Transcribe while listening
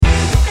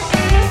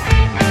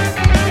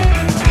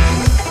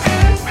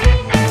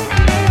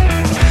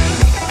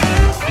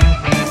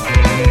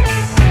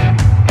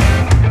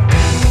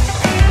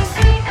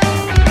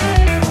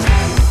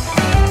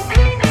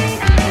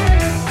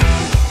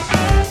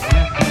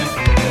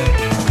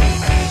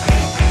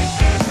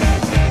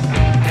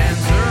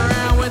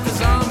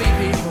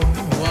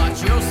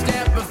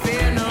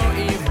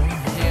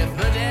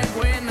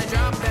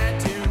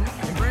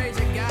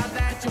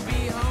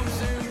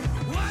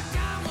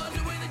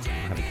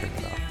turn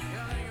it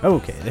off.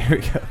 Okay, there we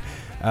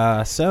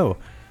go. So,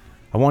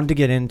 I wanted to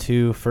get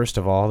into, first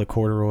of all, the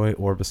Corduroy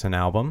Orbison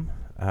album.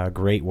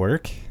 Great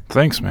work.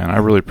 Thanks, man. I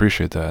really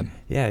appreciate that.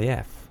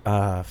 Yeah.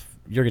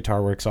 Your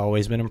guitar work's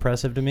always been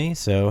impressive to me,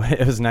 so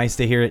it was nice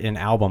to hear it in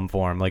album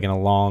form, like in a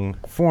long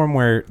form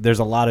where there's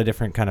a lot of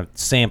different kind of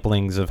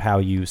samplings of how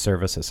you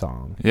service a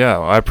song. Yeah,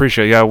 I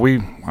appreciate it.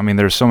 Yeah,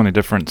 there's so many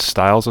different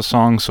styles of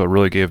songs, so it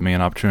really gave me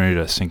an opportunity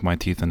to sink my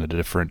teeth into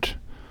different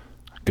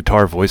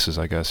guitar voices,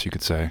 I guess you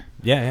could say.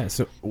 Yeah.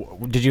 So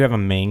did you have a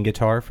main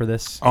guitar for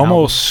this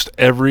Almost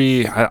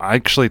every, I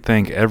actually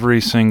think every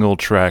single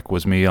track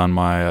was me on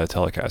my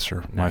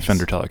Telecaster, Nice. my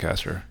Fender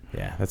Telecaster.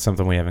 Yeah, that's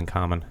something we have in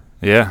common.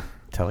 Yeah.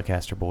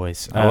 Telecaster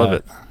boys. I love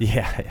it.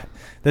 Yeah.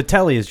 The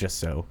Tele is just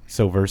so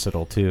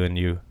versatile too, and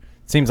it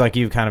seems like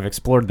you've kind of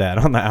explored that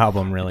on the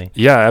album, really.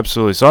 Yeah,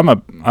 absolutely. So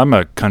I'm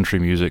a country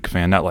music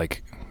fan, not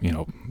like,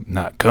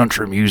 not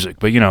country music,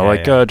 but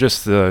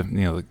just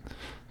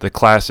the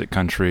classic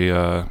country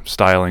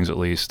stylings at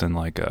least, and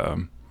like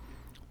the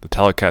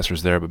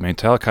Telecaster's there. But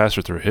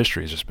Telecaster through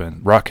history has just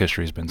been, rock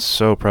history has been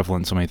so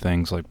prevalent in so many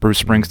things, like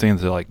Bruce Springsteen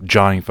to like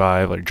Johnny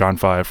Five, like John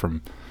Five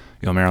from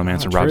Marilyn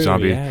Manson, Rob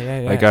Zombie.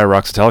 Yeah. That guy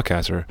rocks a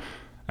Telecaster.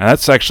 And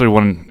that's actually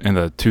when in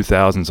the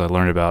 2000s I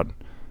learned about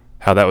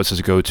how that was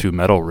his go-to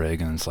metal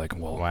rig, and it's like,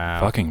 well, wow.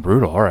 Fucking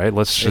brutal. All right,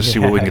 let's just see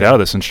what we can get out of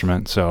this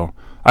instrument. So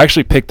I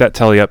actually picked that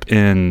Tele up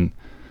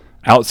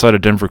outside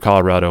of Denver,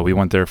 Colorado. We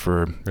went there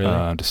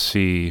to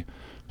see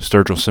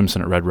Sturgill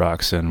Simpson at Red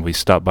Rocks, and we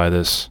stopped by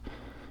this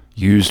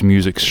used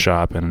music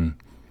shop, and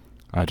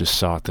I just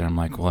saw it there. I'm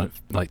like, well, it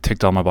like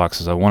ticked all my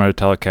boxes. I wanted a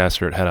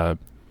Telecaster. It had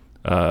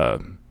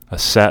a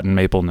satin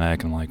maple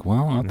neck. I'm like,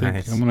 well, I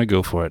think I'm gonna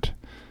go for it,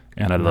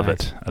 and I love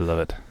it. I love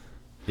it.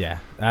 Yeah,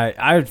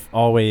 I've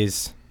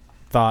always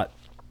thought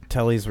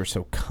Teles were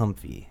so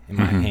comfy in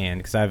my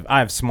hand, because I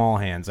have small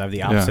hands. I have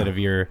the opposite of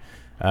your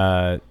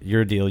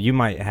deal. You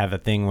might have a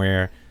thing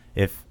where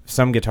if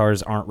some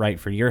guitars aren't right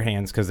for your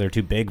hands because they're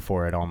too big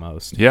for it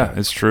almost. Yeah,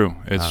 it's true.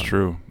 It's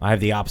true. I have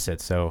the opposite.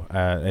 So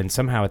and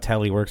somehow a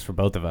Tele works for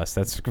both of us.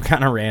 That's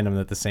kind of random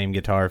that the same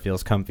guitar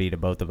feels comfy to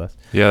both of us.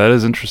 Yeah, that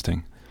is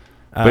interesting.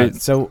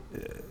 So,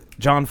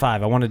 John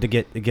 5, I wanted to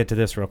get to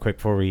this real quick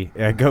before we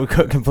go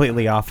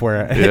completely off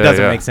where it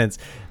doesn't make sense.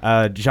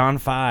 John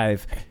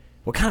 5,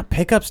 what kind of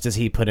pickups does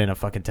he put in a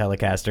fucking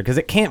Telecaster? Because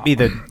it can't be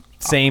the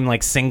same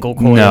like single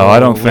coil. No, I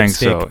don't think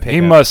so. Pickup. He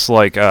must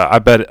I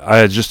bet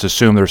I just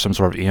assumed there's some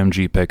sort of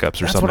EMG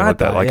pickups or That's something what I like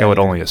that. thought, Like yeah, I would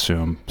yeah. only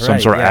assume some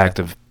sort of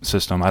active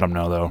system. I don't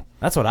know though.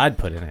 That's what I'd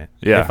put in it.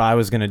 Yeah. If I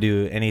was going to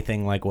do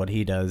anything like what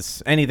he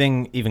does,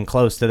 anything even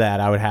close to that,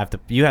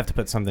 you have to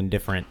put something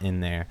different in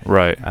there.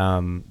 Right.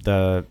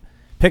 The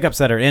pickups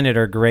that are in it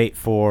are great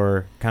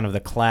for kind of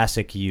the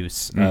classic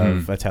use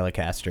of a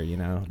Telecaster,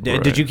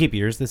 Right. Did you keep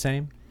yours the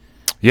same?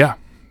 Yeah.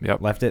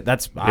 Yep. Left it?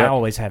 I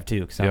always have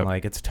too, because I'm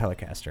like, it's a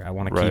Telecaster. I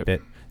want to keep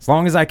it as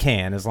long as I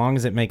can, as long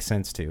as it makes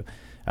sense to.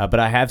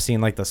 But I have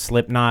seen like the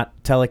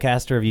Slipknot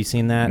Telecaster. Have you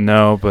seen that?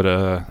 No, but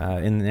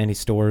in any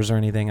stores or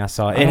anything? I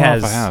saw it. I don't know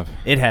if I have.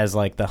 It has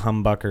like the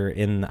humbucker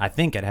in. I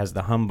think it has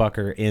the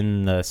humbucker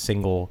in the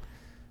single.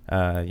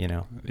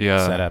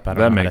 Setup. I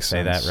don't know how to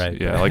say that right.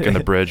 Yeah, like in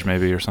the bridge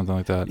maybe or something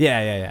like that.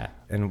 Yeah.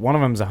 And one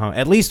of them's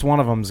at least one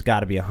of them's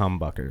got to be a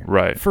humbucker.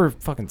 Right. For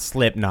fucking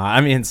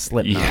Slipknot.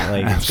 Slipknot. Yeah,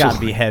 like it's got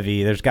to be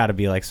heavy. There's got to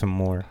be like some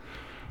more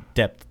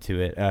depth to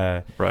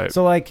it. Right.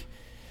 So like,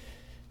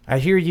 I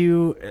hear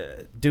you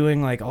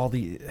doing like all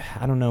the.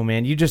 I don't know,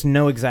 man. You just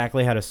know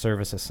exactly how to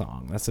service a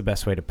song. That's the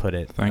best way to put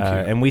it. Thank you.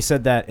 And we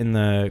said that in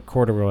the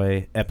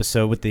Corduroy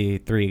episode with the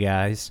three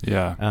guys.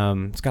 Yeah.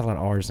 It's got a lot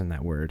of R's in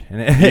that word,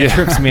 and it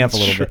trips me up a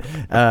little bit.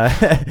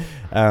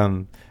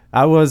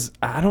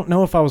 I don't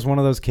know if I was one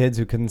of those kids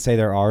who couldn't say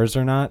their R's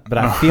or not, but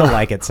I feel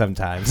like it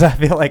sometimes. I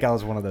feel like I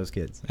was one of those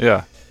kids.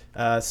 Yeah.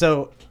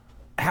 So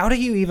how do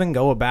you even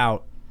go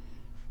about,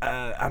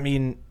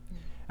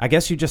 I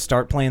guess you just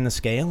start playing the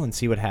scale and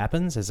see what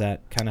happens. Is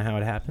that kind of how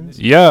it happens?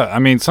 Yeah,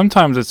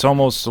 sometimes it's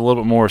almost a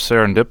little bit more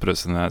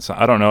serendipitous than that. So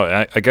I don't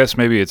know. I guess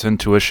maybe it's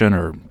intuition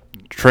or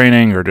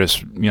training or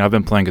just, I've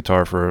been playing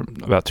guitar for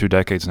about 2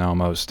 decades now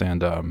almost,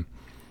 and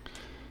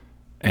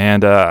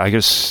I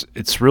guess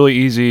it's really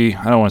easy.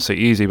 I don't want to say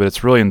easy, but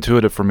it's really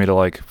intuitive for me to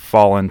like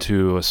fall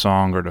into a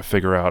song or to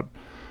figure out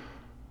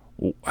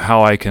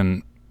how I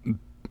can,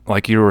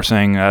 like you were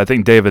saying, I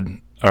think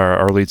David,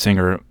 our lead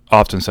singer,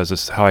 often says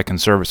this, how I can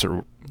service it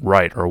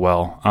right or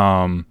well.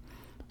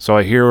 So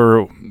I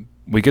hear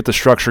we get the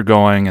structure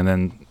going, and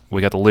then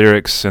we got the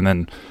lyrics, and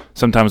then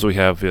sometimes we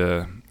have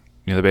the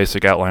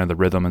basic outline of the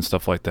rhythm and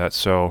stuff like that.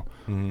 So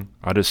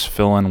I just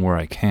fill in where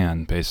I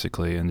can,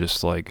 basically, and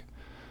just like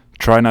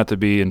try not to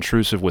be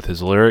intrusive with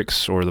his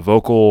lyrics or the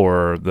vocal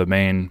or the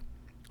main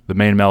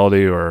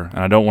melody, and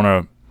I don't want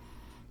to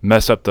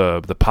mess up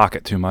the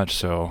pocket too much.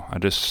 So I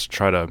just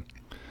try to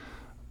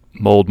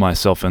mold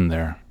myself in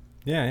there.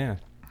 Yeah.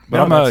 But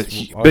I'm a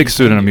big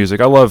student of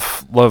music. I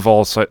love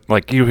all,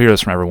 like you hear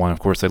this from everyone, of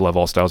course, they love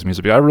all styles of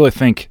music, but I really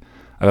think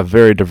I have a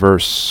very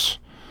diverse,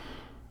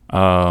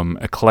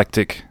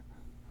 eclectic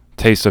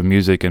taste of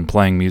music and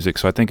playing music.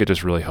 So I think it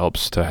just really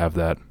helps to have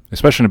that,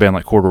 especially in a band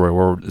like Corduroy,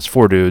 where it's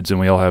 4 dudes and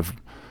we all have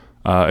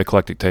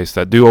eclectic tastes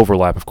that do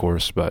overlap, of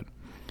course. But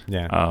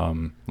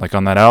like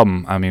on that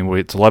album, I mean,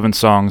 it's 11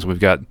 songs. We've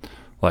got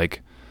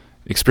like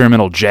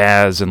experimental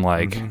jazz and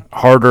like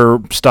harder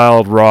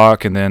styled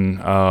rock, and then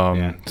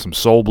some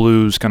soul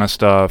blues kind of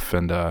stuff,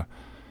 and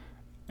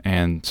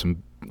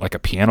some like a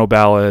piano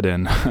ballad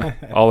and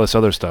all this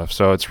other stuff.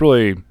 So it's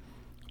really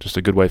just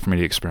a good way for me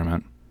to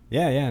experiment.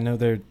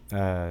 No,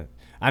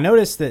 I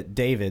noticed that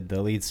David,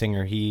 the lead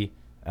singer, he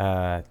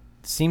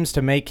seems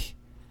to make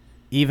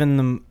even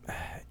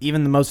the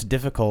most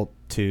difficult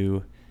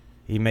to.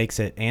 He makes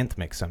it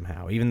anthemic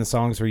somehow. Even the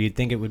songs where you'd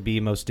think it would be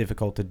most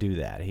difficult to do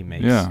that, he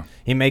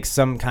makes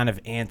some kind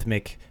of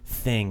anthemic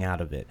thing out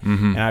of it.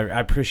 And I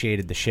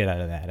appreciated the shit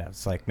out of that. I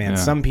was like, man,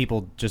 some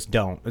people just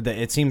don't.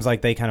 It seems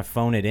like they kind of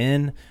phone it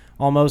in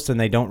almost, and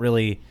they don't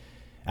really.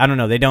 I don't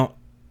know. They don't.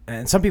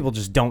 And some people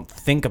just don't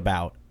think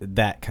about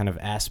that kind of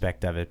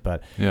aspect of it.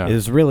 But it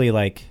was really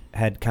like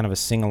had kind of a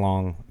sing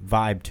along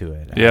vibe to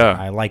it.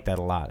 I like that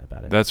a lot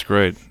about it. That's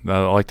great. I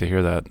like to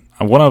hear that.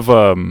 One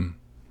of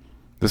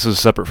this is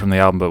separate from the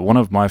album, but one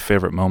of my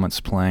favorite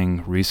moments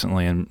playing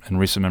recently in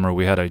recent memory,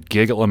 we had a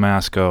gig at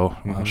Lamasco.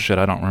 Oh, shit,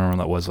 I don't remember when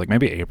that was. Like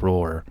maybe April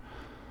or...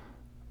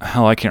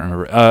 Hell, I can't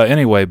remember.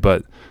 Anyway,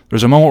 but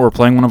there's a moment where we're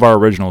playing one of our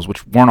originals,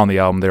 which weren't on the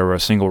album. They were a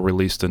single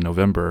released in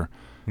November.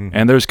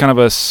 And there's kind of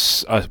a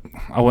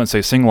I wouldn't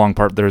say sing-along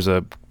part. There's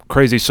a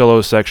crazy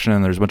solo section,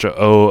 and there's a bunch of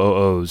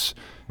O-O-O's.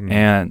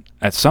 And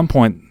at some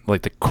point,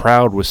 like the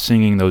crowd was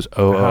singing those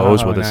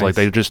O-O-O's with us. Like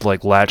they just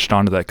like latched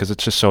onto that because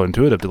it's just so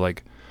intuitive to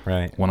like...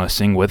 want to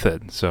sing with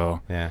it. So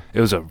it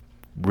was a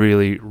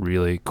really,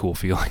 really cool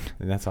feeling.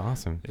 That's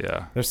awesome.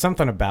 Yeah. There's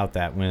something about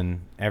that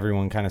when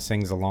everyone kind of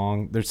sings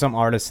along. There's some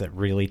artists that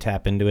really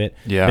tap into it.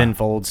 Yeah. Ben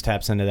Folds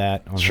taps into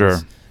that.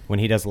 When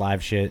he does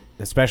live shit,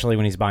 especially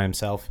when he's by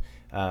himself,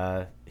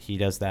 he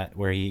does that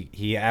where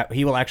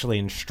he will actually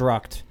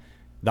instruct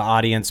the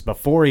audience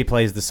before he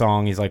plays the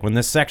song. He's like, when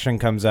this section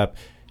comes up,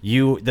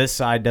 this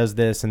side does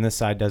this and this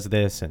side does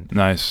this, and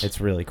nice.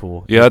 It's really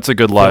cool. Yeah, that's a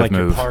good live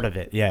move. You're part of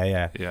it.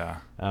 Yeah.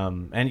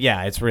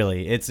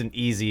 It's an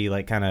easy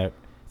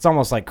it's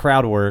almost like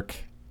crowd work.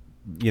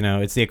 You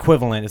know, it's the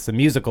equivalent. It's the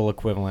musical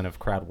equivalent of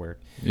crowd work.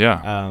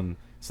 Yeah.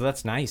 So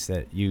that's nice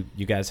that you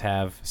guys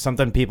have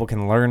something people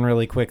can learn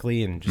really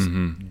quickly and just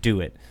do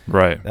it.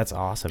 Right. That's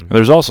awesome.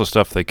 There's also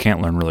stuff they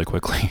can't learn really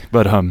quickly,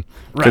 but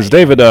because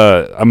David,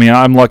 I mean,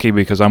 I'm lucky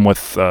because I'm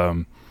with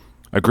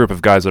a group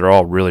of guys that are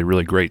all really,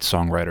 really great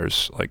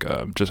songwriters. Like,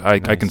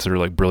 I consider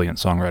like brilliant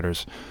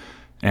songwriters,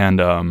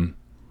 and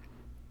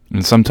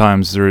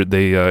sometimes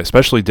they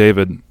especially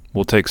David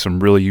will take some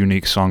really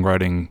unique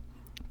songwriting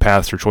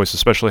paths or choices,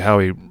 especially how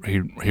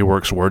he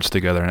works words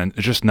together, and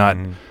it's just not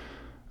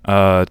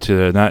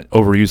to not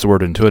overuse the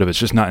word intuitive. It's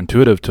just not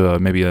intuitive to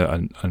maybe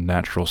a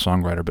natural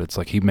songwriter, but it's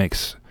like he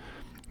makes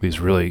these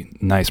really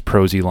nice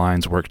prosy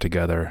lines work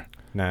together.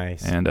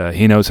 Nice, and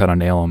he knows how to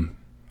nail them.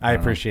 I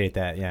appreciate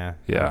that. Yeah.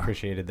 I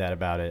appreciated that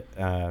about it.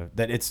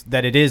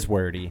 That it is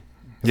wordy.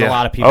 There's a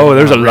lot of people. Oh,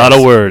 there's a lot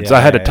of words.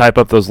 I had to type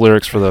up those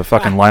lyrics for the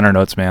fucking liner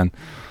notes, man.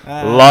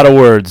 A lot of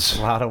words.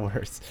 A lot of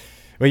words.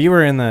 Well, you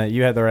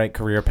had the right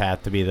career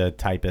path to be the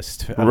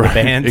typist of the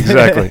band.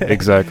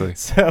 Exactly.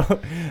 So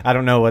I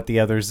don't know what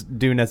the others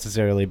do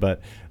necessarily,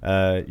 but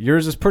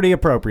yours is pretty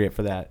appropriate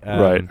for that.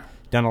 Right.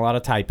 Done a lot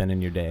of typing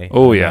in your day.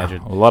 Oh, yeah.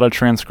 A lot of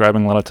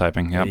transcribing, a lot of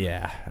typing. Yep.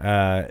 Yeah.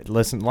 A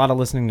lot of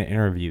listening to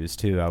interviews,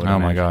 too, I would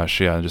imagine. My gosh.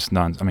 Yeah. Just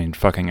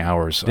fucking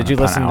hours. Did you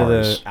listen to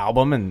the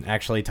album and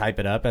actually type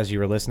it up as you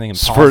were listening and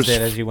pause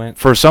it as you went?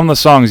 For some of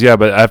the songs, yeah.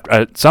 But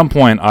at some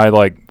point,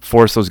 I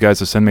forced those guys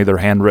to send me their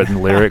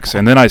handwritten lyrics.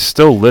 And then I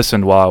still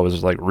listened while I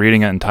was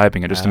reading it and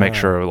typing it just to make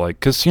sure.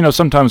 Because,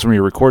 sometimes when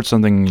you record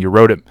something, you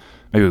wrote it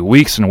maybe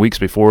weeks and weeks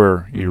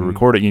before you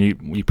record it,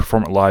 you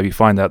perform it live, you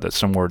find out that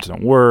some words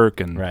don't work,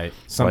 and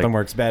something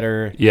works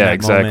better. Yeah,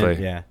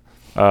 exactly. Yeah.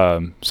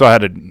 So I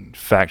had to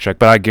fact check,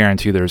 but I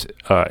guarantee there's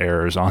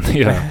errors on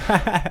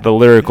the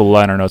lyrical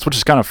liner notes, which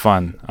is kind of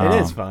fun.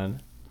 It is fun.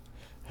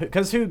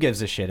 Because who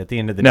gives a shit at the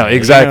end of the day? No,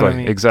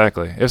 exactly,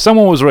 exactly. If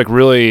someone was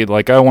really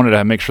I wanted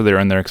to make sure they were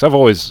in there, because I've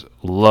always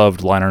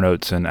loved liner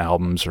notes in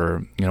albums,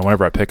 or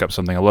whenever I pick up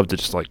something, I love to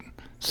just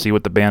see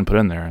what the band put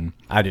in there. And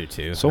I do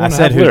too. So I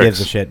said who gives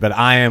a shit, but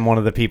I am one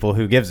of the people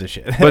who gives a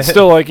shit. But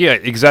still,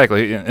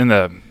 exactly. In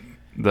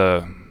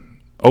the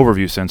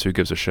overview sense, who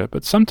gives a shit?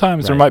 But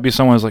sometimes there might be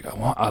someone who's like,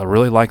 well, I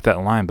really like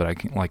that line, but I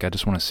can't, I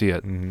just want to see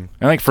it. And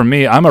for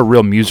me, I'm a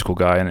real musical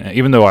guy, and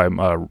even though I'm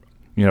a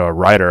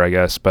writer, I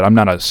guess, but I'm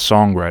not a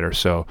songwriter.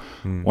 So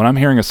when I'm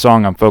hearing a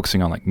song, I'm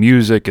focusing on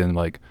music and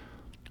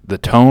the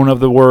tone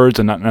of the words,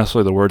 and not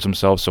necessarily the words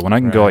themselves. So when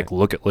I can go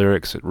look at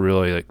lyrics, it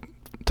really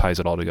ties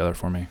it all together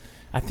for me.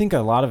 I think a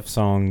lot of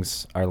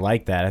songs are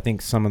like that. I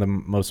think some of the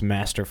most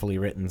masterfully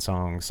written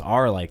songs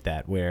are like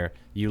that, where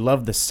you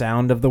love the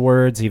sound of the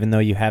words, even though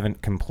you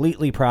haven't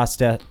completely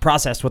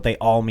processed what they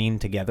all mean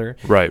together.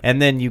 Right.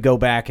 And then you go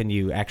back and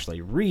you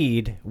actually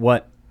read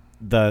what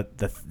the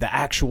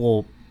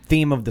actual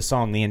theme of the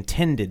song, the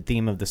intended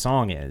theme of the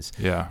song is.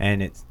 Yeah.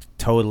 And it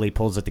totally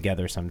pulls it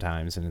together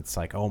sometimes, and it's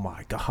like, oh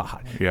my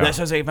God, this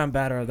is even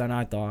better than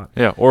I thought.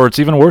 Yeah, or it's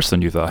even worse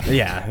than you thought.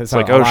 Yeah. It's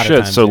like, oh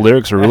shit, so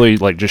lyrics are really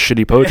like just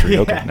shitty poetry.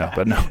 Yeah. Okay, no,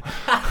 but no.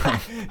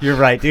 You're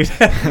right, dude.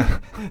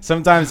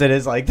 Sometimes it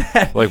is like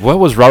that. Like, what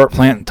was Robert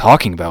Plant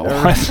talking about?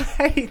 What?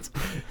 Right.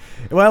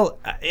 Well,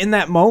 in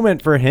that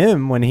moment for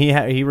him, when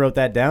he wrote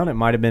that down, it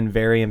might have been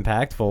very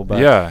impactful.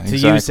 But to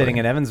you sitting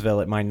in Evansville,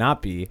 it might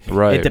not be.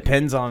 Right. It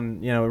depends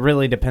on, it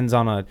really depends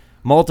on a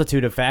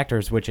multitude of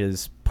factors, which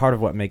is part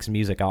of what makes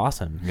music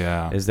awesome.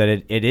 Yeah. Is that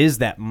it is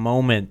that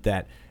moment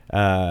that,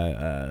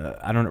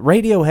 I don't know,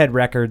 Radiohead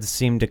records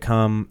seem to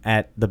come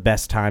at the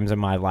best times in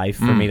my life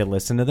for me to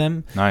listen to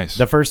them. Nice.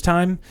 The first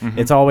time,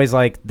 it's always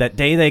like that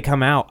day they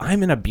come out,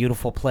 I'm in a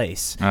beautiful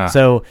place.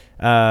 So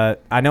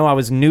I know I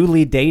was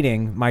newly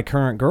dating my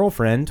current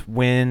girlfriend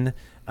when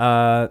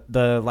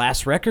the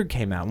last record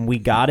came out, and we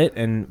got it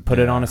and put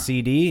it on a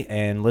CD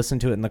and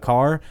listened to it in the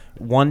car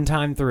one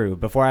time through.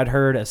 Before I'd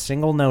heard a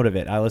single note of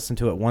it, I listened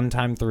to it one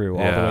time through,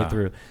 all the way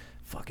through.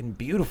 Fucking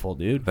beautiful,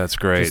 dude. That's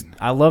great.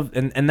 I love,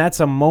 and that's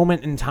a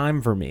moment in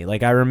time for me.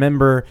 Like, I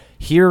remember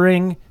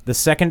hearing the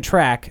second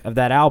track of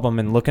that album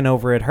and looking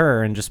over at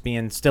her and just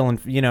being still,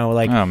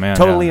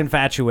 totally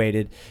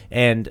infatuated,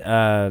 and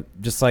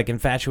just like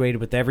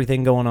infatuated with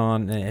everything going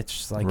on. And it's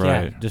just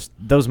like, just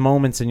those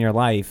moments in your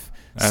life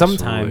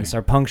sometimes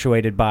are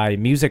punctuated by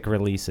music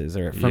releases,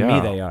 or for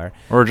me they are.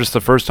 Or just the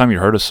first time you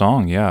heard a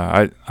song.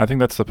 Yeah, I think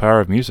that's the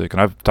power of music,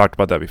 and I've talked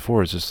about that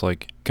before. It's just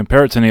like,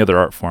 compare it to any other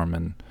art form,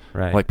 and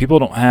like, people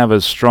don't have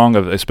as strong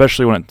of,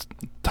 especially when it's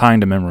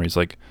tying to memories.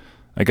 Like,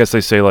 I guess they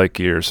say like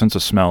your sense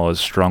of smell is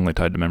strongly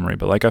tied to memory,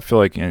 but like I feel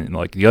like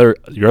like your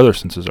other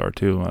senses are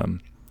too.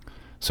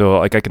 So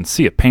like I can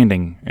see a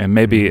painting, and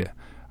maybe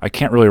I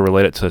can't really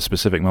relate it to a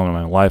specific moment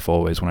in my life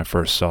always when I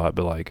first saw it,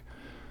 but like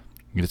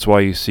it's why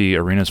you see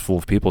arenas full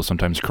of people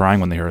sometimes crying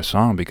when they hear a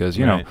song, because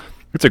you know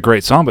it's a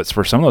great song, but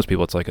for some of those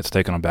people, it's like it's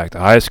taking them back to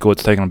high school.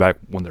 It's taking them back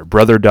when their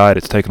brother died.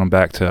 It's taking them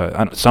back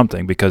to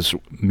something, because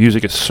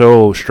music is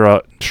so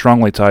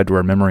strongly tied to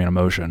our memory and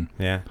emotion.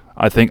 Yeah,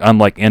 I think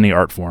unlike any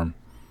art form.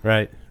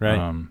 Right.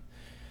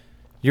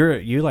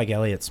 You like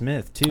Elliott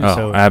Smith too. Oh,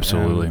 so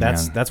absolutely.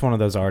 That's one of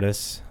those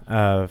artists.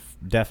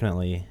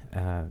 Definitely.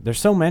 There's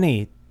so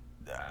many,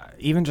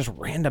 even just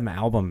random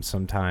albums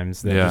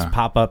sometimes that just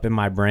pop up in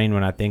my brain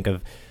when I think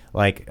of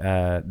like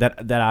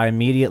that I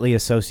immediately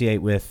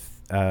associate with.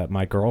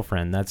 My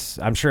girlfriend.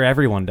 I'm sure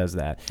everyone does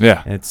that.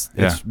 Yeah. It's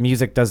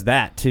music does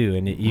that too,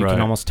 and you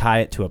can almost tie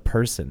it to a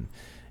person,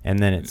 and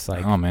then it's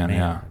like, oh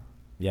man.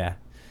 Yeah.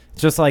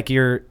 It's just like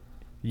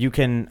you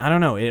can, I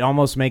don't know, it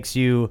almost makes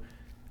you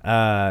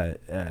as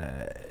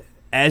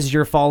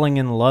you're falling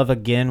in love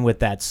again with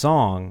that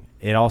song,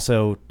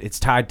 it's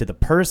tied to the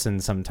person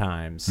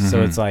sometimes.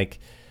 So it's like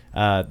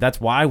that's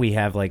why we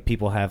have like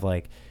people have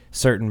like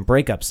certain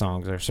breakup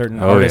songs or certain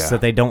artists that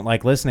they don't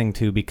like listening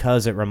to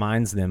because it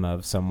reminds them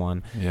of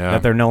someone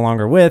that they're no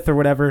longer with or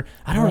whatever.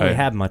 I don't really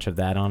have much of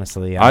that,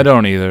 honestly. I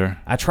don't either.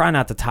 I try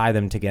not to tie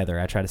them together.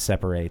 I try to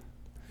separate.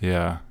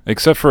 Yeah.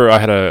 Except for I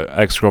had an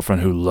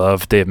ex-girlfriend who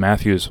loved Dave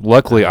Matthews.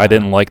 Luckily, I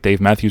didn't like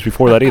Dave Matthews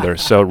before that either.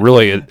 So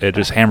really, it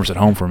just hammers it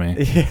home for me.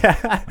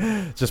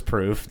 Yeah. Just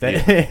proof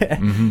that,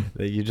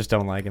 that you just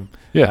don't like him.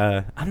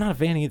 Yeah. I'm not a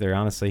fan either,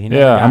 honestly.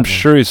 I'm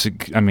sure he's,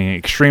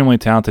 extremely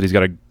talented. He's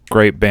got a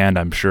great band,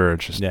 I'm sure.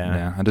 It's just,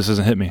 it just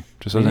doesn't hit me.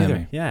 Doesn't hit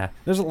me. Yeah.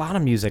 There's a lot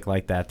of music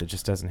like that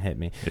just doesn't hit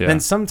me. Yeah. Then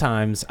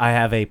sometimes I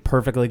have a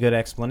perfectly good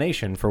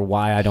explanation for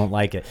why I don't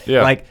like it.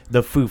 Yeah. Like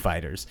the Foo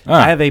Fighters.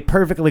 I have a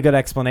perfectly good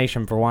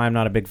explanation for why I'm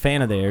not a big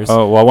fan of theirs.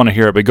 Oh, well, I want to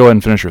hear it, but go ahead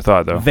and finish your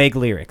thought, though. Vague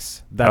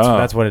lyrics.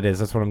 That's what it is.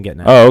 That's what I'm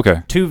getting at. Oh,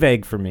 okay. Too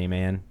vague for me,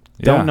 man.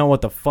 Don't know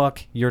what the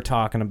fuck you're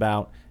talking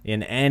about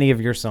in any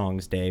of your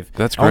songs, Dave.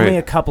 That's great. Only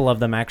a couple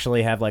of them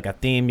actually have like a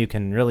theme you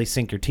can really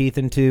sink your teeth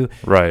into.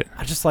 Right.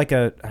 I just like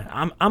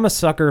I'm a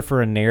sucker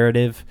for a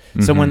narrative.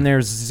 So when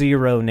there's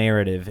zero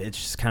narrative,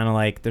 it's just kind of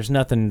like there's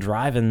nothing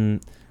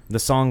driving the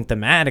song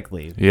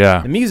thematically.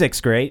 Yeah. The music's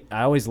great.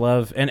 I always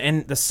love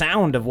and the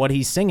sound of what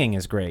he's singing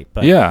is great,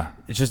 but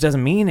it just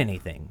doesn't mean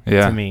anything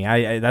to me.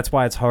 I that's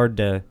why it's hard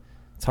to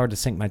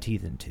sink my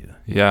teeth into.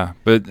 Yeah,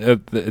 but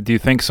do you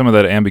think some of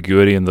that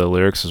ambiguity in the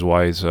lyrics is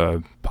why he's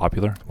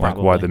popular?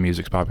 Probably. Why the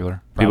music's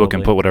popular? Probably. People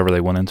can put whatever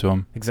they want into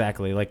him.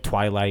 Exactly, like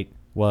Twilight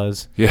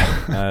was.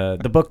 Yeah.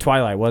 The book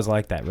Twilight was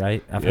like that,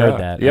 right? I've heard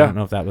that. Yeah. I don't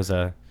know if that was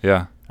a...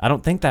 Yeah. I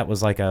don't think that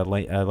was like a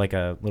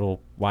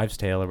little wives'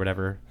 tale or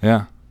whatever.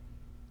 Yeah.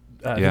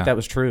 I think that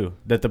was true,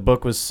 that the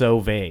book was so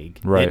vague.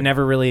 Right. It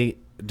never really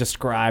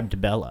described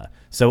Bella.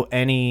 So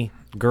any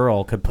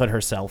girl could put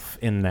herself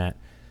in that.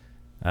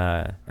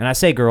 And I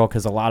say girl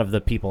because a lot of the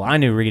people I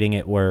knew reading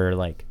it were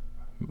like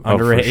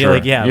underage, sure.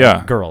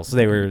 like girls.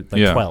 They were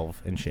like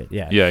 12 and shit.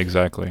 Yeah. Yeah,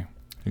 exactly.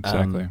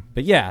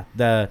 But yeah,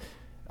 a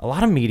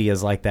lot of media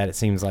is like that, it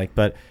seems like.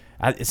 But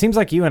it seems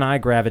like you and I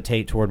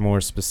gravitate toward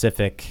more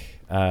specific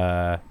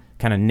kind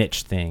of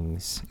niche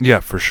things.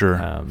 Yeah, for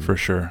sure. For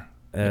sure.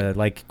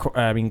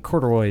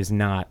 Corduroy is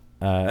not.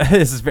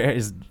 This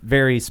is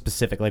very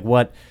specific. Like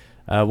what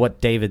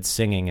what David's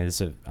singing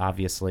is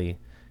obviously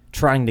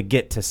trying to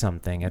get to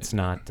something. It's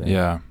not.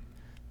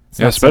 It's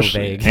not especially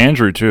so vague.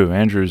 Andrew too.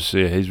 Andrew's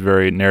he's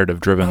very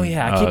narrative driven. Oh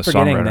yeah, I keep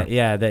forgetting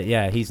songwriter.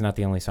 that. He's not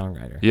the only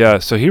songwriter. Yeah,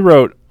 so he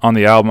wrote on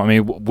the album. I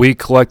mean, we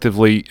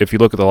collectively, if you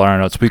look at the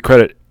liner notes, we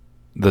credit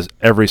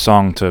every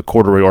song to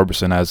Corduroy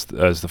Orbison as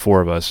the four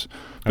of us.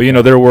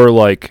 But there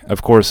were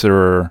of course there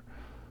were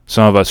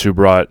some of us who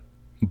brought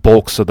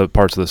bulks of the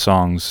parts of the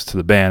songs to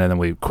the band, and then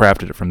we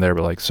crafted it from there.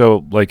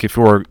 But if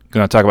we're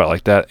gonna talk about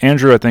like that,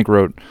 Andrew I think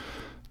wrote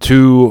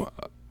 2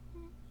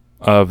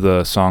 of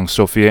the songs,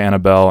 Sophia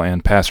Annabelle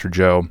and Pastor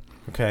Joe.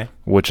 Okay.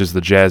 Which is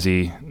the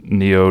jazzy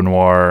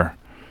neo-noir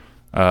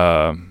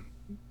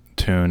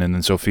tune, and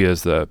then Sophia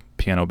is the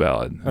piano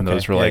ballad. And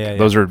those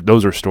were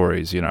those are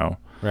stories,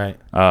 Right.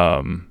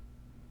 And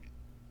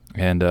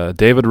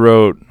David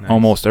wrote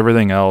almost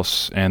everything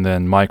else, and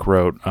then Mike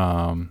wrote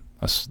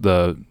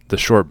the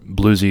short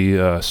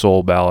bluesy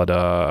soul ballad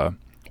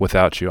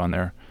Without You on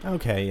there.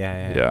 Okay,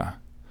 yeah.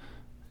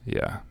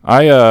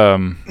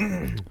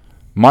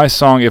 My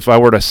song, if I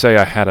were to say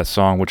I had a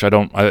song, which I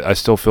don't, I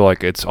still feel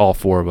like it's all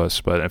four of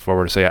us, but if I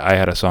were to say I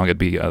had a song, it'd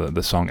be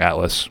the song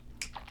Atlas,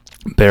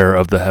 Bearer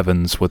of the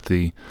Heavens, with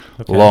the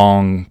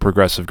long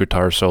progressive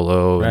guitar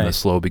solo and the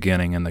slow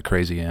beginning and the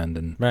crazy end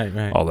and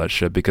all that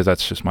shit, because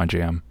that's just my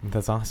jam.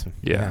 That's awesome.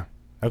 Yeah.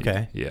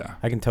 Okay. Yeah.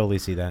 I can totally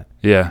see that.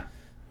 Yeah.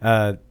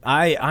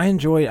 I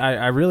enjoy,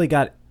 I really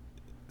got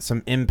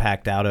some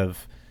impact out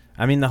of,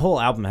 I mean, the whole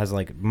album has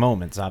like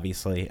moments,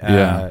 obviously.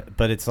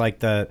 But it's like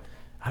the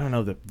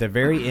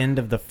very end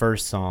of the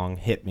first song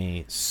hit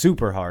me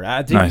super hard.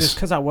 I think just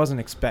because I wasn't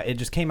it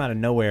just came out of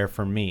nowhere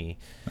for me.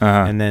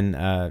 And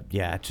then,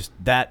 just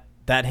that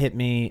hit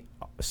me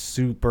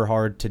super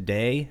hard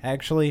today,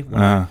 actually.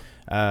 And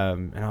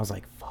I was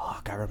like,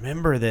 fuck, I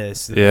remember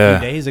this a few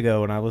days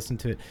ago when I listened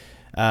to it.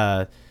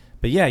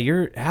 But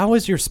yeah, how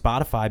has your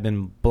Spotify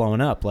been blowing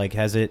up? Like,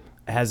 have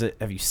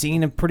you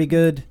seen a pretty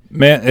good?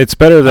 Man, it's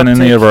better than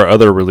any of our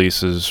other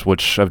releases,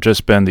 which have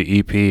just been the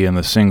EP and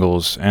the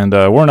singles. And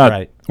we're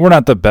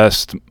not the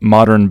best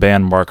modern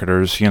band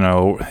marketers.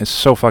 It's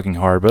so fucking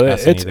hard,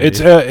 but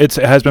it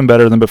has been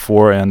better than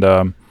before. And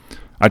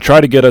I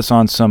try to get us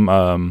on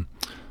some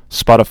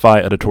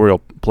Spotify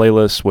editorial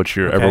playlists, which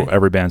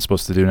every band's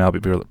supposed to do now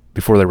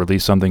before they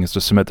release something, is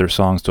to submit their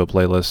songs to a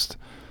playlist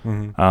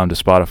to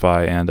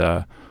Spotify,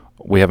 and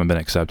we haven't been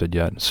accepted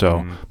yet.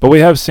 So, but we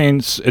have seen.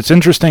 It's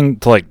interesting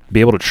to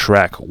be able to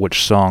track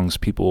which songs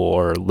people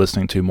are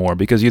listening to more,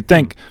 because you'd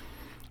think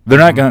they're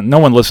not gonna. No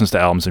one listens to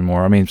albums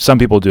anymore. I mean, some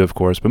people do, of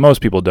course, but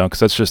most people don't, because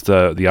that's just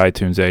the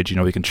iTunes age.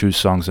 We can choose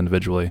songs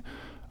individually.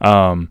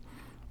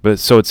 But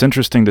so it's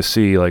interesting to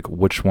see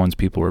which ones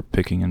people are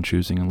picking and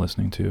choosing and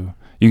listening to.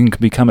 You can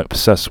become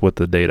obsessed with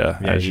the data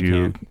as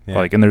you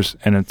like, and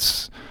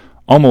it's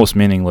almost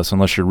meaningless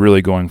unless you're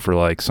really going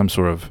for some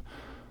sort of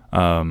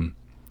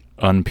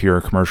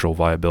unpure commercial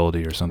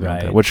viability or something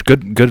like that. Which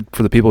good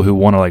for the people who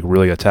want to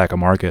really attack a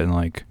market and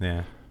I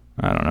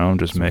don't know,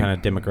 just some make kind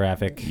of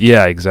demographic.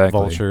 Yeah, exactly.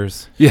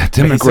 Vultures. Yeah,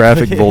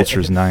 demographic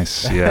vultures.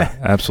 Nice. Yeah,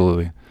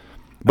 absolutely.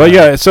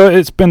 But so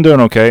it's been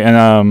doing okay,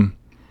 and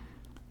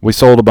we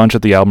sold a bunch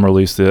at the album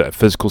release, the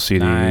physical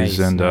CDs,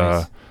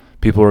 and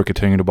people are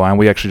continuing to buy them.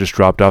 We actually just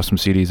dropped off some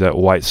CDs at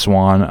White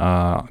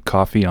Swan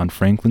Coffee on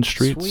Franklin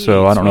Street.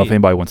 So I don't know if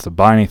anybody wants to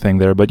buy anything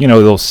there, but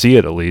they'll see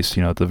it at least.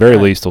 At the very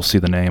least, they'll see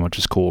the name, which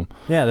is cool.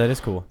 Yeah, that is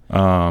cool.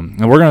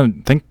 And we're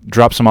gonna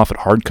drop some off at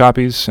Hard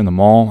Copies in the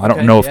mall. I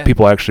don't know if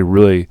people actually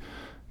really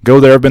go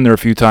there. I've been there a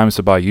few times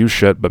to buy used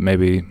shit, but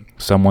maybe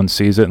someone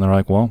sees it and they're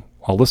like, well,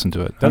 I'll listen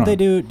to it. Do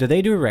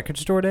they do a record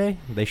store day?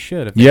 They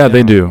should.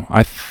 They do.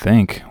 I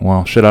think.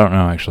 Well, shit, I don't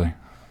know, actually.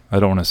 I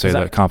don't want to say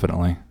that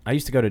confidently. I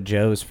used to go to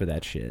Joe's for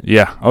that shit.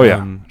 Yeah. Oh,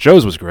 yeah.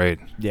 Joe's was great.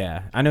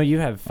 Yeah. I know you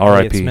have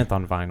Elliott Smith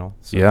on vinyl.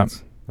 So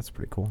that's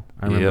pretty cool.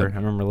 I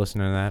remember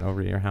listening to that over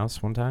at your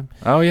house one time.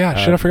 Oh, yeah.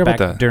 I forgot about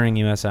that. During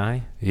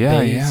USI. Yeah,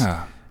 days.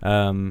 yeah.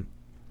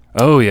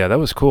 Oh, yeah. That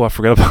was cool. I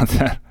forgot about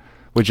that.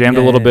 We jammed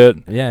a little bit.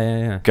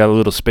 Yeah. Got a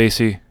little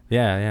spacey.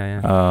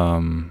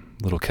 Yeah.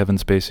 Little Kevin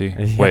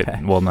Spacey. Wait,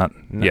 well, not.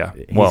 No, yeah.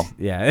 Well.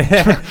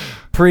 Yeah.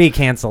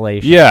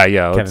 Pre-cancellation. Yeah.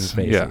 Kevin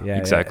Spacey. Yeah,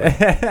 exactly.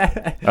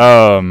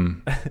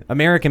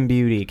 American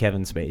Beauty,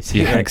 Kevin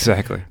Spacey. Yeah,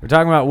 exactly. We're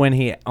talking about when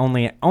he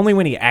only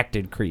when he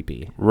acted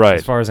creepy. Right.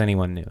 As far as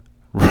anyone knew.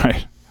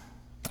 Right.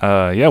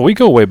 Yeah, we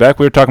go way back.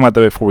 We were talking about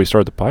that before we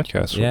started the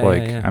podcast.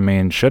 Yeah. I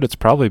mean, shit, it's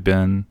probably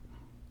been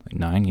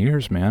 9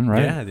 years, man,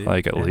 right? Yeah,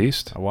 dude. At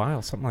least. A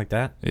while, something like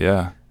that.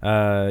 Yeah.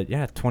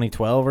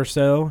 2012 or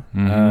so.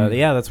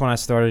 That's when I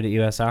started at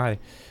USI.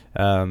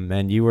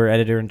 And you were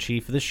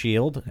editor-in-chief of The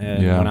Shield.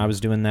 And when I was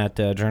doing that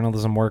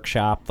journalism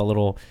workshop, the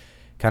little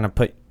kind of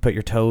put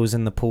your toes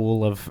in the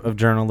pool of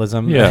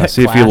journalism. Yeah,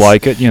 see if you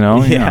like it,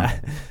 Yeah.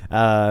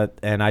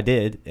 And I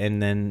did.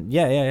 And then,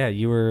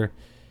 you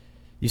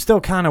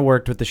still kind of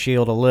worked with The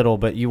Shield a little,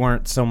 but you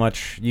weren't so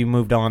much, you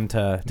moved on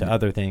to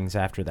other things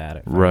after that,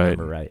 if I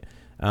remember right.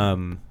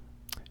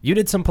 You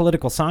did some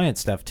political science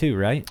stuff too,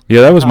 right?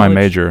 Yeah, that was my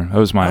major. That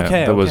was my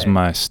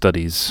my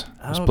studies.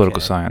 It was political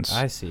science.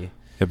 I see.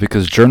 Yeah,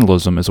 because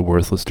journalism is a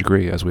worthless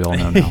degree, as we all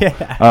know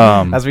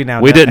now. As we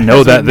now we know. didn't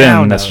know that then,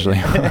 know.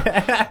 necessarily.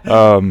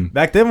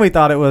 Back then, we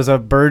thought it was a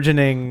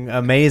burgeoning,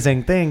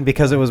 amazing thing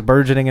because it was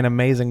burgeoning and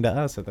amazing to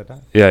us at the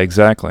time. Yeah,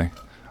 exactly.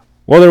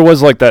 Well, there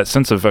was like that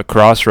sense of a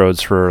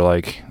crossroads for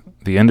like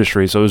the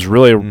industry. So it was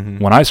really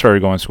when I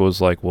started going to school, it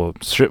was like, well,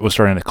 shit was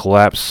starting to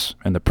collapse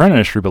in the print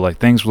industry, but like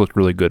things looked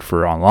really good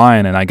for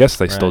online, and I guess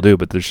they still do,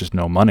 but there's just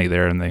no money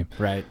there, and the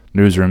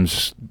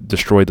newsrooms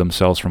destroyed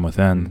themselves from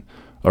within,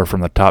 or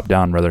from the top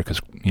down rather, because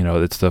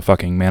it's the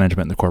fucking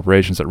management and the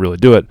corporations that really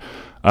do it,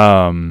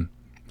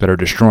 that are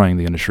destroying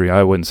the industry.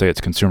 I wouldn't say it's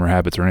consumer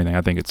habits or anything.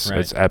 I think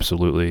it's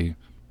absolutely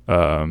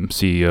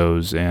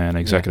CEOs and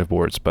executive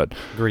boards, but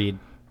greed.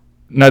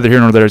 Neither here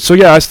nor there. So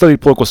yeah, I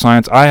studied political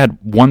science. I had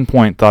one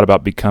point thought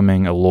about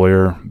becoming a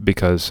lawyer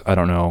because I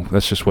don't know.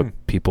 That's just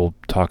what people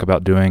talk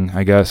about doing,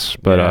 I guess.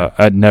 But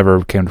it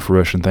never came to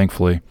fruition,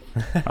 thankfully.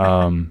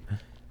 But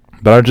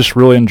I just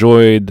really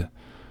enjoyed.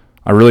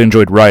 I really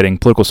enjoyed writing.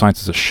 Political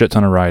science is a shit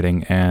ton of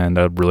writing, and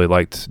I really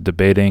liked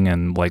debating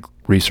and like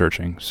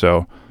researching.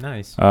 So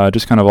nice.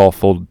 Just kind of all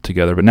folded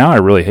together. But now I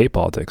really hate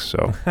politics.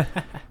 So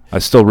I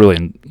still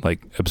really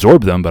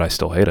absorb them, but I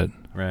still hate it.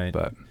 Right.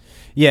 But.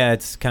 Yeah,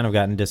 it's kind of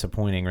gotten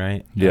disappointing,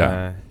 right?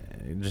 Yeah.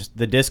 Just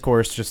the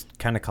discourse just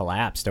kind of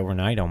collapsed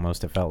overnight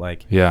almost, it felt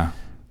like. Yeah.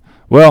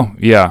 Well,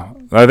 yeah.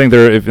 I think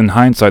if in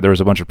hindsight, there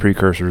was a bunch of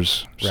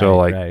precursors.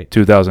 So,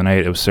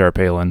 2008, it was Sarah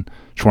Palin.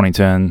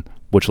 2010,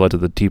 which led to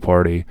the Tea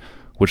Party,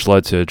 which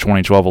led to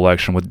 2012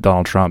 election with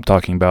Donald Trump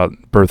talking about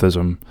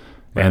birthism,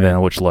 and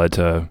then which led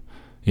to,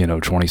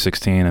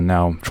 2016, and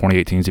now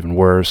 2018 is even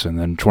worse, and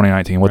then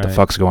 2019, what the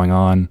fuck's going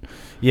on?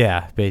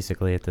 Yeah,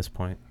 basically at this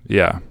point.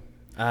 Yeah.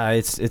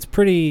 It's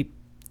pretty.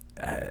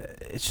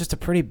 It's just a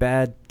pretty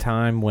bad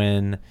time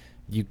when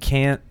you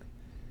can't.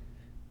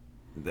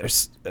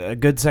 There's a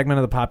good segment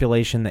of the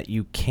population that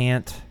you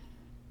can't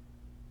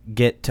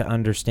get to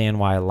understand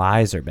why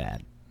lies are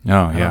bad. Oh,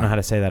 I don't know how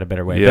to say that a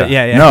better way. Yeah. But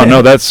yeah.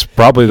 No, that's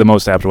probably the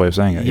most apt way of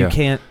saying it. You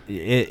can't.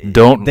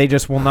 They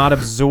just will not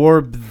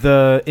absorb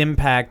the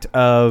impact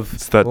of.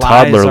 It's that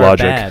lies toddler are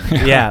logic.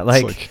 Bad. Yeah,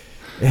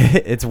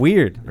 it's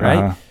weird,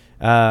 right?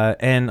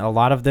 And a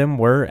lot of them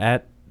were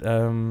at.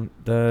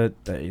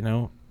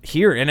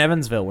 Here in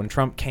Evansville, when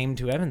Trump came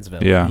to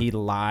Evansville, he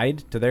lied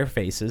to their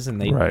faces, and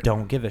they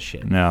don't give a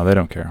shit. No, they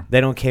don't care. They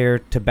don't care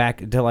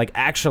to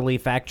actually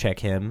fact check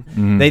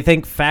him. They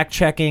think fact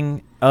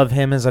checking of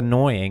him is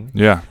annoying.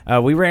 Yeah.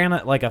 We ran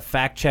a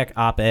fact check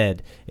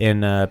op-ed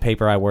in a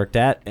paper I worked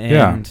at,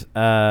 and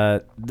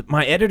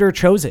my editor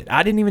chose it.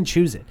 I didn't even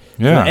choose it.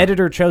 Yeah. The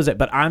editor chose it,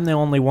 but I'm the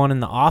only one in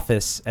the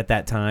office at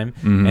that time.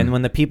 And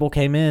when the people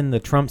came in, the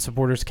Trump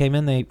supporters came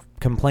in, they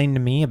complained to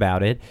me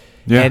about it.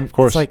 Yeah, and of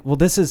course. It's like, well,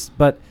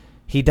 but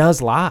he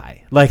does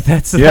lie.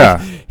 That's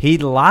he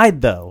lied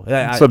though.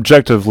 It's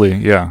objectively,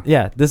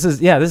 This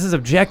is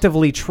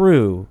objectively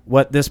true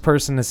what this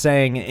person is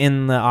saying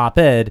in the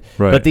op-ed.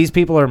 Right. But these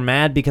people are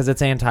mad because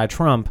it's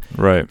anti-Trump.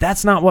 Right.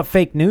 That's not what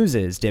fake news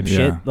is,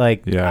 dipshit.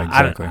 Yeah.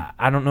 Exactly.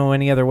 I don't know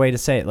any other way to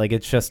say it.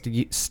 It's just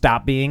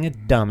stop being a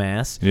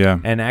dumbass. Yeah.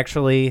 And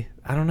actually,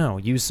 I don't know,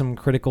 use some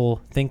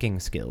critical thinking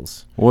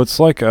skills. Well, it's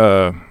like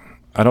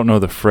I don't know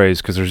the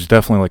phrase because there's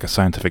definitely a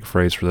scientific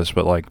phrase for this,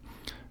 but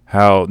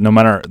how no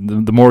matter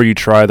the more you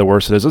try, the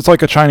worse it is. It's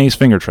like a Chinese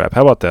finger trap.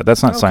 How about that?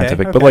 That's not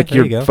scientific, but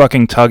you're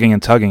fucking tugging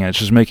and tugging, and it's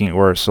just making it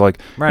worse. So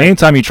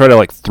anytime you try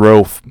to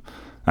throw,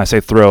 I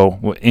say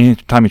throw,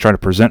 anytime you try to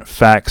present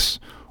facts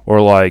or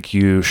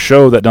you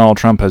show that Donald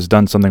Trump has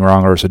done something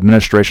wrong or his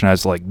administration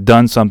has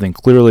done something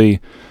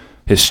clearly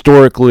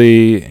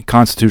historically,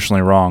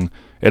 constitutionally wrong,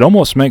 it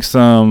almost makes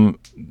them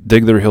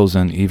dig their heels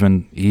in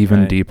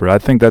even deeper. I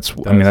think that's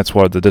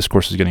why the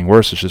discourse is getting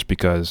worse. It's just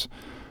because,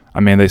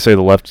 they say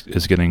the left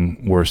is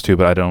getting worse too,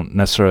 but I don't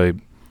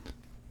necessarily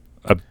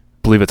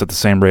believe it's at the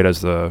same rate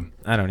as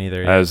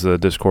the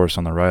discourse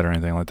on the right or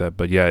anything like that.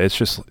 But yeah, it's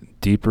just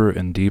deeper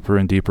and deeper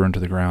and deeper into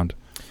the ground.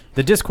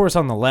 The discourse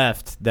on the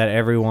left that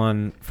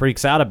everyone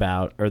freaks out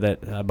about, or that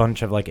a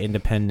bunch of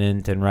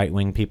independent and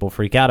right-wing people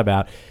freak out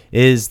about,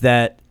 is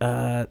that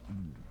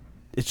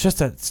it's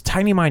just a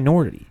tiny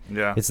minority.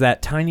 Yeah. It's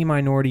that tiny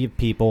minority of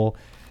people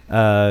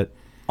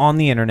on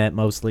the internet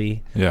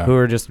mostly who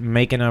are just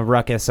making a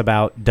ruckus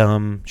about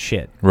dumb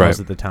shit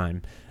most of the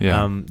time.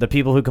 Yeah. The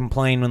people who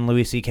complain when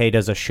Louis C.K.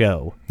 does a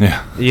show.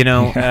 Yeah.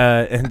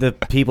 And the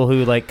people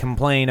who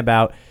complain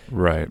about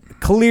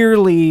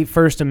clearly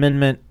First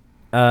Amendment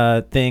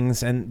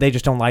things, and they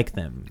just don't like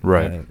them.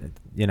 Right.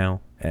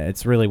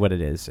 It's really what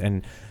it is.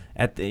 And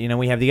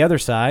we have the other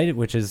side,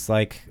 which is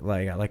like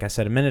I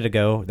said a minute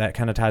ago, that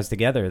kind of ties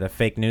together. The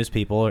fake news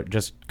people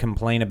just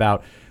complain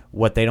about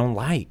what they don't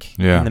like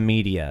in the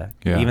media,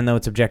 even though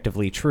it's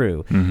objectively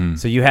true. Mm-hmm.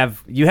 So you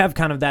have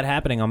kind of that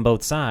happening on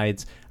both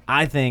sides.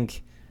 I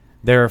think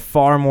there are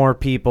far more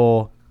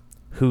people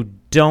who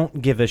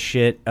don't give a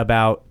shit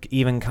about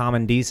even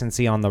common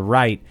decency on the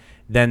right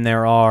than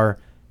there are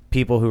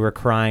people who are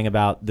crying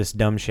about this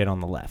dumb shit on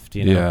the left.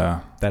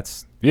 Yeah.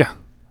 That's... Yeah.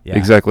 Yeah.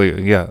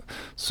 Exactly. Yeah.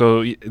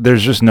 So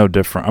there's just no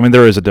difference.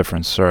 There is a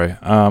difference. Sorry.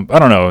 I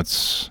don't know.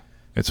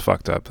 It's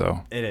fucked up,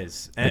 though. It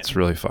is. It's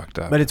really fucked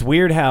up. But it's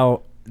weird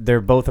how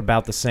they're both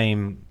about the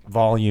same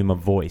volume of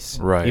voice.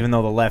 Right. Even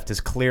though the left is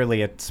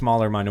clearly a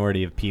smaller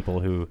minority of people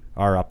who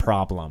are a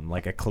problem,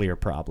 like a clear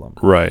problem.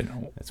 Right.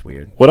 That's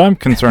weird. What I'm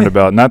concerned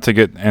about, not to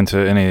get into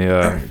any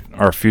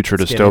our future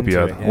Let's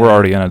dystopia. We're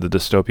already into the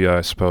dystopia,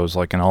 I suppose,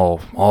 like in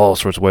all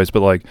sorts of ways.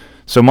 But like,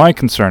 so my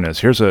concern is,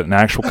 here's an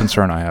actual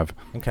concern I have.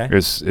 Okay.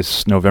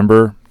 It's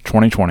November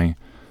 2020.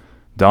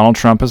 Donald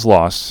Trump has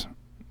lost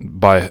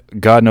by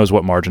God knows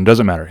what margin.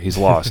 Doesn't matter. He's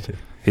lost.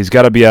 He's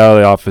got to be out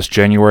of the office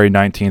January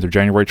 19th or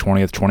January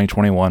 20th,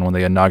 2021 when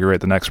they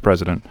inaugurate the next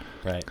president.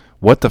 Right.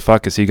 What the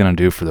fuck is he going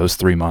to do for those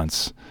 3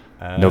 months?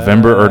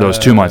 November, or those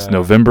 2 months,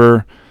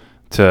 November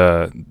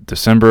to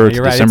December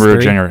to right, December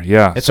to January.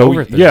 Yeah. It's so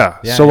over 3. yeah.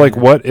 Yeah, So yeah, like,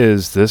 yeah. what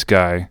is this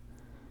guy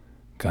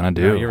going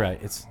to do? No, you're right.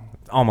 It's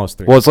almost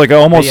 3. Well, it's like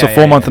almost a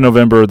full month of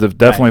November,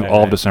 definitely right, all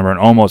of right. December, and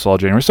almost all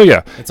of January. So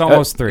yeah. It's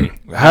almost 3.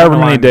 However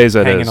many days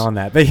that hanging is. on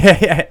that. But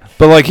yeah.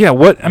 But like, yeah,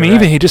 what I You're mean, right.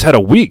 even he just had a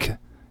week.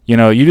 You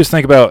know, you just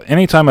think about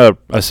any time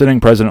a sitting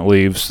president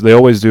leaves, they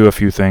always do a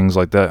few things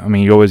like that. I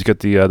mean, you always get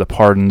the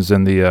pardons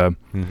and the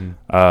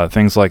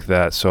things like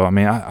that. So I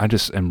mean, I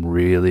just am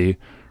really,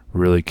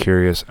 really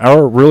curious,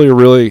 or really,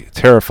 really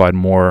terrified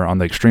more on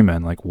the extreme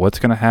end. Like, what's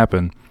going to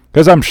happen?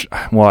 Because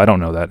well, I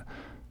don't know that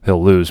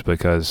he'll lose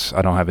because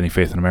I don't have any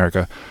faith in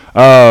America.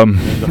 Who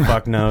the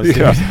fuck knows? Dude?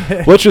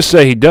 Yeah. Let's just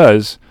say he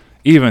does.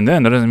 Even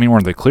then, that doesn't mean we're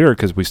in the clear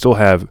because we still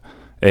have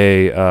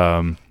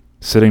a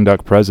sitting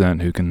duck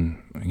president who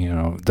can,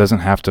 doesn't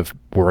have to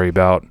worry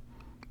about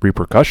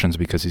repercussions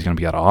because he's going to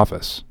be out of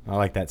office. I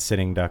like that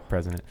sitting duck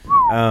president.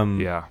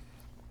 Yeah.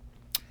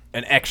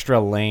 An extra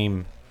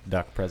lame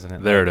duck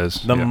president. There it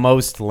is. The Yeah.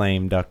 most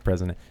lame duck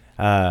president.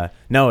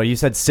 No, you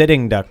said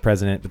sitting duck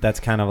president, but that's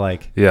kind of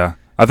like... Yeah.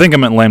 I think I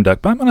meant lame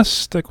duck, but I'm going to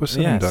stick with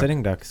sitting duck.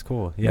 Sitting duck is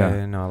cool. Yeah.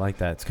 Yeah, no, I like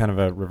that. It's kind of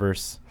a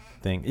reverse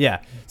thing.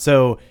 Yeah,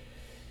 so...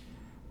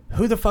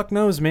 Who the fuck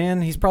knows,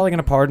 man? He's probably going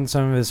to pardon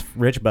some of his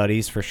rich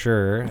buddies for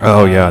sure.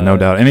 Oh, yeah, no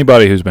doubt.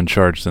 Anybody who's been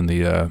charged in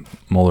the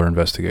Mueller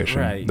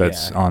investigation,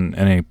 that's on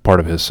any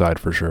part of his side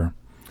for sure.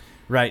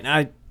 Right.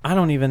 I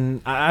don't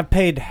even... I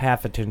paid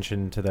half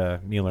attention to the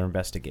Mueller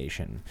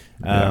investigation.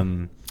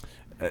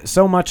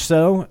 So much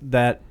so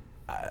that...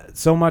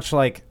 so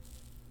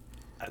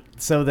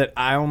that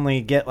I only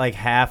get like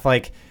half...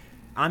 Like,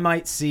 I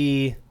might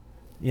see,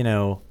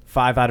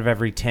 5 out of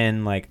every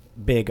 10, like,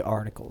 big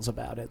articles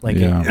about it, like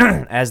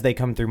as they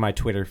come through my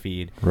Twitter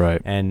feed,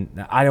 right?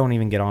 And I don't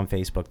even get on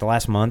Facebook. The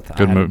last month, I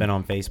haven't been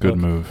on Facebook. Good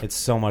move. It's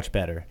so much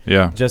better.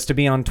 Yeah, just to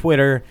be on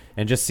Twitter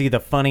and just see the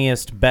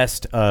funniest,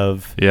 best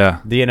of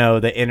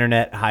the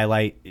internet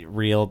highlight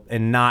reel,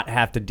 and not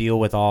have to deal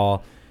with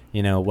all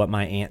what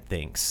my aunt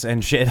thinks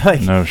and shit.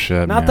 Like, no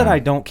shit. Not that I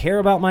don't care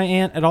about my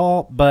aunt at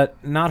all, but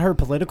not her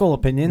political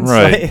opinions.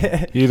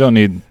 Right. You don't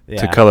need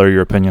to color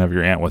your opinion of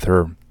your aunt with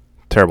her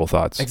terrible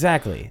thoughts.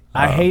 Exactly.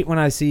 I hate when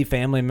I see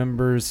family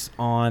members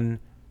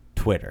on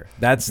Twitter.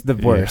 That's the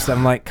worst.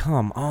 I'm like,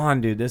 come on,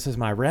 dude. This is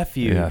my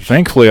refuge. Yeah.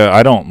 Thankfully,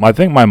 I don't. I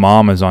think my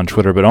mom is on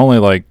Twitter, but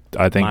only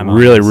I think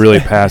really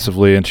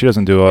passively, and she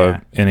doesn't do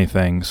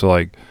anything. So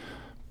it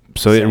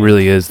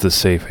really is the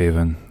safe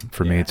haven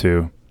for me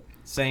too.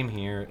 Same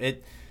here.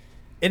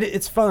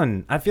 It's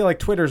fun. I feel like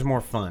Twitter's more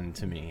fun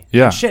to me.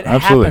 Yeah, and shit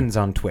absolutely. happens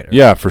on Twitter.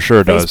 Yeah, for sure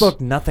it does. does. Facebook,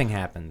 nothing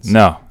happens.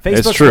 No,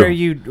 Facebook's it's true. where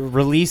you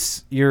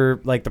release your,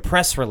 the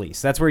press release.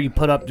 That's where you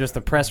put up just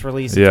the press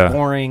release. It's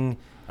boring,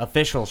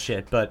 official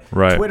shit. But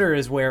Twitter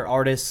is where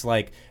artists,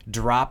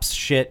 drops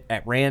shit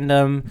at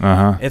random.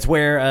 Uh-huh. It's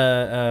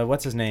where,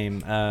 what's his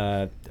name?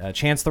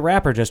 Chance the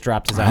Rapper just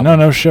dropped his album. I know,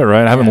 no shit,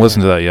 right? I haven't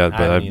listened to that yet,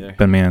 but I've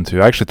been meaning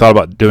to. I actually thought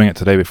about doing it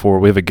today before.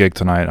 We have a gig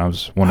tonight. I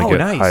was wanting to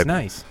get hyped.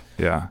 Nice.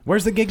 Yeah.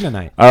 Where's the gig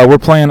tonight? We're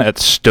playing at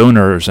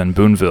Stoners in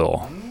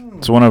Boonville.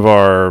 It's one of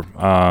our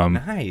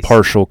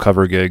partial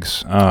cover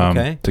gigs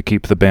to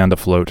keep the band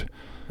afloat.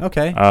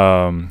 Okay.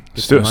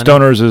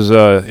 Stoners is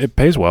it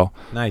pays well.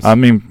 Nice. I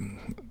mean,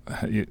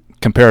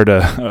 compared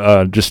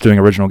to just doing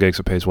original gigs,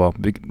 it pays well.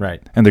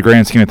 Right. In the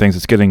grand scheme of things,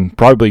 it's getting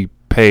probably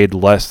paid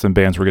less than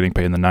bands were getting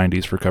paid in the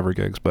 90s for cover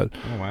gigs. But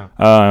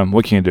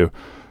what can you do?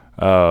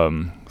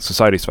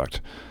 Society's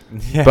fucked.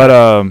 Yeah. But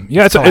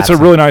it's a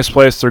really nice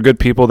place. They're good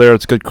people there.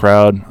 It's a good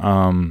crowd.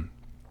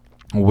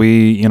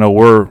 We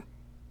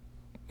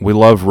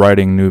love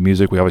writing new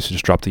music. We obviously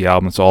just dropped the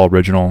album. It's all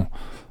original,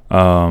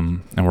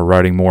 and we're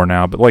writing more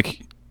now. But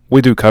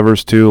we do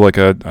covers too.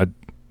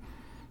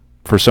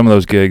 For some of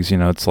those gigs,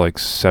 it's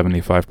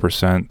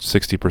 75%,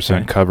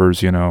 60%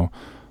 covers.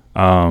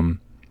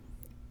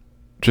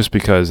 Just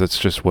because that's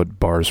just what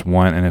bars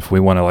want, and if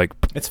we want to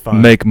it's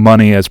fun. Make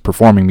money as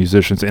performing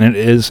musicians, and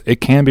it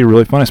can be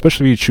really fun,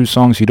 especially if you choose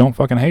songs you don't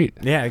fucking hate.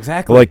 Yeah,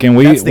 exactly. And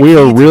we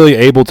are really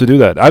able to do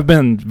that. I've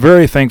been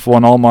very thankful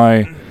in all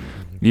my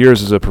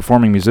years as a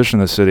performing musician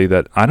in the city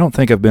that I don't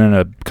think I've been in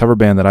a cover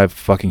band that I've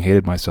fucking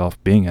hated myself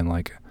being in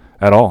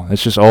at all.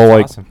 It's just all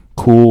awesome.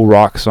 Cool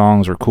rock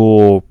songs or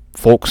cool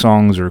folk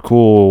songs or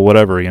cool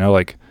whatever.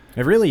 It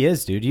really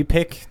is, dude. You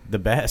pick the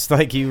best.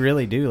 You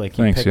really do.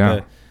 Thanks,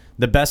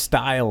 the best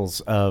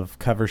styles of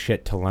cover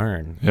shit to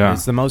learn. Yeah.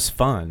 It's the most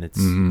fun. It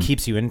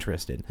keeps you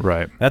interested.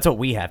 Right. That's what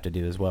we have to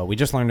do as well. We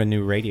just learned a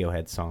new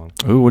Radiohead song.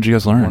 Ooh, what'd you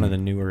guys learn? One of the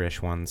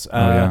newer-ish ones.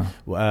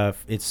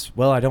 It's,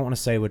 well, I don't want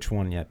to say which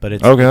one yet, but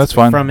it's, okay, that's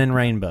fine. From In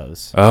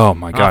Rainbows. Oh,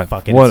 my God.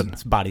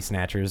 It's Body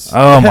Snatchers.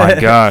 Oh, my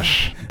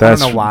gosh. I don't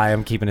know why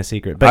I'm keeping a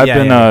secret. But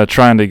I've been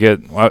trying to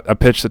get, I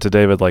pitched it to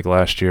David like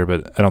last year,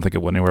 but I don't think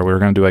it went anywhere. We were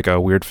going to do like a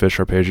Weird Fish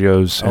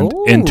arpeggios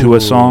into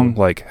a song,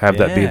 like have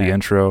that be the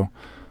intro.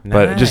 Nice.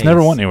 But it just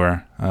never went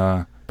anywhere.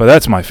 But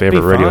that's my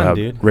favorite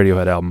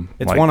Radiohead album.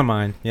 It's one of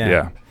mine.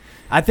 Yeah.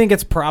 I think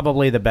it's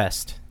probably the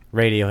best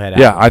Radiohead album.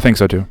 Yeah, I think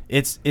so too.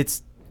 It's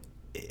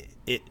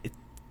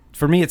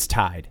for me, it's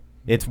tied.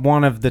 It's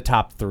one of the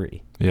top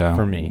 3. Yeah.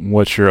 For me.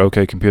 What's your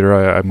OK Computer?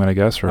 I'm gonna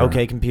guess. Or?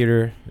 OK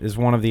Computer is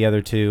one of the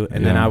other 2,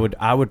 and then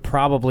I would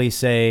probably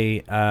say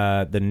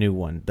the new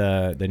one,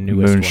 the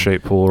newest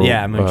Moonshaped Pool.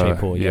 Yeah, Moonshaped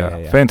Pool.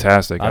 Yeah.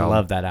 Fantastic. I album.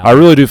 love that album. I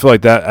really do feel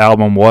like that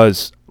album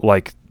was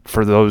like.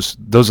 For those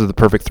are the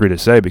perfect 3 to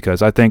say,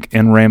 because I think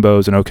In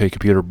Rainbows and OK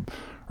Computer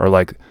are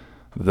like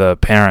the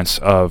parents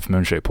of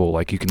Moonshaped Pool.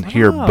 Like you can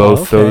hear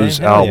both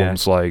those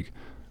albums like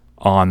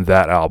on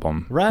that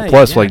album. Right.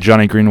 Plus, like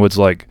Johnny Greenwood's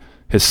like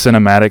his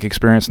cinematic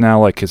experience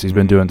now, like because he's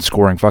been doing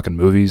scoring fucking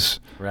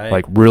movies,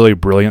 like really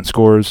brilliant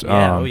scores.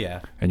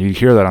 Yeah. And you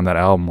hear that on that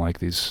album, like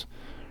these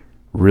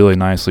really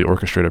nicely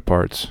orchestrated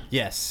parts.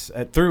 Yes,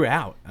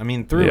 throughout. I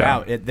mean,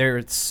 throughout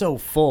it's so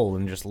full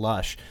and just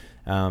lush.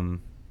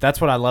 That's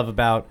what I love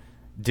about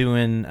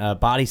doing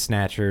Body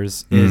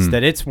Snatchers is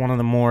that it's one of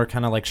the more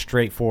kind of like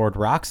straightforward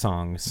rock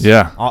songs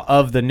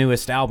of the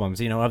newest albums,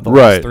 of the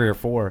last 3 or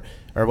 4,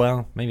 or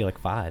well, maybe like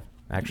 5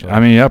 actually. I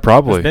mean, yeah,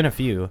 probably. There's been a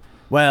few.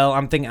 Well,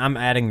 I'm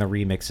adding the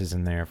remixes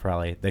in there,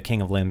 probably the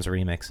King of Limbs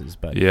remixes,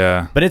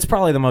 but it's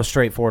probably the most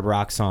straightforward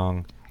rock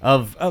song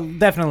of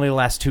definitely the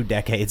last 2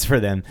 decades for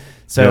them.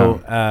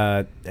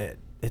 So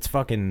it's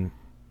fucking.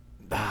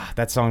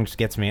 That song just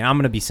gets me. I'm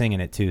going to be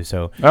singing it too,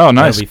 so nice.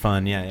 That'll be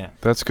fun. Yeah.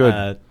 That's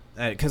good.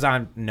 Because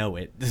I know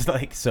it just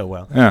like so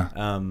well.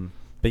 Yeah.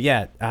 But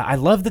yeah, I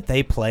love that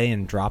they play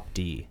in drop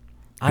D.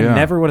 I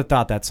never would have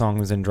thought that song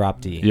was in drop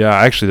D. Yeah,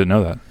 I actually didn't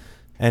know that.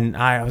 And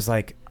I was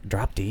like,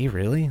 drop D,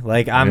 really?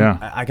 Like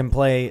I can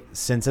play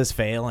Census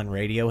Fail and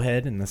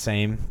Radiohead in the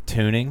same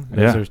tuning.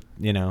 Those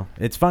are,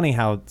 it's funny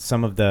how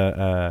some of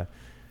the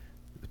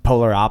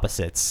polar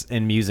opposites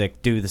in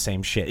music do the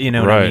same shit. You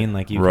know what I mean?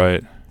 Like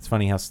It's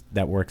funny how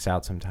that works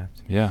out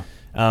sometimes. Yeah.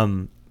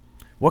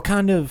 What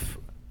kind of,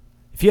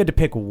 if you had to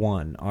pick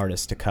one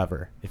artist to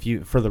cover,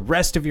 for the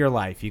rest of your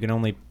life, you can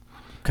only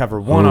cover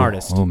one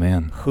artist. Oh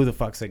man. Who the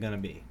fuck's it gonna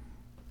be?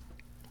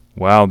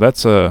 Wow,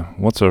 what's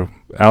a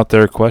out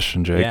there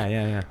question, Jake?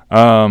 Yeah.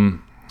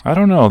 I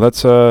don't know.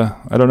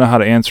 I don't know how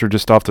to answer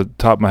just off the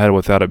top of my head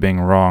without it being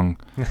wrong.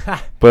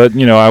 But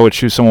I would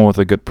choose someone with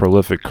a good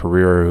prolific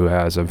career who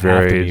has a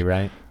very. Have to be,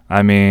 right?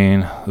 I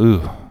mean,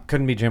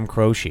 Couldn't be Jim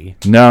Croce.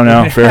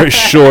 No, very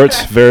short,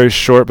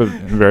 but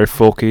very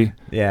folky.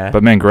 Yeah.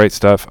 But man, great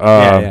stuff.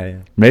 Yeah.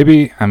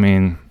 Maybe,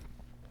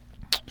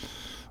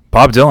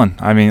 Bob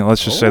Dylan.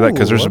 Let's just say that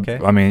because there's,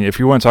 if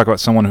you want to talk about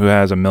someone who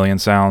has a million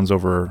sounds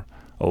over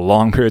a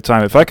long period of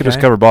time, if I could just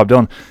cover Bob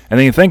Dylan, and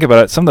then you think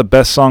about it, some of the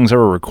best songs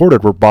ever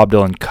recorded were Bob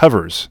Dylan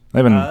covers.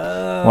 They've been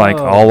like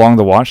all along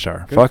the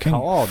Watchtower.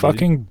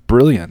 Fucking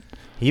brilliant.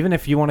 Even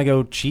if you want to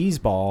go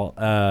cheeseball,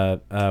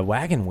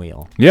 Wagon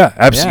Wheel. Yeah,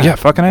 absolutely. Yeah,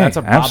 fucking A. That's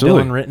a Bob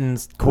Dylan written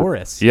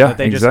chorus. Yeah, that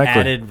they just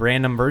added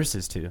random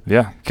verses to.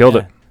 Yeah, killed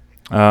it.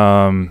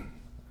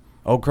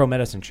 Old Crow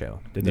Medicine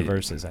Show did the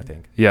verses, I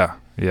think. Yeah.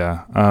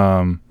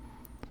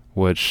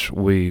 Which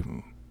we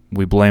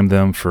blame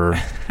them for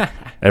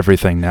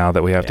everything now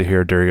that we have to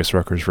hear Darius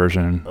Rucker's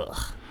version.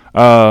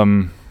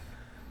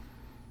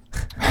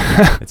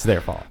 It's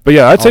their fault. But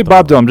yeah, I'd say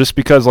Bob Dylan just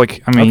because,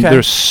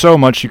 there's so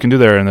much you can do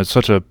there, and it's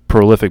such a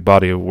prolific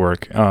body of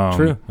work.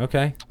 True.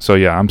 Okay. So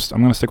yeah, I'm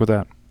going to stick with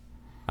that.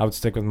 I would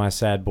stick with my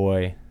sad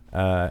boy,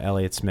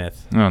 Elliott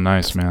Smith. Oh,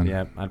 nice, man.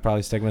 Yeah, I'd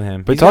probably stick with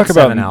him. But He's talk got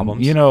about 7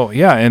 albums.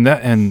 and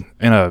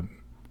in a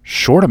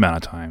short amount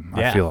of time.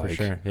 I feel like, for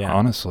sure. Yeah.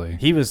 Honestly,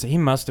 he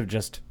must have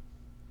just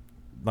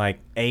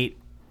ate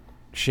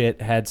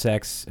shit, had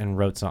sex, and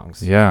wrote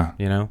songs. Yeah.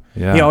 Yeah.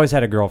 He always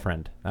had a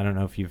girlfriend. I don't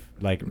know if you've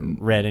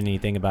read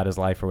anything about his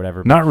life or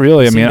whatever. Not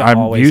really.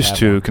 I'm used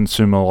to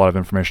consume a lot of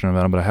information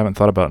about him, but I haven't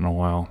thought about it in a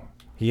while.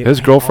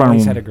 His girlfriend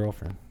always had a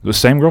girlfriend. The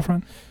same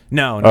girlfriend?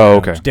 No.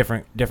 Okay.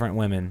 Different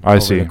women. I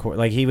see.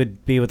 He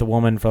would be with a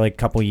woman for a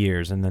couple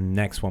years, and then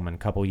next woman,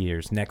 couple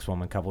years, next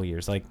woman, couple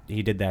years.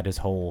 He did that his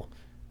whole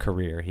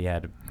career. He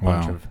had a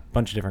bunch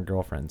of different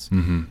girlfriends.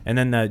 Mm-hmm. And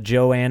then the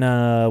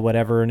Joanna,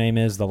 whatever her name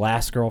is, the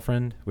last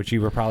girlfriend, which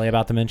you were probably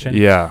about to mention.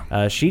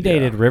 Yeah. She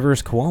dated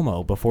Rivers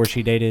Cuomo before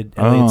she dated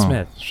Elliott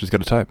Smith. She's got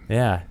a type.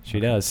 Yeah,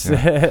 she does.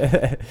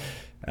 Yeah.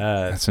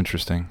 That's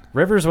interesting.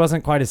 Rivers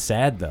wasn't quite as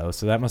sad though,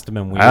 so that must have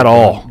been weird. At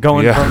all.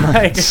 Going from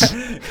hip.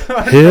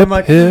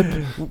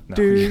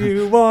 Do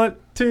you want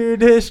to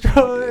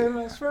destroy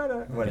my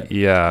sweater? Whatever.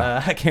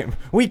 Yeah. I can't.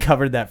 We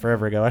covered that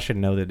forever ago. I should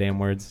know the damn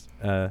words.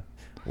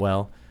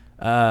 Well.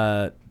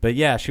 But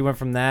yeah, she went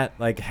from that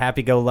like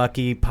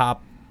happy-go-lucky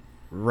pop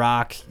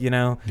rock,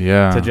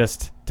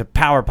 to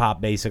power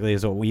pop basically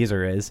is what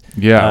Weezer is.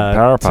 Yeah,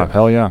 power pop,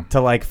 hell yeah. To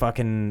like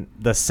fucking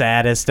the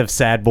saddest of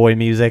sad boy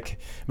music.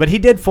 But he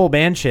did full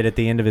band shit at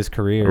the end of his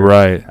career.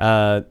 Right.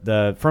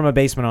 The From a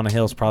Basement on a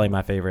Hill is probably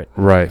my favorite.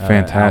 Right,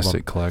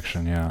 fantastic album.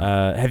 Collection,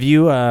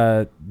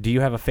 yeah. Do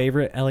you have a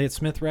favorite Elliott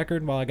Smith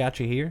record while I got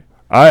you here?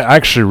 I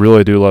actually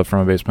really do love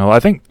From a Basement Hill. I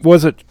think,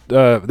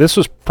 this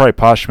was probably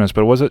posthumous,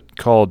 but was it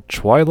called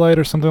Twilight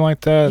or something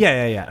like that?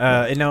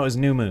 Yeah. No, it was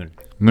New Moon.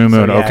 New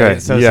Moon, okay.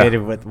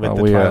 Associated with the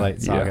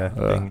Twilight Saga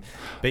thing.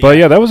 But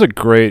yeah, that was a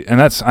great,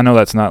 and I know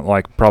that's not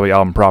like probably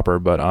album proper,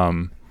 but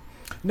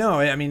no,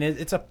 I mean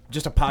it's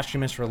just a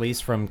posthumous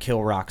release from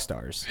Kill Rock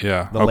Stars.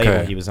 Yeah, the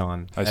label he was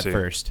on at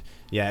first.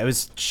 Yeah, it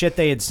was shit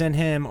they had sent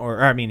him,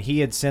 or I mean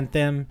he had sent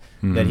them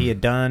that he had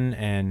done,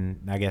 and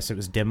I guess it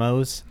was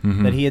demos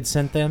that he had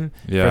sent them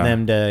for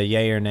them to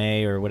yay or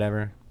nay or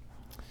whatever.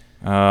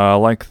 I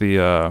like the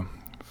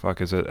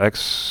is it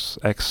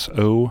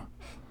XO?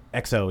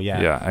 XO, yeah.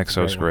 Yeah,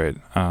 XO's great.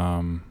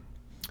 And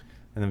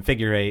then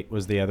Figure 8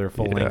 was the other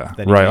full length.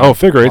 That right. Oh,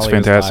 Figure 8's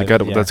fantastic.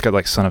 That's got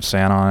like Son of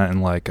Santa on it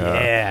and like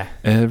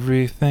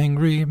Everything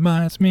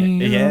Reminds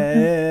Me.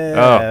 Yeah.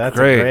 Oh, that's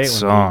great, a great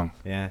song.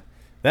 One, yeah.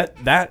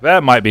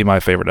 That might be my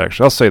favorite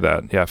actually. I'll say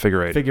that. Yeah,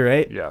 Figure 8. Figure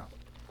 8. Yeah.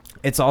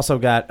 It's also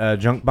got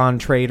Junk Bond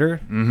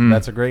Trader. Mm-hmm.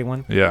 That's a great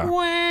one.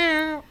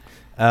 Yeah.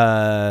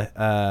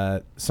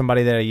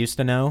 Somebody that I used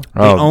to know.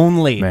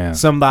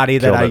 Somebody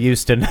that I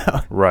used to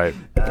know. Right.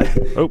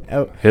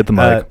 Hit the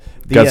mic.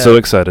 Got so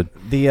excited.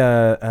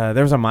 There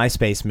was a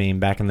MySpace meme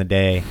back in the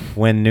day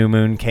when New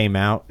Moon came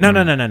out. No.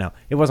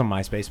 It wasn't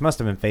MySpace. Must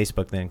have been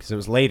Facebook then because it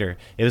was later.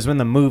 It was when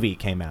the movie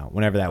came out,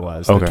 whenever that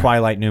was. Okay. The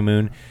Twilight New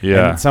Moon.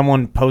 Yeah. And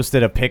someone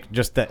posted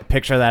just the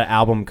picture of that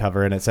album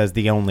cover and it says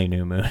The Only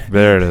New Moon.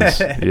 There it is.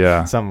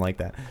 Yeah. Something like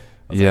that.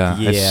 Yeah,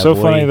 it's so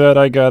funny that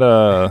I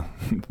got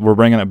we're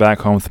bringing it back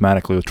home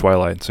thematically with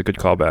Twilight. It's a good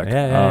callback.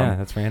 Yeah,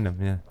 that's random.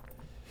 Yeah,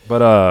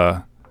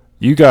 but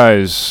you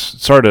guys,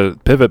 sorry to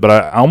pivot, but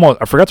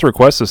I forgot to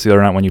request this the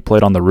other night when you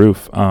played on the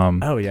roof.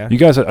 Oh yeah, you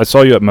guys, I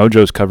saw you at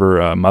Mojo's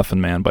cover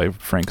Muffin Man by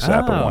Frank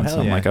Zappa once.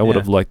 I'm like, I would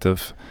have liked to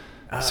have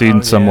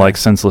seen some like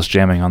senseless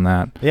jamming on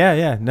that.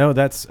 Yeah. No,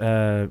 that's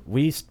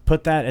we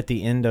put that at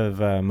the end of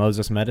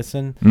Moses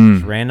Medicine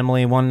just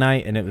randomly one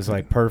night, and it was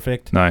like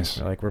perfect. Nice.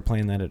 So, like we're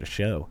playing that at a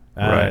show.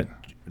 Right.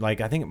 Like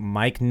I think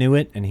Mike knew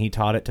it, and he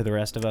taught it to the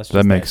rest of us.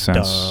 That makes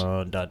sense.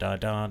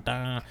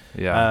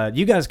 Yeah.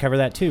 You guys cover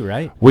that too,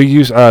 right? We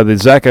use the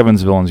Zach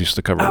Evans Villains used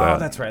to cover that. Oh,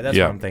 that's right. That's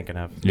what I'm thinking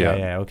of.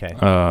 Yeah. Okay.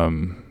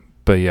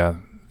 But yeah,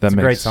 that's a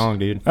great song,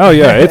 dude. Oh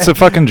yeah, it's a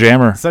fucking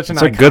jammer. It's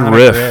a good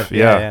riff.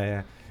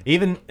 Yeah.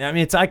 Even, I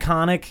mean, it's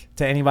iconic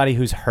to anybody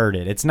who's heard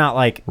it. It's not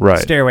like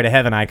Stairway to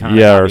Heaven iconic.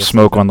 Yeah, or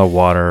Smoke on the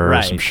Water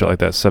or some shit like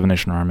that, Seven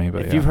Nation Army.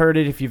 But if you've heard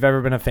it, if you've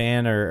ever been a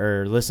fan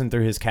or listened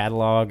through his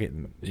catalog,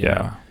 you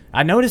know.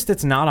 I noticed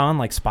it's not on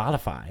like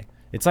Spotify.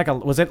 It's like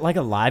was it like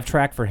a live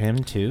track for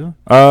him too?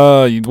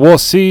 Well,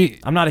 see,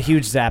 I'm not a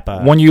huge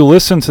Zappa. When you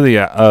listen to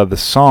the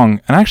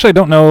song, and actually I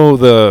don't know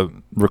the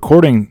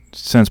recording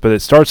sense, but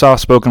it starts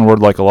off spoken word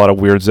like a lot of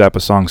weird Zappa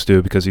songs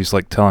do because he's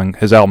like telling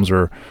his albums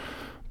are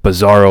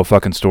bizarro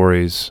fucking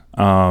stories.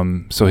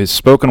 So his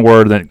spoken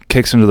word then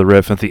kicks into the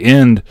riff. At the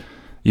end,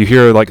 you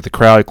hear like the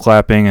crowd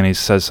clapping, and he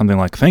says something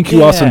like, "Thank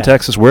you, Austin,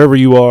 Texas, wherever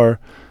you are."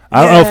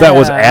 I don't know if that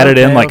was added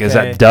in, like, is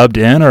that dubbed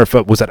in, or if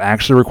it was that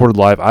actually recorded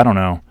live? I don't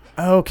know.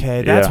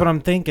 Okay, that's what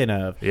I'm thinking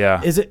of.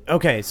 Yeah. Is it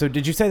okay? So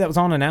did you say that was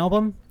on an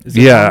album?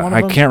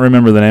 I can't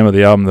remember the name of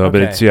the album though,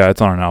 but it's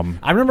on an album.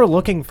 I remember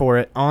looking for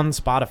it on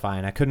Spotify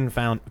and I couldn't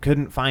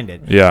find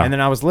it. Yeah. And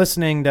then I was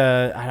listening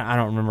to I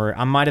don't remember.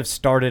 I might have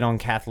started on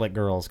Catholic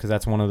Girls because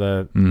that's one of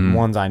the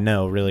ones I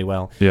know really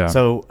well. Yeah.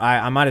 So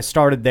I might have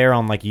started there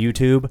on like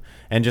YouTube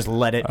and just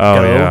let it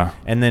go. Yeah.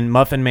 And then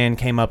Muffin Man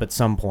came up at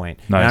some point.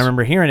 Nice. And I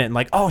remember hearing it and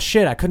like, oh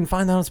shit, I couldn't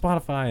find that on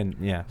Spotify. And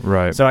yeah.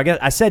 Right. So I guess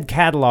I said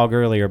catalog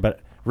earlier,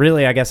 but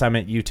really, I guess I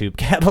meant YouTube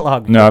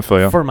catalog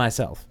for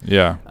myself.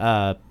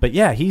 Yeah. But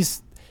yeah, he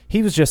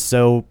was just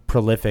so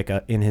prolific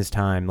in his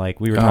time. Like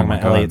we were talking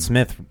about Elliott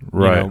Smith,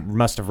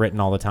 must have written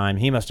all the time.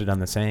 He must have done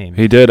the same.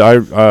 He did.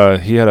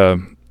 He had a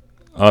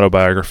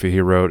autobiography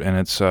he wrote, and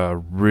it's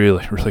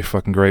really, really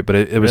fucking great. But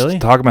it was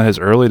talking about his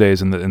early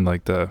days in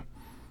the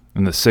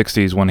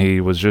 60s when he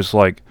was just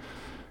like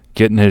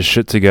getting his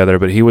shit together.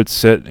 But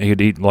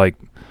he'd eat like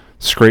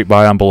scrape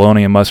by on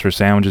bologna and mustard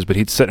sandwiches. But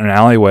he'd sit in an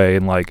alleyway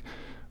and like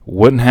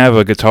wouldn't have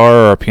a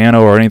guitar or a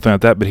piano or anything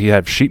like that, but he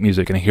had sheet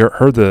music, and he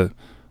heard the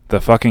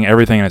fucking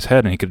everything in his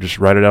head, and he could just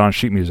write it out on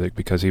sheet music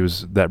because he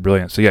was that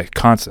brilliant. So yeah,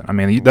 constant. I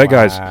mean, that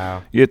guy's,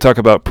 you talk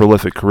about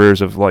prolific careers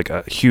of like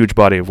a huge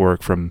body of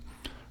work from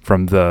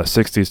the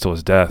 60s till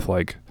his death.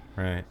 Like,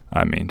 right.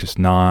 I mean, just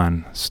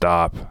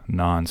non-stop.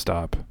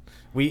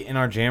 We, in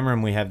our jam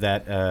room, we have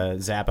that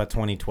Zappa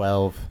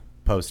 2012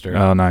 poster.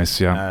 Oh, nice.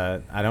 Yeah.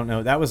 I don't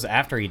know. That was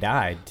after he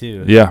died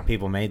too. Yeah.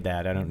 People made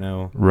that. I don't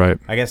know. Right.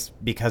 I guess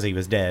because he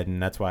was dead,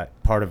 and that's why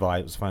part of why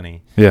it was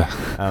funny. Yeah.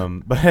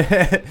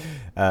 But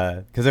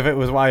because if it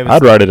was why he was,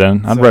 I'd write it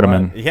in. I'd write him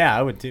in. Yeah,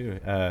 I would too.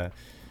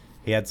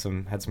 He had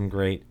some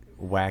great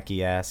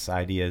wacky ass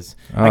ideas.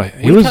 Oh,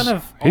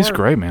 he's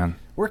great, man.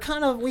 We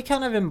kind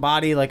of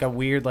embody like a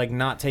weird, like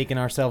not taking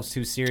ourselves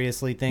too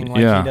seriously thing like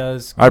he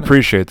does. I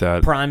appreciate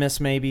that.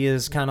 Primus maybe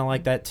is kind of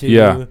like that too.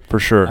 Yeah, for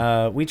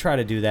sure. We try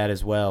to do that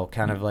as well,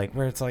 kind of like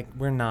where it's like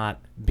we're not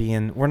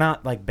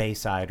like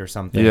Bayside or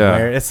something. Yeah,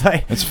 where it's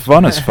like it's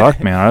fun as fuck,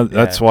 man.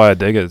 That's why I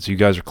dig it. You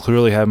guys are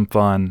clearly having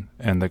fun,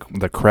 and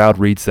the crowd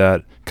reads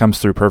that, comes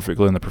through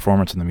perfectly in the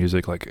performance and the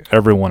music. Like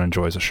everyone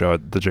enjoys the show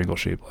at the Jingle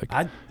Sheep.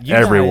 Like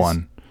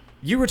everyone.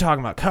 You were talking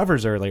about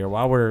covers earlier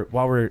while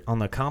we're on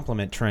the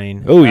compliment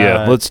train. Oh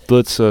yeah, let's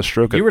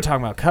stroke it. You were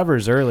talking about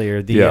covers earlier.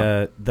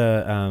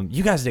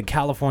 You guys did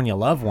California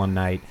Love one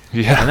night.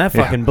 Yeah, and that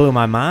fucking blew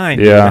my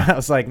mind. Yeah, dude. I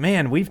was like,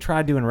 man, we've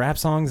tried doing rap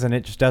songs and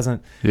it just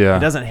doesn't. Yeah,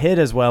 it doesn't hit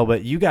as well.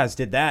 But you guys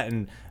did that,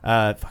 and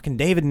fucking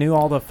David knew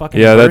all the fucking.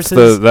 Yeah,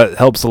 verses. that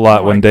helps a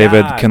lot when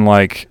David can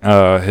like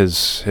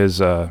his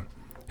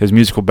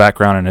musical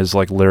background and his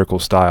like lyrical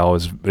style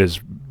is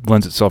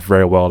lends itself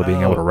very well to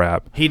being able to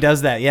rap. He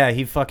does that. Yeah,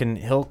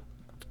 he'll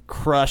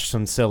crush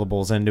some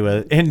syllables into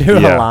a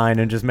line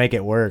and just make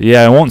it work.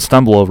 Yeah, I won't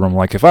stumble over them.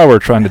 Like if I were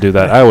trying to do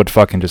that, I would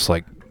fucking just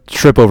like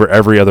trip over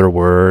every other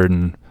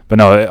word. But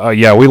no,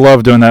 we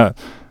love doing that.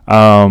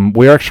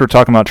 We actually were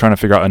talking about trying to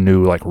figure out a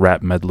new like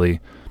rap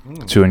medley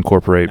to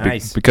incorporate.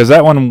 Nice. Because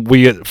that one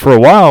for a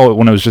while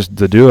when it was just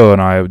the duo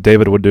and I,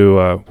 David would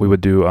do we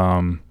would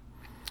do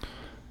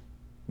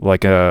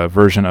like a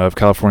version of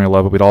California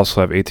Love, but we'd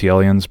also have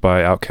ATLiens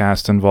by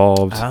Outkast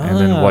involved. And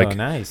then like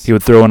nice. He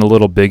would throw in a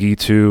little Biggie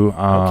too.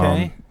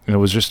 Okay. And it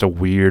was just a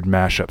weird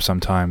mashup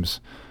sometimes.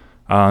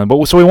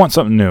 But so we want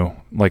something new,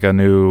 like a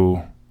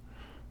new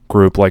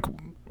group,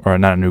 or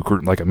not a new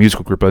group, like a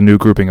musical group, a new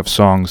grouping of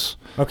songs.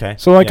 Okay.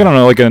 So I don't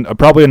know, like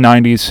probably a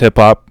 90s hip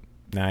hop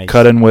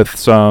cut in with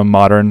some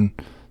modern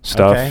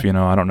stuff, Okay.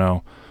 I don't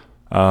know.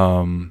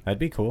 That'd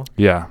be cool.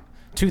 Yeah.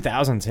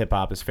 2000s hip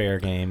hop is fair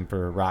game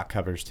for rock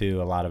covers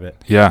too. A lot of it.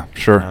 Yeah,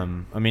 sure.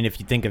 I mean, if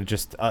you think of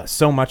just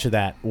so much of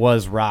that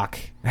was rock,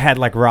 had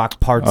like rock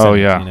parts. Oh in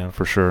it, yeah,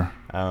 for sure.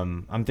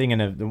 I'm thinking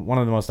of one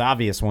of the most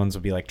obvious ones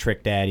would be like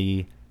Trick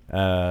Daddy,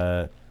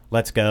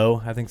 "Let's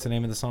Go." I think's the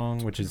name of the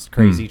song, which is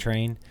 "Crazy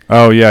Train."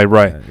 Oh yeah,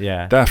 right.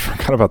 Yeah, I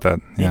forgot about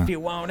that. Yeah. If you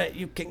want it,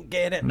 you can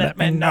get it. Let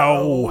me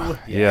know.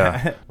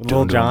 Yeah,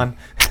 Lil Jon.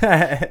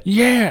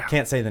 Yeah,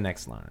 can't say the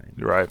next line.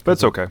 Right, but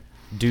it's okay.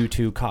 Due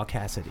to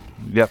caucasity.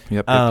 Yep.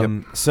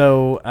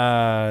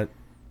 So,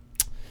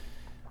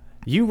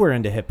 you were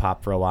into hip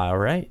hop for a while,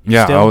 right?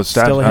 Yeah, I was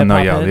still a hip-hop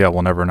head? Yeah,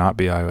 we'll never not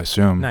be, I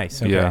assume.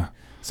 Nice. Okay. Yeah.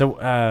 So,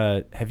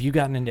 have you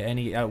gotten into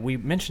any? We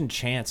mentioned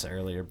Chance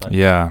earlier, but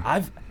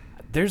yeah,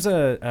 there's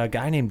a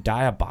guy named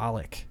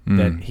Diabolic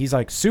that he's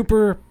like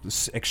super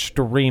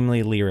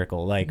extremely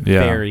lyrical, like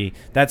very.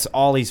 That's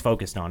all he's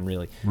focused on,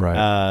 really.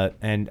 Right.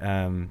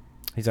 And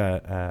he's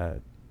a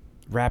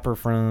rapper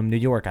from New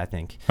York, I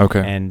think.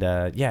 Okay. And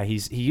he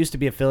used to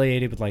be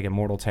affiliated with like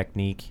Immortal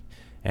Technique,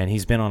 and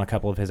he's been on a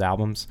couple of his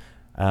albums.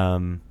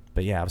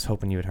 But yeah, I was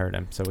hoping you had heard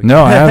him. So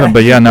no, I haven't.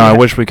 But yeah, no, I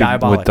wish we could.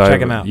 Diabolic.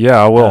 Check him out.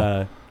 Yeah, I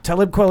will.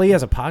 Talib Kweli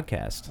has a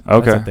podcast.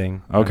 Okay. That's a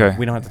thing. Okay.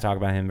 We don't have to talk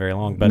about him very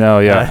long. But no,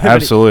 yeah,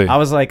 absolutely. I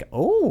was like,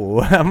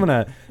 I'm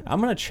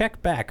gonna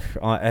check back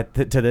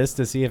to this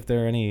to see if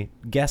there are any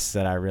guests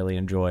that I really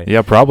enjoy.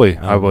 Yeah, probably.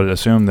 I would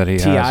assume that he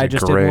has. T.I.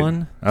 just did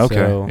one. Okay.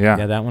 So,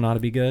 yeah, that one ought to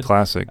be good.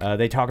 Classic.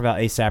 They talk about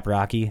A$AP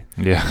Rocky.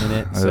 Yeah. In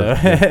it. So.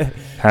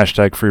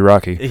 Hashtag free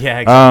Rocky. Yeah.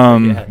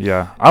 Exactly.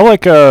 Yeah. I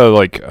like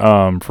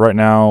for right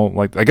now,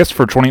 like I guess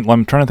for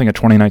I'm trying to think of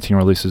 2019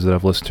 releases that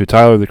I've listened to.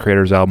 Tyler the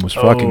Creator's album was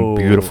fucking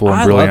beautiful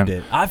and brilliant. Loved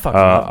it. I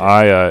fucking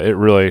loved it. It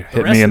really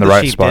hit me in the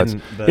right spots.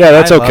 Yeah,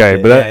 that's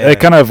okay. But it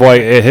kind of like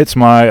it hits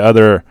my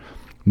other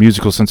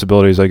musical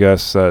sensibilities, I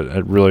guess. That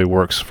it really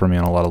works for me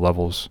on a lot of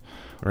levels.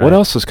 Right. What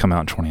else has come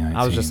out in 2019?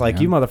 I was just like,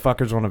 you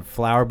motherfuckers wanted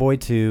Flower Boy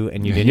 2,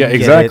 and you didn't. Yeah,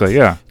 exactly.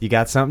 Get it. You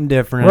got something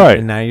different, right?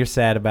 And now you're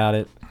sad about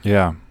it.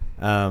 Yeah.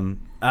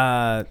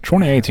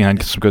 2018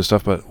 had some good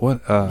stuff, but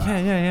what?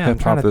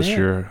 Hip hop this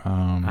year.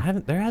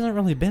 There hasn't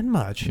really been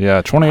much.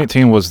 Yeah,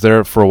 2018 was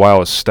there for a while. It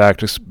was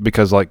stacked just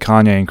because like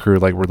Kanye and crew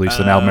like released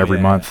an album every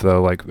month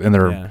though, like in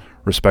their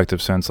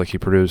respective sense. Like he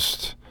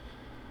produced.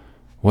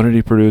 What did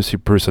he produce? He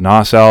produced a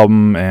Nas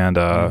album and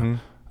a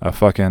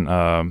fucking.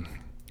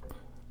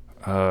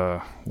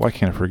 Why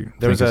can't I forget?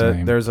 There's his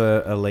name? There's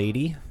a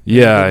lady.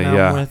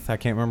 Yeah. With, I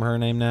can't remember her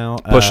name now.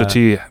 Pusha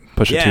T.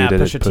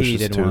 Pusha T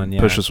did one.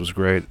 Yeah. Pusha's was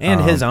great, and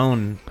his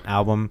own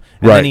album,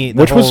 and right?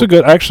 Which was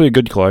actually a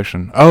good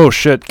collection. Oh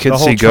shit,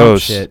 Kids See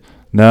Ghosts. Shit.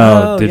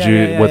 No, did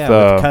you with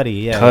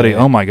Cudi? Yeah, Cudi.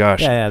 Oh my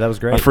gosh. Yeah, that was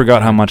great. I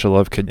forgot how much I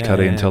love Kid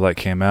Cudi until that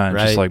came out. And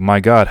just like, my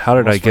God, how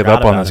did I give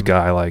up on this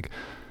guy? Like,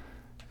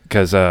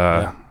 because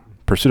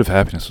Pursuit of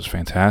Happiness was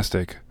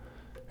fantastic,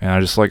 and I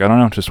just like I don't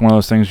know, just one of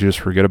those things you just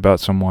forget about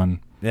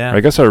someone. Yeah. I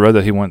guess I read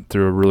that he went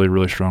through a really,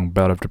 really strong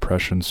bout of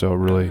depression, so it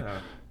really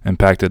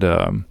impacted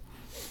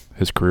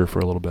his career for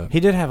a little bit. He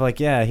did have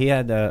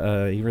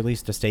he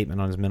released a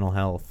statement on his mental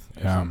health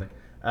or something.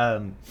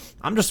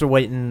 I'm just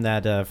awaiting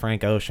that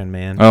Frank Ocean,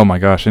 man. Oh my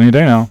gosh, any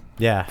day now.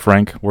 Yeah.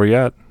 Frank, where you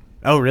at?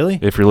 Oh, really?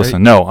 If you're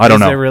listening. No, I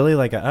don't know. Is there really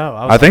like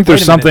I think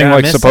there's something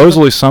like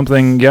supposedly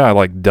something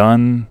like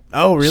done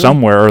really?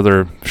 Somewhere or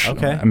there.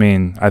 Okay. I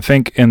mean, I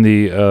think in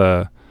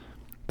the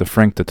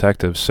Frank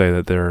detectives say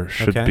that there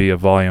should be a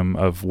volume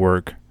of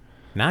work.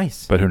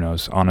 Nice. But who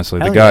knows? Honestly,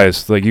 Hell the guy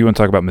is like, you want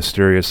to talk about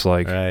mysterious,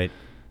 like right.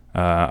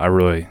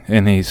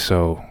 And he's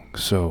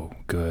so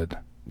good.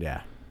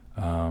 Yeah.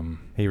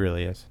 He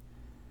really is.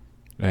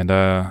 And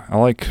I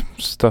like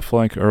stuff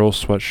like Earl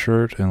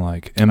Sweatshirt and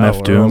like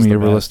MF Doom. You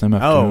ever listen to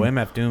MF Doom? Oh,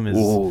 MF Doom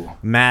is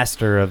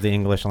master of the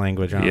English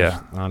language.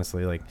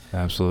 Honestly, like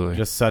absolutely,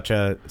 just such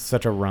a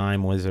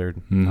rhyme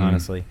wizard.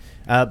 Honestly,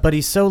 but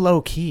he's so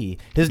low key.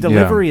 His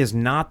delivery is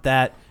not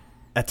that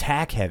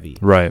attack heavy,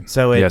 right?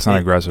 So it's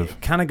not aggressive.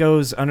 It kind of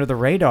goes under the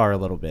radar a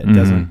little bit. It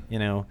doesn't,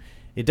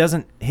 it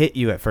doesn't hit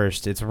you at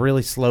first. It's a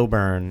really slow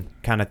burn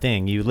kind of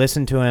thing. You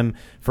listen to him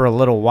for a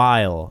little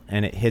while,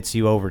 and it hits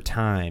you over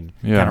time.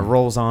 Yeah. Kind of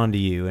rolls onto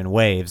you in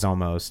waves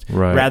almost,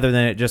 right. Rather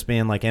than it just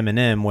being like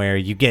Eminem where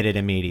you get it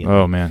immediately.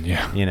 Oh, man,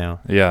 yeah.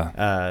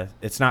 Yeah.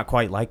 It's not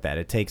quite like that.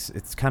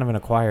 It's kind of an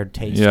acquired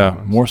taste. Yeah,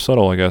 almost. More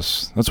subtle, I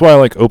guess. That's why I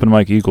like Open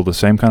Mike Eagle the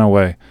same kind of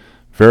way.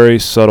 Very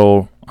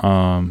subtle.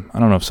 I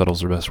don't know if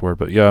subtle's the best word,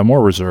 but yeah,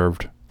 more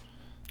reserved.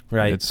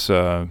 Right. It's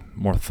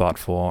more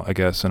thoughtful, I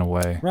guess, in a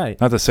way. Right.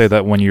 Not to say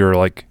that when you're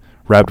like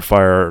rapid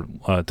fire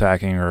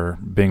attacking or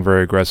being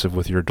very aggressive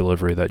with your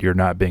delivery that you're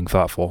not being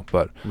thoughtful,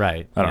 but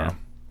right. I don't know.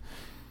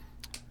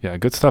 Yeah,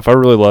 good stuff. I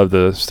really love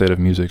the state of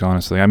music,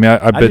 honestly. I mean,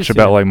 I bitch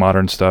about like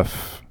modern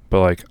stuff,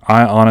 but like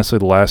I honestly,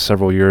 the last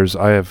several years,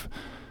 I have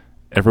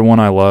everyone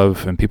I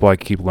love and people I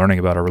keep learning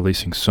about are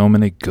releasing so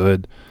many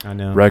good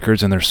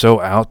records, and they're so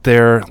out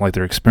there, like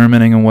they're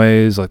experimenting in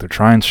ways, like they're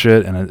trying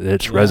shit, and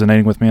it's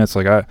resonating with me. It's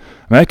like I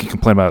can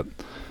complain about,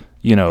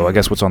 I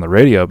guess what's on the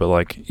radio, but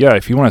like, yeah,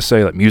 if you want to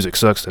say that music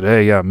sucks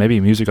today, yeah, maybe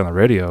music on the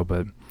radio,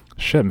 but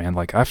shit, man,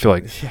 like I feel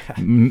like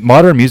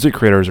modern music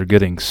creators are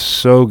getting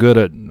so good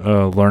at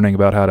learning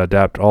about how to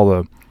adapt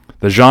all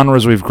the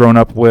genres we've grown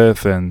up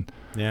with, and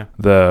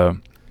the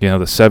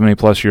 70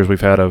 plus years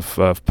we've had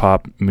of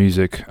pop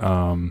music.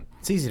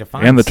 It's easy to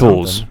find, and the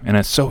tools, and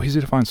it's so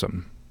easy to find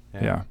something.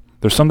 Yeah,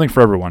 there's something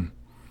for everyone.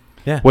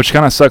 Yeah, which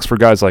kind of sucks for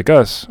guys like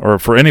us, or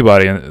for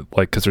anybody,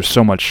 like because there's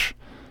so much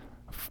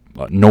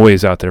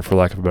noise out there, for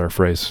lack of a better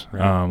phrase.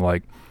 Right.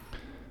 Like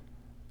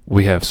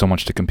we have so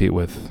much to compete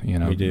with.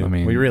 We do. I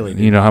mean, we really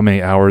do. You know how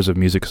many hours of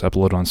music is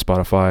uploaded on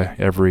Spotify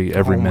every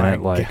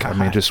minute? Like, God. I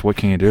mean, just what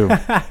can you do?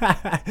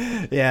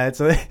 Yeah,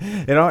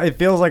 it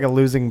feels like a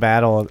losing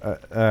battle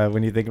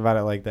when you think about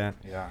it like that.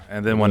 Yeah,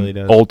 and then when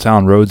Old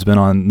Town Road's been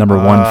on number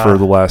one for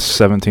the last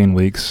 17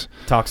 weeks.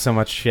 Talk so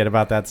much shit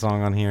about that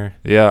song on here.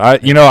 Yeah,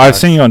 I've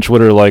seen you on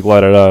Twitter like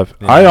light it up.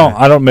 Yeah.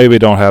 I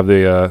don't have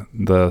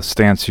the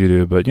stance you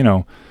do, but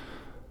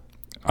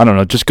I don't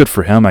know, just good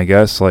for him, I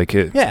guess. Like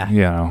it.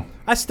 Yeah.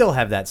 I still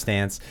have that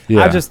stance.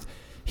 Yeah.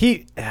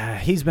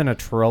 He's been a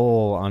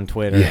troll on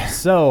Twitter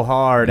so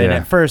hard, and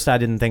at first I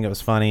didn't think it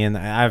was funny, and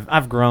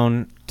I've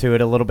grown to it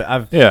a little bit.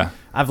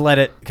 I've let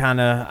it kind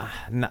of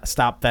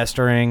stop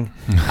festering.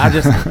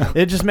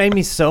 It just made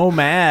me so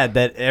mad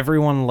that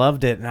everyone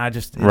loved it, and it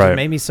just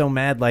made me so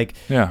mad. Like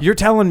you're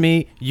telling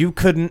me you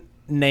couldn't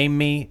name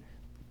me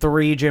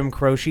 3 Jim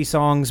Croce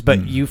songs,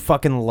 but you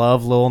fucking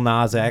love Lil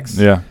Nas X.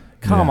 Yeah,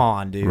 come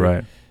on, dude.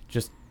 Right.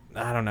 Just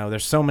I don't know.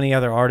 There's so many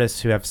other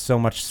artists who have so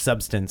much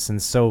substance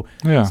and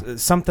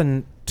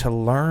something to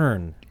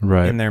learn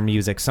in their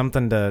music,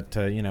 something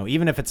to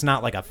even if it's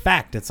not like a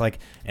fact, it's like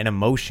an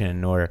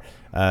emotion or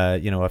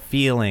a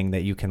feeling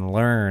that you can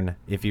learn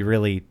if you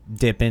really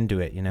dip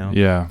into it.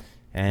 Yeah.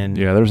 And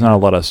there's not a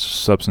lot of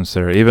substance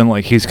there. Even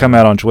like he's come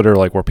out on Twitter,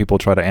 like where people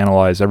try to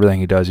analyze everything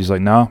he does. He's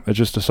like, no, it's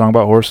just a song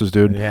about horses,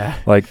 dude. Yeah.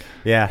 Like,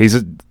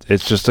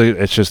 it's just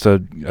a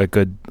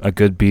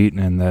good beat,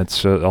 and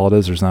that's all it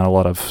is. There's not a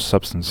lot of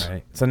substance.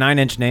 Right. So 9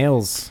 Inch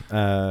Nails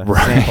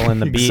sample in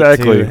the beat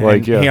exactly. too.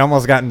 Like he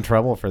almost got in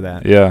trouble for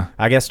that. Yeah.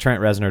 I guess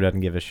Trent Reznor doesn't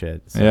give a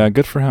shit. So. Yeah,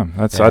 good for him.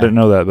 I didn't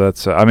know that. But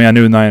that's. I mean, I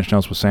knew 9 Inch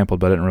Nails was sampled,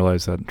 but I didn't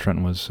realize that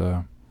Trent was.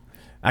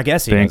 I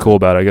guess he being cool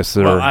about it. I guess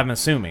I'm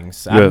assuming.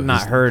 So I've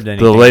not heard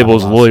anything. The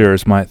label's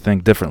lawyers might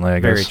think differently, I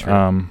guess. Very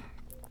true.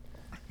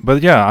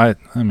 But yeah,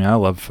 I mean, I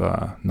love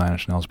 9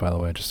 Inch Nails, by the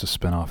way, just to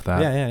spin off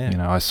that.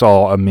 Yeah. I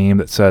saw a meme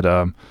that said,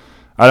 there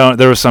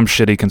was some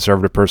shitty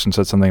conservative person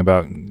said something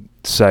about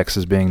sex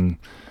as being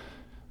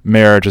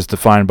marriage is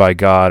defined by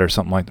God or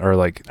something like, or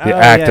like the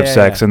act of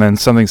sex. And then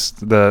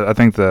I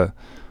think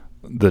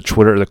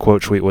the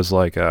quote tweet was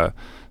like,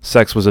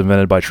 sex was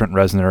invented by Trent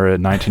Reznor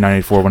in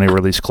 1994 when he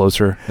released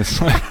Closer.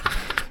 It's like,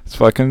 it's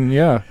fucking,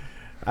 yeah.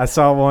 I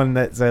saw one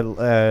that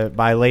said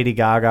by Lady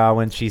Gaga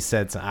when she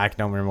said, I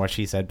don't remember what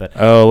she said, but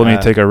let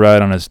me take a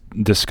ride on his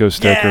disco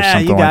stick or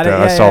something like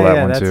that. I saw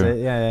that one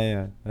too.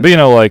 Yeah.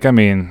 But like, I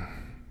mean,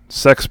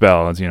 sex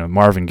ballads,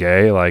 Marvin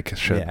Gaye, like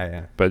shit.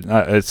 Yeah. But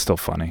it's still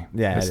funny.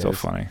 Yeah, it's still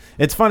funny.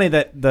 It's funny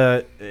that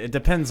it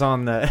depends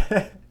on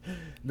the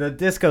the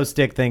disco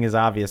stick thing is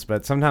obvious,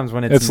 but sometimes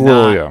when it's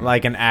not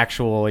like an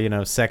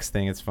actual sex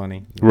thing, it's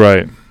funny.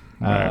 Right.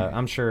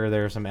 I'm sure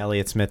there are some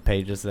Elliott Smith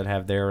pages that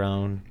have their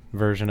own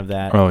version of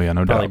that. Oh yeah,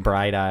 no Probably doubt.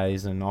 Bright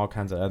Eyes and all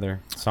kinds of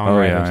other songwriters.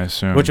 Oh yeah, I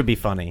assume. Which would be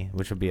funny.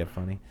 Which would be a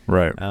funny.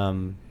 Right.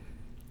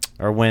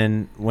 Or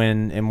when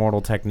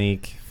Immortal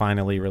Technique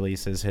finally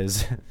releases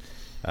his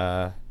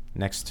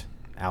next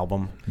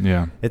album.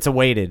 Yeah. It's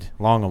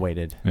long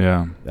awaited.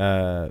 Yeah.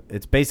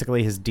 It's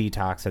basically his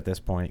detox at this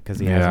point because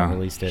he hasn't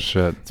released it.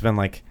 Shit.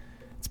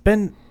 It's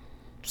been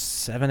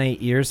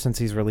 7-8 years since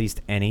he's released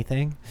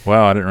anything.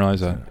 Wow, I didn't realize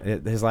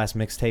that. His last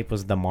mixtape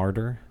was The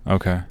Martyr.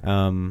 Okay.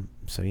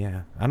 So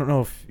yeah, I don't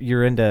know if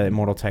you're into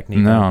Immortal Technique.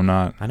 No, I'm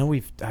not.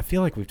 I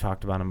feel like we've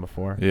talked about him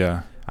before.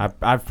 Yeah.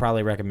 I've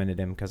probably recommended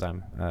him because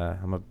I'm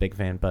a big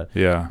fan. But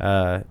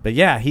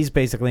yeah. He's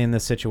basically in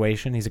this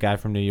situation. He's a guy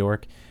from New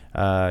York.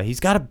 He's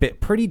got a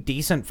pretty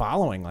decent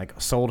following, like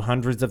sold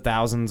hundreds of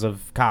thousands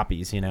of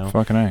copies.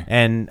 Fucking A.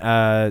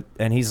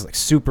 And he's like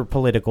super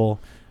political.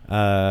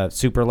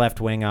 Super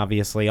left wing,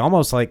 obviously,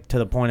 almost like to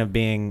the point of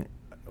being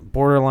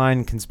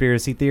borderline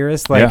conspiracy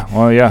theorist. Like,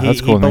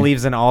 that's cool. He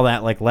believes in all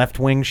that like left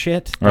wing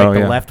shit, like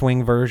the left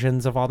wing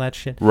versions of all that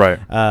shit. Right.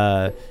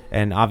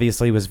 And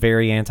obviously was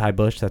very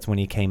anti-Bush. That's when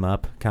he came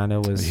up, kind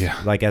of was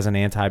like as an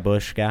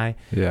anti-Bush guy.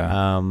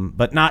 Yeah.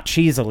 But not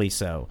cheesily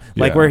so.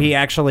 Like where he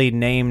actually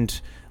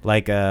named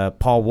like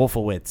Paul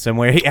Wolfowitz, and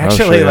where he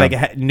actually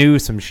knew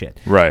some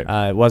shit.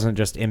 Right. It wasn't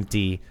just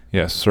empty.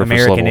 Yes,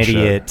 American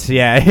Idiot. Shit.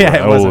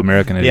 Yeah.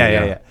 American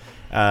Idiot.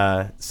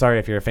 Yeah. Sorry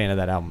if you're a fan of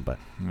that album, but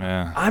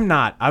I'm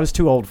not. I was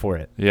too old for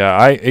it.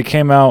 Yeah, it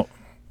came out.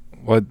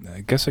 I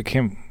guess it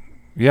came.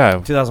 Yeah,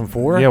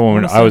 2004. Yeah,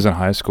 when I was in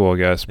high school, I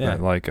guess. But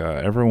like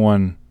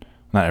everyone,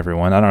 not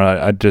everyone. I don't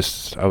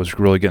know. I was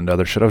really getting to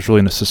other shit. I was really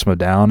into System of a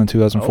Down in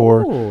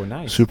 2004. Oh,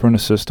 nice. Super into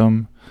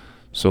System.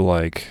 So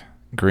like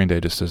Green Day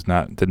just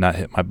did not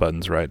hit my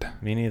buttons right.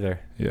 Me neither.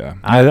 Yeah,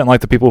 I didn't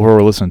like the people who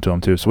were listening to them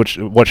too. So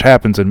which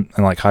happens in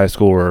like high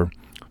school or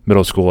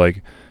middle school,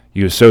 like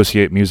you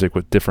associate music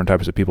with different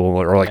types of people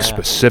or like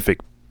specific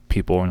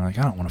people, and you're like,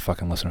 I don't want to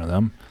fucking listen to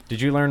them.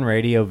 Did you learn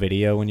radio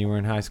video when you were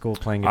in high school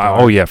playing guitar?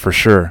 Oh yeah, for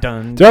sure.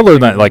 Dude, I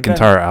learned that like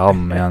entire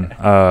album, man.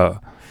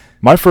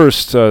 My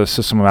first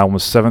System album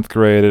was 7th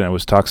grade, and it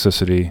was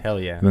Toxicity.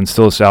 Hell yeah. And then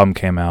Still This Album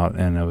came out,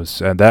 and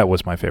that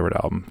was my favorite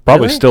album.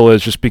 Probably still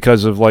is, just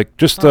because of like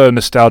just a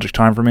nostalgic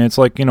time for me. It's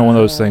like one of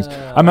those things.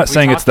 I'm not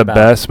saying it's the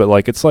best, but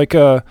like it's like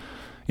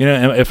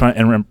if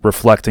I'm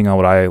reflecting on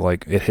what I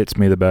like, it hits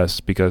me the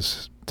best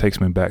because it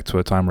takes me back to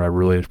a time where I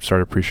really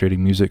started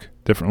appreciating music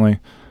differently.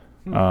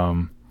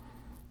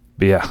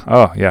 But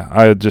yeah,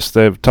 I just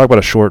talk about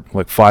a short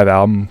like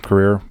 5-album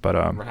career, but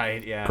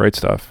great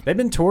stuff. They've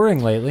been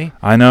touring lately.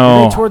 I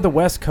know. They toured the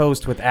West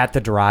Coast with At the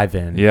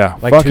Drive-In. Yeah,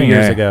 like 2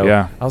 years ago.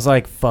 Yeah, I was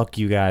like, "Fuck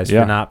you guys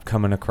for not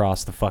coming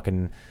across the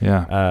fucking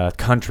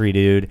country,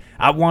 dude."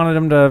 I wanted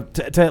them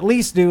to at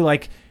least do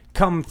like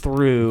come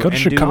through. Go to and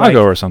Chicago do, like,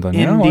 or something.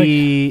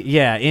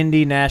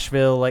 Indy,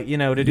 Nashville, like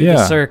to do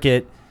the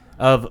circuit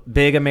of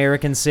big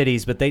American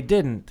cities, but they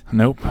didn't.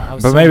 Nope.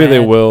 But maybe they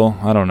will.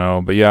 I don't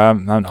know. But yeah,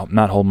 I'm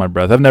not holding my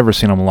breath. I've never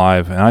seen them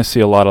live, and I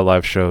see a lot of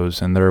live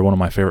shows, and they're one of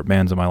my favorite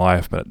bands in my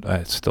life, but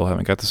I still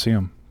haven't got to see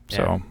them.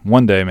 So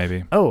one day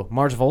maybe. Oh,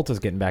 Mars Volta's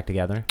getting back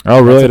together.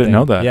 Oh, really? I didn't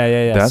know that.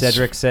 Yeah.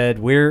 Cedric said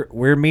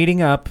we're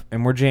meeting up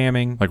and we're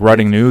jamming. Like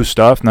writing new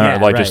stuff, not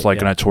just like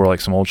gonna tour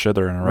like some old shit.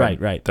 They're gonna write.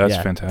 Right. That's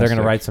fantastic. They're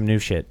gonna write some new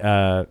shit.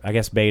 I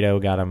guess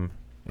Beto got them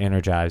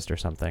energized or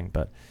something,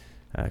 but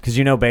because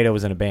Beto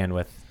was in a band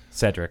with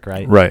Cedric,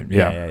 right? Right.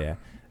 Yeah.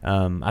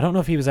 I don't know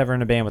if he was ever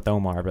in a band with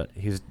Omar, but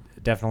he was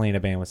definitely in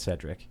a band with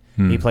Cedric.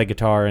 He played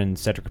guitar and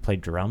Cedric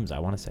played drums, I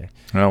want to say.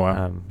 Oh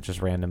wow.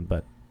 Just random,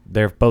 but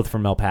they're both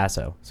from El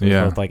Paso, so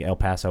they're both like El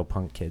Paso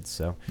punk kids.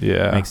 So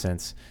it makes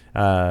sense.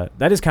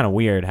 That is kind of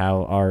weird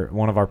how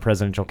one of our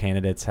presidential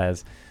candidates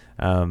has.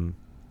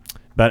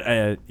 But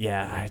I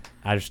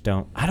just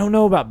don't. I don't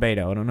know about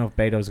Beto. I don't know if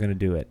Beto's going to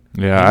do it.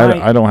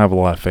 Yeah, I don't have a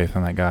lot of faith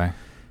in that guy.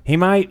 He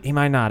might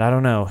not. I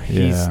don't know.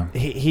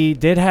 He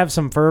did have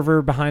some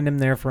fervor behind him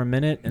there for a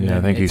minute, and then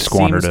I think he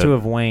squandered it. Seems to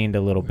have waned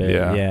a little bit.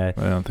 Yeah.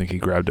 I don't think he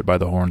grabbed it by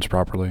the horns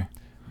properly.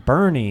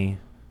 Bernie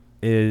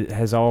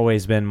has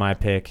always been my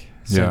pick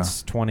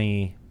since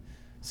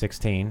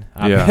 2016.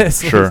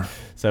 Obviously. Yeah, sure.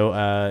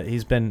 So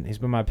he's been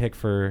my pick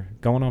for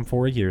going on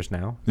 4 years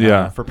now.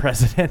 For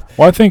president.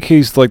 Well, I think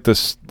he's like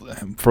this,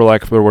 for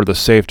lack of a better word, the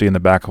safety in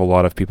the back of a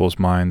lot of people's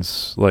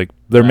minds. Like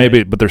there may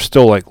be, but they're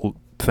still like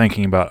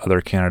thinking about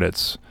other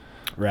candidates.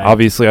 Right.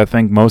 Obviously, I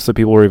think most of the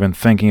people who are even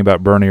thinking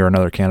about Bernie or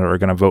another candidate are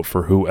going to vote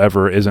for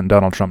whoever isn't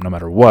Donald Trump, no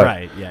matter what.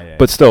 Right. Yeah.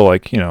 But still,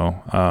 like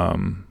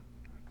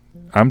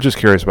I'm just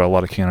curious about a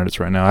lot of candidates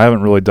right now. I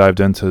haven't really dived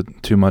into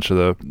too much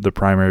of the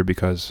primary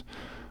because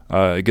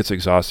it gets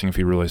exhausting if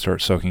you really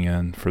start soaking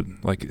in for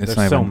like it's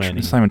not even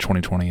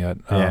 2020 yet.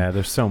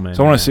 There's so many.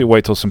 So I want to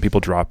wait till some people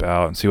drop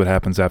out and see what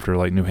happens after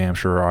like New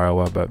Hampshire or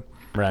Iowa. But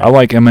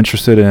I'm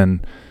interested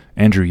in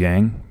Andrew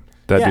Yang.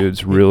 That Yeah.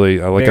 dude's really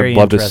Very I'd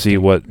love to see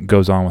interesting. what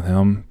goes on with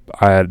him.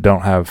 I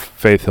don't have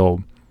faith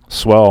he'll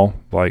swell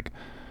like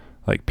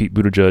Pete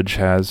Buttigieg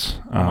has.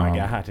 Oh my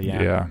God,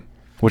 yeah.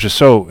 Which is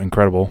so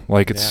incredible.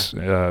 Like it's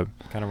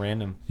Kind of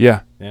random.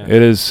 yeah, Yeah.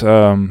 it is.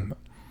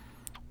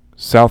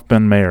 South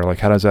Bend mayor. Like,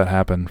 how does that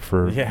happen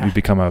for Yeah. you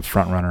become a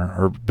front runner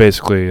or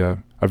basically a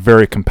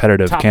very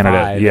competitive Top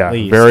candidate? 5 Yeah, at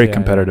least. very Yeah,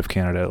 competitive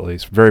candidate at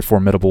least. Very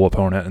formidable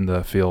opponent in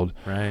the field.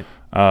 Right.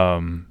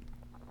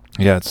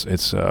 Yeah,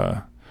 it's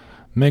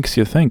makes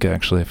you think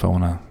actually if I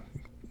want to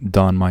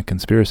don my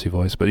conspiracy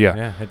voice, but yeah.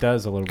 Yeah, it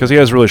does a little bit. Because he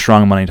has really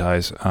strong money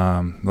ties.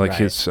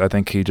 Right. I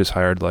think he just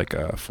hired like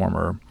a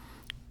former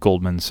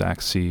Goldman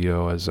Sachs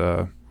CEO as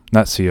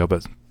not CEO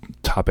but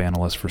top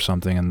analyst for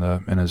something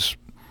in his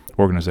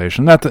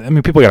organization.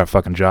 People got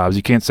fucking jobs.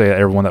 You can't say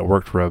everyone that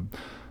worked for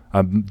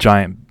a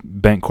giant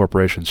bank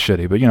corporation is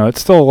shitty, but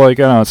it's still like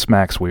I don't know, it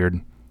smacks weird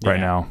right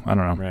now. I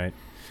don't know. Right.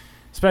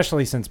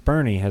 Especially since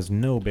Bernie has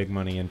no big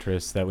money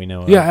interests that we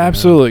know of. Yeah,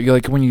 absolutely.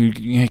 Like when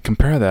you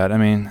compare that, I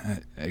mean,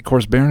 of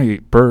course, Bernie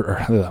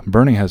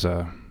is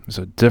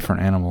a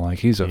different animal. Like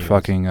he's a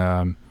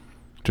fucking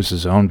just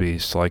his own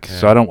beast. Like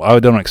so, I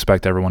don't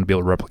expect everyone to be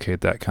able to replicate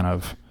that kind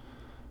of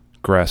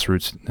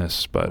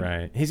grassrootsness. But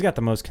right, he's got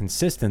the most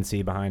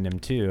consistency behind him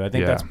too. I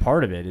think that's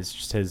part of it. Is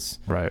just his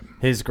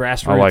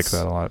grassroots. I like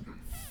that a lot.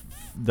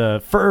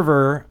 The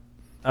fervor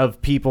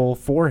of people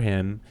for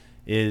him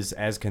is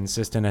as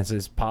consistent as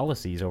his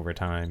policies over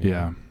time.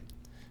 Yeah.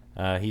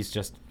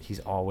 He's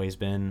always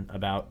been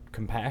about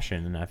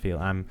compassion, and I feel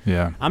I'm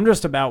I'm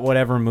just about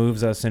whatever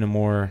moves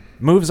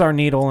our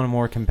needle in a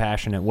more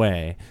compassionate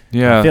way.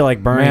 Yeah. I feel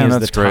like Bernie is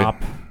the top.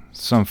 Great.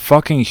 Some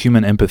fucking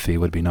human empathy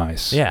would be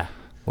nice. Yeah.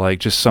 Like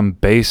just some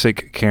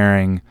basic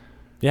caring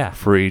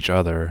for each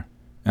other.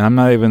 And I'm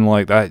not even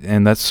like that.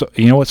 And that's,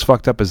 what's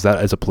fucked up is that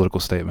as a political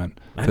statement.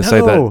 To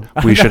say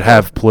that we should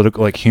have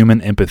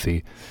human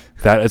empathy.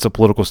 That is a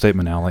political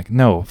statement now. Like,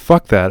 no,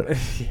 fuck that.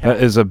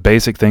 That is a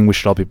basic thing we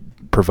should all be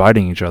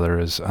providing each other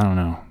is, I don't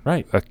know.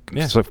 Right.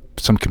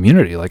 Some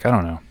community. Like, I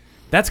don't know.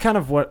 That's kind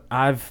of what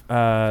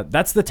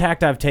that's the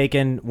tact I've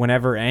taken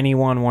whenever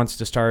anyone wants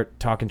to start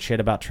talking shit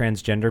about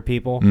transgender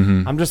people.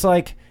 Mm-hmm. I'm just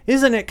like,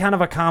 isn't it kind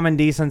of a common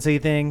decency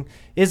thing?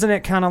 Isn't it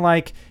kind of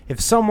like if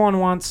someone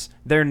wants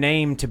their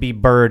name to be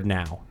Bird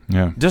now?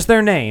 Yeah. Just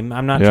their name.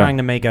 I'm not trying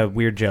to make a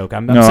weird joke.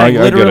 I'm saying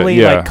I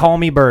literally like call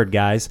me Bird,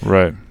 guys.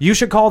 Right. You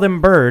should call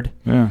them Bird.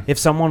 Yeah. If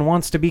someone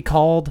wants to be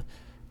called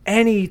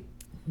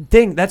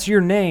anything, that's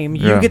your name.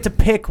 You get to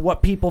pick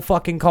what people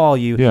fucking call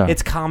you. Yeah.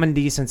 It's common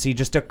decency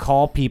just to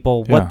call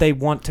people what they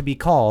want to be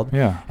called.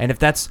 Yeah. And if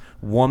that's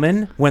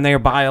woman when they are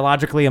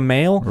biologically a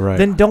male, right.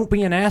 then don't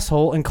be an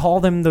asshole and call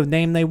them the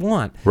name they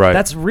want. Right.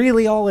 That's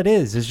really all it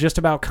is. It's just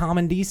about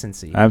common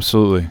decency.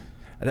 Absolutely.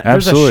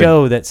 There's a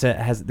show that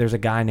there's a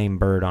guy named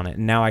Bird on it,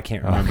 and now I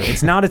can't remember.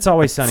 It's not It's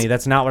Always Sunny.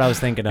 That's not what I was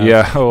thinking of.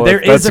 Yeah, well,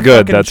 that's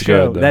good. That's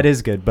show. Good. That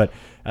is good, but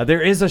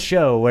there is a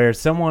show where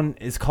someone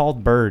is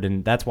called Bird,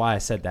 and that's why I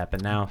said that.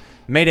 But now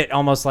made it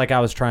almost like I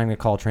was trying to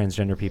call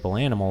transgender people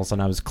animals, and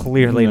I was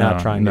clearly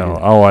not trying to. No.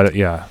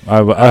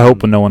 I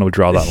hope no one would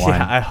draw that line.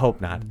 Yeah, I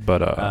hope not. But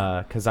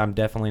because I'm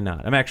definitely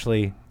not. I'm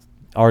actually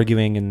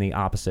arguing in the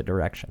opposite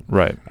direction.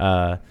 Right.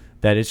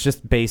 That it's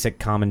just basic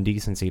common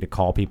decency to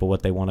call people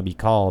what they want to be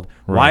called.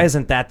 Right. Why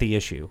isn't that the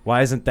issue?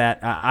 Why isn't that?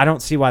 I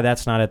don't see why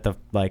that's not at the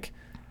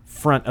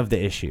front of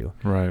the issue.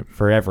 Right.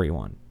 For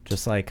everyone,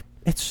 just like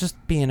it's just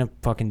being a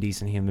fucking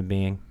decent human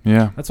being.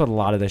 Yeah. That's what a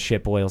lot of this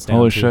shit boils down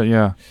Holy to. shit,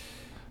 yeah.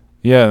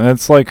 Yeah,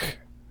 that's like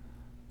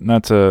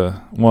not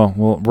to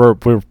we're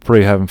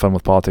pretty having fun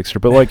with politics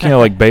here, but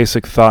like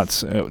basic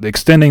thoughts,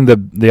 extending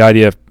the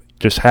idea of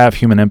just have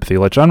human empathy.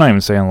 Like I'm not even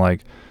saying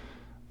like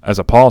as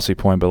a policy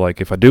point, but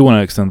like if I do want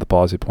to extend the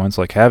policy points,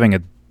 like having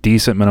a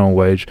decent minimum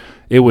wage.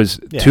 It was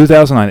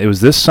 2009. It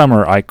was this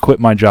summer I quit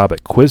my job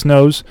at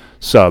Quiznos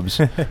Subs.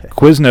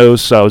 Quiznos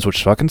Subs,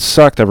 which fucking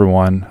sucked,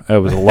 everyone. I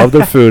love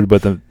their food,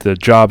 but the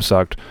job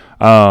sucked.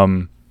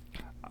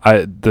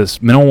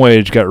 This minimum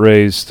wage got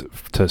raised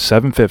to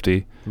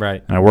 $7.50.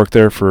 Right. And I worked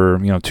there for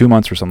 2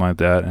 months or something like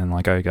that, and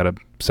like I got a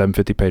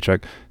 $7.50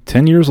 paycheck.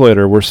 10 years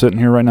later, we're sitting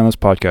here right now in this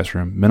podcast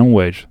room. Minimum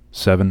wage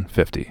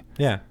 $7.50.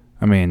 Yeah.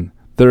 I mean,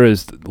 there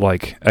is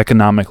like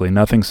economically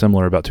nothing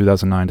similar about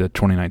 2009 to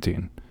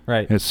 2019.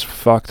 Right. It's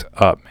fucked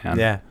up, man.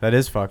 Yeah, that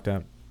is fucked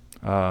up.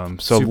 So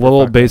Super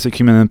little fucked basic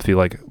human empathy,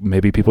 like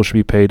maybe people should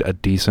be paid a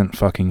decent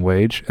fucking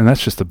wage, and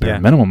that's just the bare Yeah.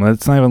 minimum.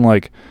 It's not even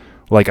like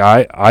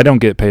I don't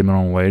get paid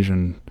minimum wage,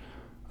 and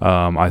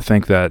I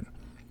think that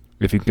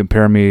if you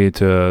compare me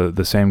to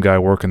the same guy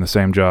working the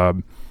same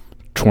job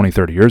 20,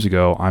 30 years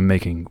ago, I'm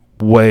making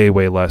way,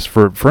 way less.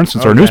 For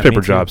instance, our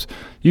newspaper jobs,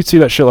 you'd see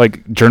that shit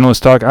like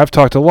journalists talk. I've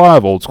talked to a lot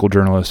of old school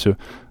journalists who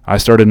I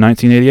started in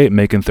 1988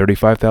 making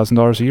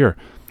 $35,000 a year.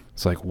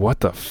 It's like,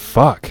 what the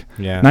fuck?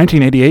 Yeah.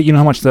 1988, you know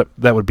how much that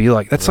would be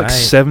like? That's like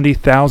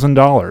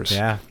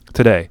 $70,000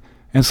 today.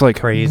 And it's like,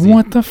 crazy.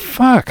 What the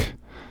fuck?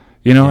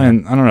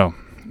 And I don't know.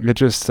 It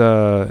just,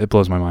 it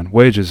blows my mind.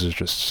 Wages is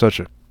just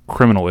such a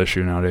criminal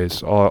issue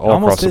nowadays, all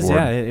across the board.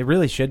 Yeah, it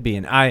really should be.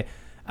 And I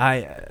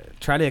I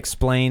try to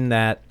explain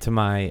that to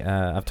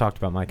my I've talked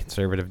about my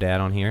conservative dad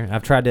on here.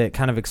 I've tried to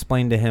kind of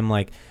explain to him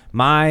like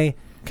my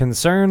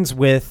concerns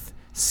with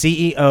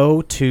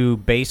CEO to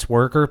base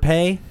worker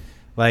pay,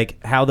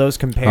 like how those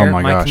compare. Oh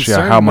my gosh,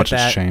 yeah, how much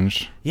it's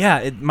changed.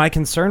 Yeah, my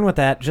concern with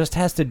that just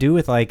has to do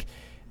with like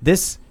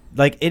this,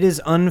 like it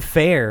is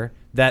unfair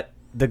that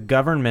the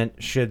government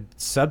should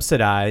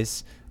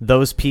subsidize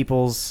those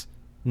people's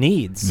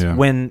needs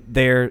when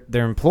their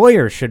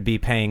employer should be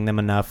paying them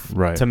enough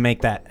to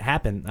make that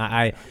happen.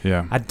 I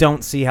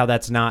don't see how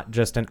that's not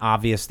just an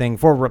obvious thing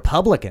for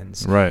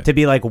Republicans to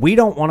be like, we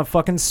don't want to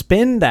fucking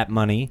spend that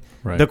money.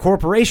 The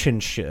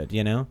corporations should,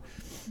 you know.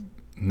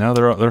 No,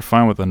 they're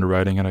fine with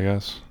underwriting it, I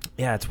guess.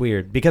 Yeah, it's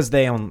weird because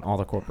they own all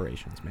the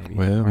corporations, maybe.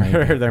 Well,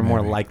 or they're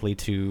more likely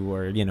to,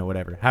 or you know,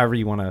 whatever. However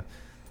you want to,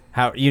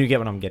 how you get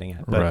what I'm getting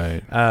at.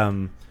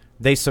 But,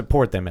 they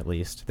support them at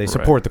least. They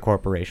support the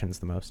corporations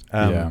the most.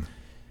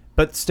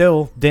 But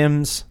still,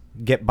 Dems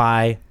get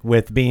by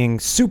with being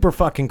super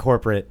fucking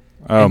corporate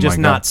and just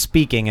not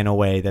speaking in a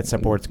way that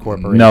supports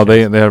corporations. No,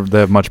 they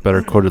have much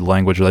better coded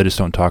language. They just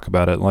don't talk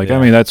about it. Like I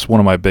mean, that's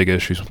one of my big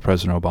issues with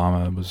President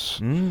Obama. Was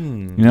I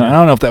don't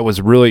know if that was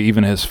really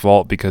even his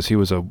fault because he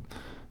was a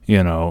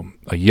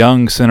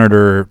young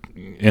senator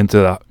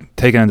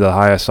taken into the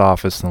highest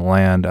office in the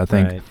land. I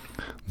think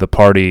the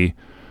party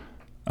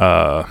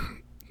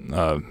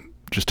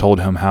just told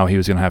him how he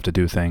was going to have to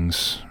do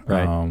things,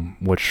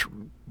 which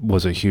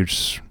was a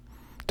huge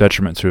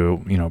detriment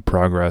to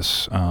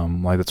progress.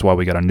 Like that's why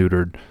we got a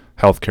neutered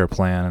healthcare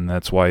plan, and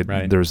that's why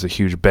there's the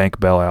huge bank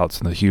bailouts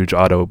and the huge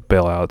auto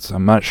bailouts.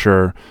 I'm not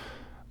sure.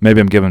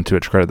 Maybe I'm giving too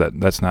much credit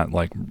that's not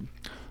like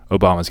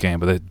Obama's game,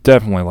 but it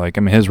definitely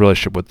his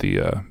relationship with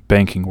the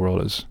banking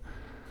world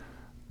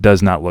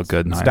does not look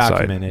good in hindsight.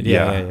 Documented,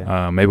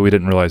 yeah. Maybe we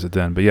didn't realize it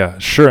then, but yeah,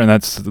 sure, and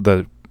that's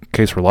the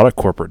case for a lot of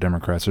corporate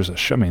Democrats. There's Nancy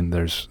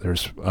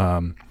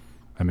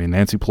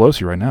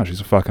Pelosi right now.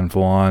 She's a fucking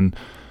full-on,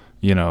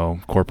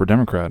 corporate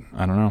Democrat.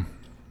 I don't know.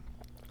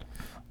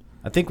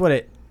 I think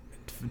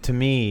to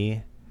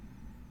me,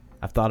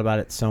 I've thought about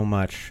it so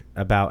much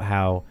about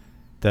how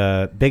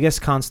the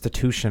biggest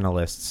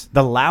constitutionalists,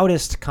 the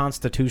loudest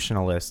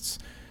constitutionalists,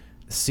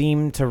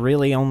 seem to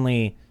really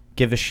only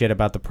give a shit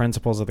about the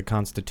principles of the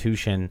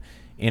Constitution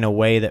in a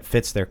way that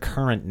fits their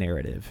current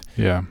narrative.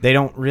 Yeah. They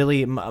don't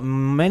really,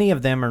 many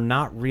of them are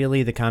not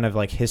really the kind of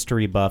like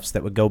history buffs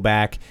that would go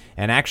back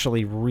and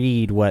actually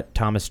read what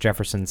Thomas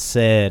Jefferson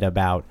said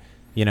about,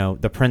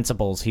 the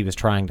principles he was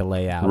trying to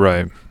lay out.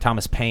 Right.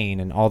 Thomas Paine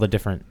and all the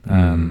different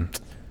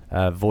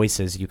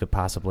voices you could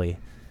possibly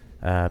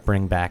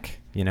bring back,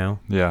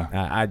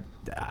 Yeah.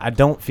 I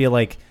don't feel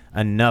like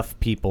enough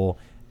people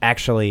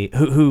actually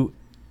who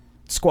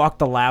squawk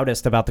the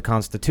loudest about the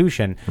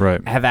Constitution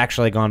have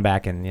actually gone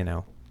back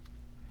and,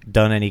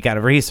 done any kind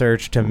of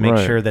research to make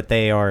sure that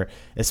they are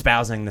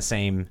espousing the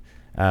same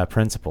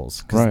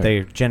principles, because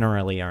they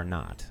generally are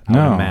not, I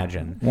would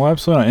imagine. Well,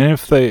 absolutely. And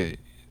if they,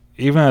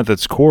 even at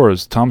its core,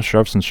 as Thomas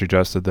Jefferson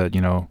suggested that,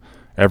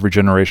 every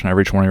generation,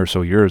 every 20 or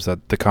so years,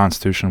 that the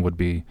Constitution would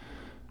be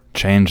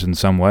changed in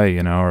some way,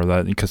 or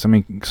that, because,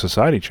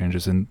 society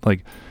changes, and,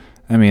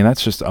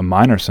 that's just a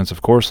minor sense.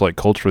 Of course,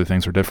 culturally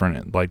things are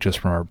different, just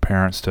from our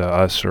parents to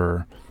us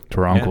or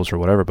to our uncles or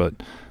whatever, but,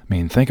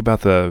 think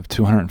about the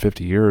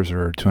 250 years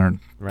or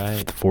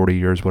 240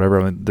 years,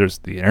 whatever. There's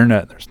the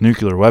internet, there's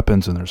nuclear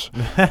weapons, and there's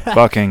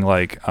fucking,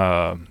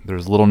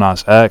 there's Lil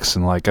Nas X,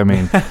 and,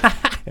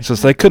 it's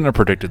just they couldn't have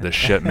predicted this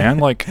shit, man.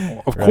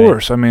 Of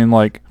course.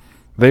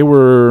 They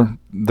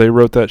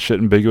wrote that shit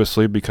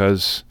ambiguously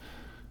because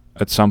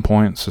at some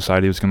point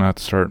society was going to have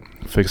to start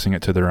fixing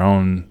it to their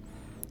own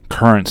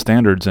current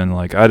standards, and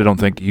I don't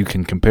think you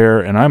can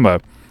compare. And I'm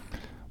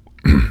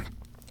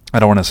I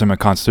don't want to say I'm a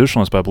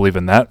constitutionalist, but I believe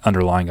in that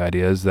underlying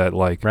idea is that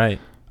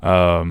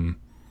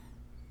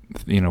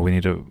we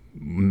need to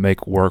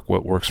make work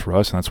what works for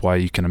us, and that's why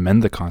you can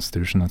amend the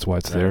Constitution. That's why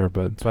it's there.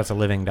 But that's why it's a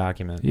living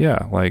document.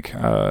 Yeah,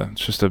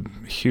 it's just a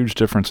huge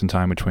difference in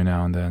time between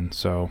now and then.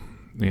 So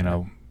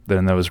then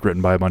that was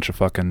written by a bunch of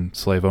fucking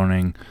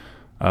slave-owning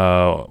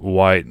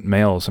white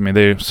males. Some of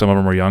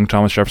them were young.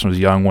 Thomas Jefferson was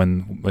young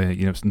when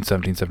in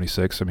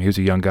 1776. he was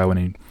a young guy when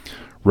he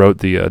wrote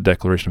the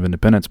Declaration of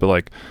Independence.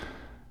 But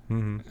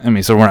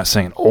so we're not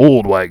saying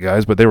old white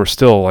guys, but they were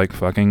still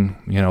fucking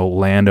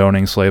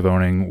land-owning,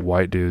 slave-owning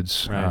white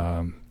dudes.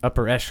 Right.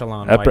 Upper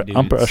echelon white dudes.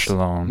 Upper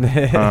echelon.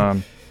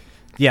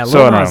 Yeah,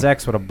 Lil Nas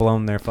X would have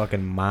blown their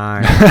fucking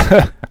mind.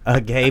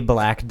 A gay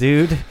black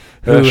dude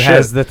who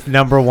has the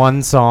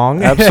 #1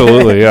 song.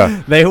 Absolutely,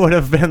 yeah. They would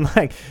have been,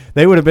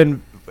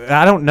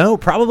 I don't know,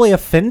 probably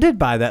offended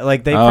by that.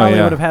 They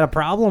probably would have had a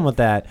problem with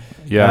that.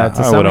 Yeah, to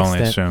I some would extent.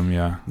 only assume,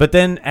 yeah. But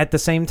then at the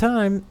same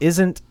time,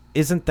 isn't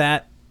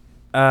that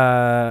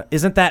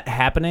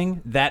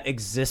happening? That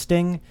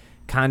existing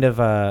kind of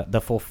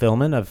the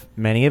fulfillment of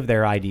many of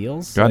their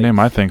ideals. Goddamn,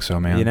 I think so,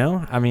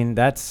 man.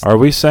 That's. Are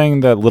we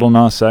saying that Lil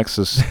Nas X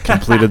has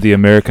completed the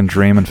American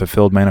dream and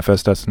fulfilled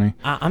Manifest Destiny?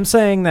 I'm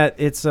saying that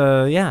it's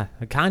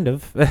kind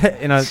of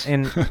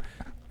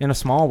in a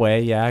small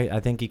way, yeah, I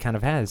think he kind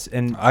of has.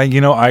 And I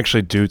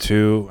actually do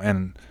too.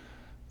 And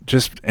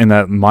just in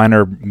that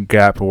minor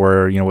gap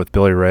where, with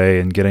Billy Ray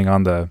and getting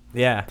on the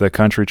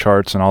country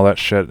charts and all that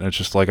shit, it's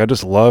just like, I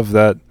just love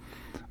that.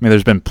 I mean,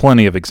 there's been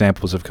plenty of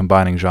examples of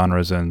combining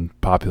genres in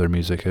popular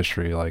music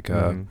history, like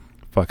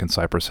fucking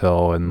Cypress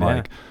Hill and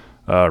like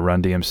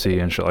Run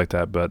DMC and shit like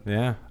that. But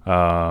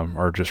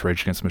or just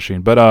Rage Against the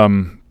Machine. But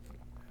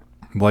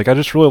like, I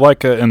just really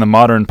like in the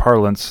modern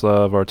parlance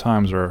of our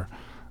times, or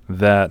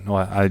that,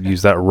 well, I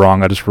used that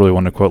wrong. I just really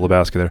wanted to quote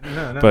Lebowski there.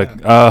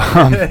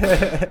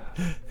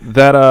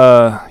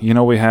 That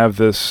we have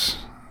this,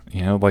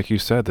 like you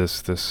said,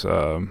 this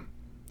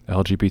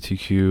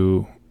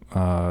LGBTQ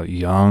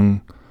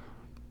young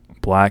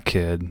black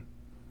kid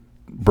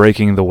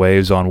breaking the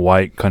waves on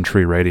white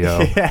country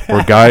radio,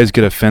 where guys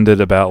get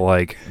offended about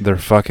like their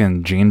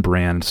fucking jean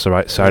brand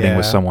siding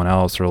with someone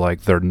else, or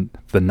like the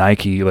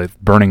Nike, like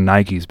burning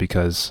Nikes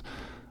because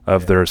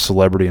of their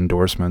celebrity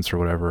endorsements or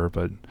whatever.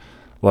 But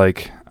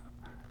like,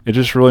 it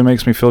just really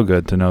makes me feel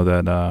good to know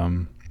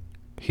that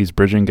he's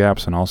bridging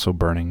gaps and also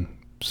burning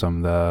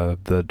some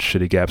of the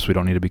shitty gaps we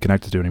don't need to be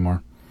connected to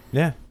anymore.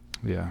 Yeah.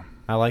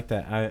 I like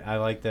that. I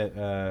like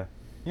that.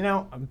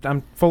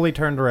 I'm fully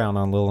turned around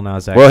on Lil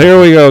Nas X. Well,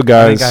 here we go,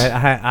 guys.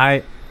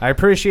 I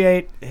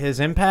appreciate his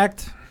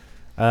impact,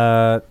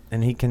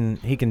 and he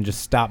can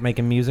just stop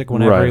making music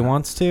whenever he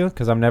wants to,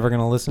 because I'm never going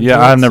to listen to it.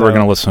 I'm never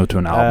going to listen to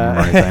an album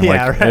or anything.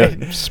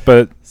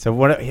 Right. So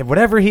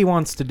whatever he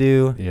wants to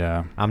do,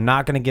 I'm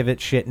not going to give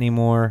it shit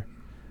anymore,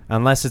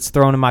 unless it's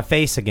thrown in my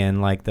face again,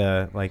 like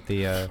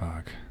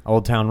the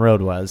Old Town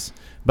Road was.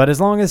 But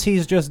as long as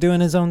he's just doing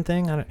his own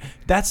thing,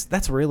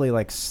 that's really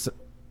like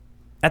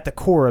at the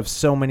core of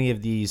so many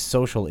of these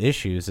social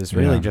issues is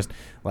really just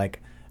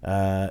like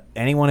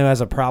anyone who has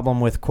a problem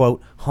with,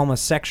 quote,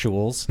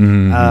 homosexuals,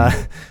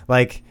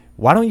 like,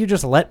 why don't you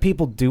just let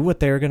people do what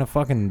they're going to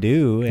fucking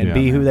do and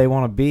be who they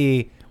want to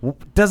be?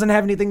 Doesn't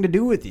have anything to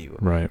do with you.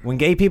 Right. When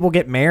gay people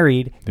get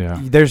married,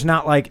 there's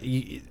not like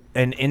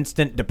an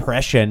instant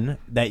depression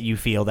that you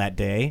feel that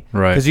day,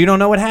 right? Because you don't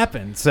know what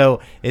happened. So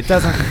it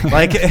doesn't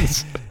like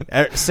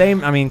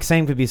same. I mean,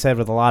 same could be said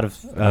with a lot of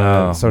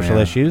social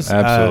issues.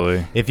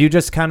 Absolutely. If you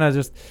just kind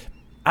of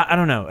I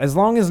don't know. As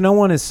long as no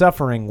one is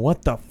suffering,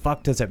 what the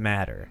fuck does it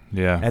matter?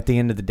 Yeah. At the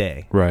end of the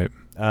day, right.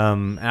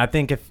 And I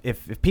think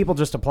if people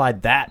just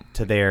applied that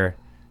to their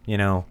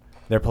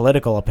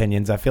political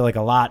opinions, I feel like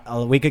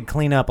we could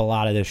clean up a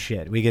lot of this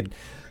shit. We could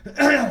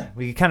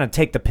kind of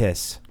take the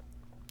piss.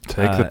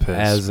 Take the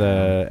piss,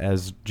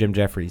 as Jim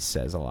Jeffries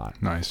says a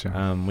lot. Nice.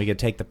 Yeah. We could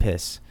take the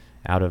piss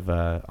out of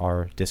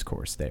our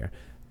discourse there,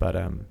 but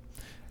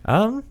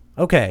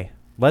okay,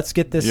 let's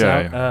get this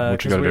out.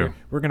 What you gotta do?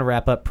 We're gonna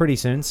wrap up pretty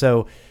soon.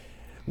 So,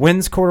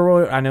 when's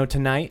Corduroy? I know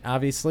tonight,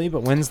 obviously,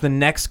 but when's the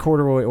next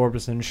Corduroy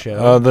Orbison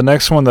show? The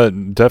next one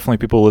that definitely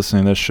people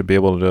listening to this should be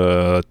able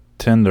to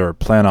attend or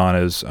plan on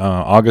is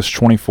August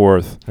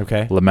 24th.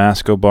 Okay.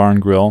 Lamasco Bar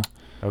and Grill.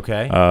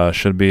 Okay.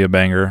 Should be a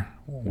banger.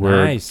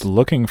 We're nice.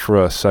 Looking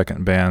for a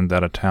second band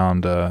out of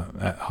town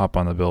to hop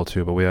on the bill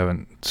too, but we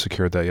haven't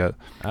secured that yet.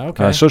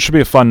 Okay. So it should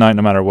be a fun night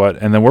no matter what.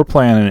 And then we're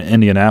playing in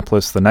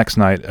Indianapolis the next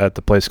night at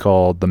the place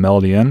called the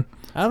Melody Inn.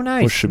 Oh,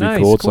 nice. Which should be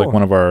cool. It's like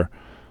one of our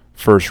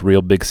first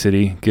real big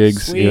city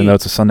gigs, Sweet. Even though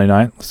it's a Sunday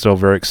night. Still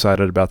very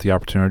excited about the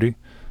opportunity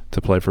to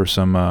play for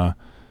some a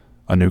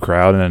new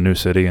crowd in a new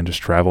city and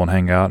just travel and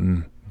hang out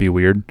and be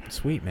weird.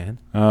 Sweet, man.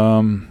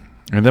 And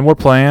then we're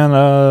playing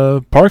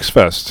Parks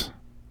Fest.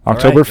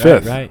 October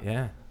 5th. Right,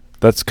 yeah.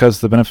 That's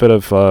because the benefit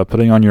of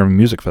putting on your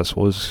music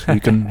festival is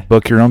you can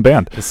book your own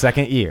band. The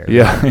second year.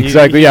 Yeah,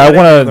 exactly. I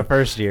want the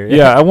first year.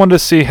 Yeah, I wanted to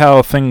see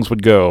how things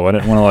would go. I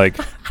didn't want to like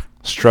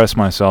stress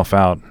myself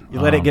out. You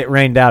let it get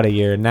rained out a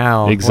year.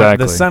 Now,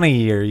 exactly. The sunny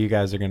year, you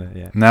guys are gonna.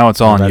 Yeah. Now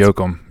it's all on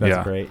Yoakum.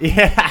 That's great.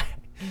 Yeah,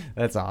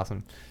 that's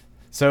awesome.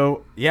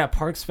 So, yeah,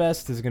 Parks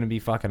Fest is going to be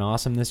fucking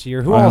awesome this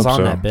year. Who all's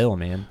on that bill,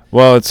 man?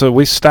 Well,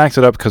 we stacked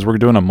it up because we're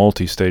doing a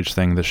multi-stage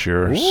thing this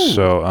year. Ooh.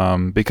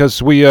 So,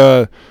 because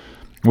we're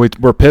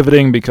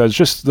pivoting because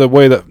just the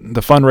way that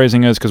the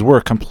fundraising is, because we're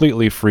a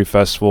completely free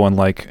festival and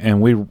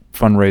we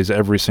fundraise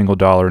every single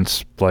dollar, and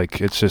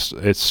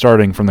it's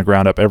starting from the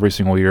ground up every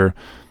single year.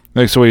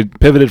 So we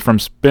pivoted from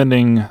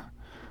spending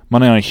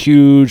money on a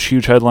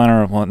huge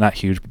headliner. Well, not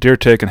huge, but Deer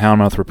Tick and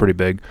Houndmouth were pretty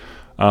big.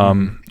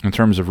 In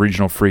terms of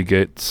regional free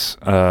gates,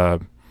 we're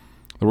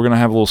going to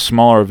have a little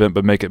smaller event,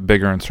 but make it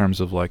bigger in terms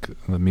of like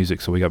the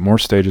music. So we got more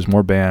stages,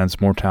 more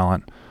bands, more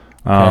talent.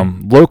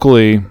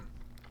 Locally,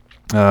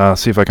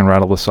 see if I can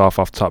rattle this off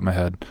the top of my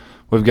head.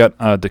 We've got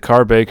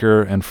Dakar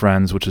Baker and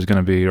Friends, which is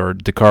going to be, or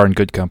Dakar and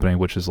Good Company,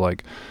 which is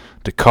like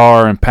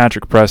Dakar and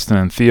Patrick Preston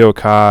and Theo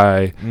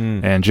Kai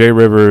and Jay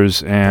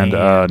Rivers and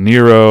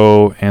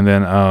Nero, and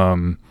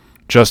then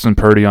Justin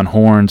Purdy on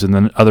horns, and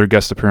then other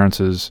guest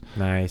appearances.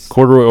 Nice.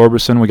 Corduroy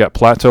Orbison. We got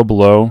Plateau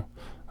Below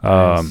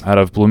out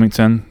of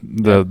Bloomington.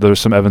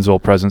 There's some Evansville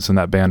presence in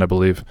that band, I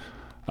believe.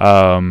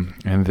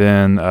 And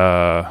then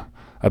a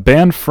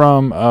band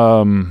from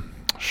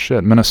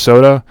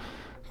Minnesota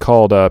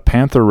called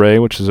Panther Ray,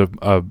 which is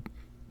a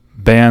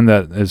band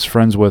that is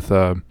friends with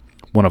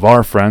one of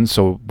our friends,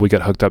 so we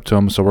got hooked up to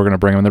them. So we're going to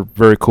bring them. They're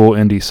very cool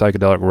indie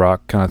psychedelic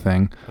rock kind of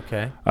thing.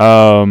 Okay.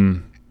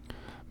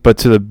 But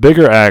to the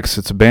bigger acts,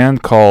 it's a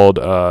band called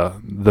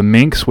The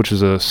Minx, which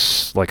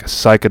is like a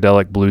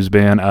psychedelic blues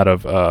band out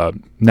of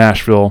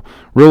Nashville.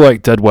 Real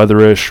like Dead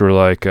Weatherish or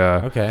like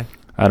okay.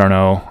 I don't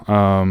know,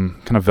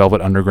 kind of Velvet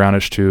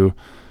Undergroundish too.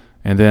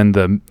 And then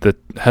the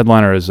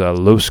headliner is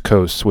Los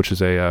Coasts, which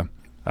is a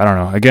I don't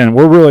know. Again,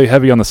 we're really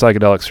heavy on the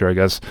psychedelics here, I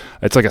guess.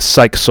 It's like a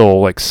psych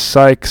soul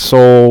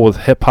with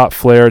hip hop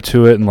flair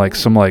to it, and like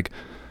some like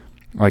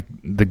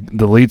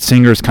the lead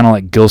singer is kind of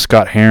like Gil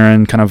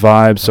Scott-Heron kind of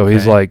vibe. So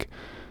he's like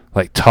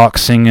talk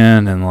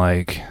singing and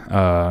like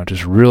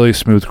just really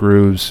smooth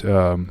grooves.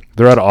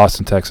 They're out of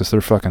Austin, Texas.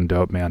 They're fucking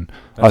dope, man.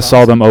 I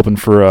saw them open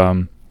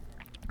for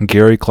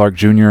Gary Clark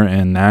Jr.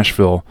 in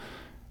Nashville,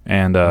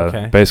 and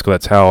basically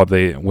that's how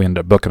we ended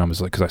up booking them.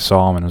 Is like because I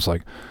saw them and it was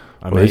like,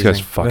 well, these guys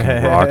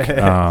fucking rock.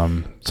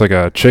 It's like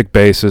a chick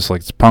bassist,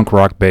 like it's punk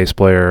rock bass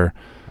player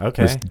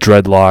with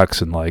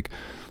dreadlocks and like,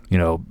 you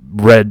know,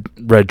 red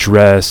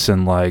dress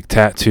and like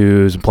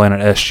tattoos and playing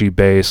an SG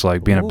bass,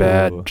 like being a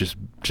bad, just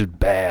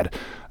bad.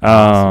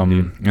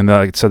 And then,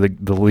 like I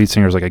said, the lead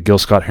singer is like a Gil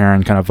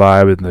Scott-Heron kind of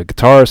vibe, and the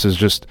guitarist is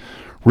just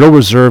real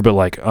reserved, but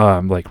like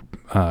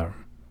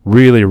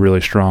really,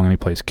 really strong, and he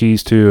plays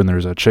keys too. And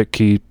there's a chick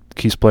keys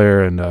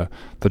player, and the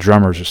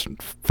drummer's just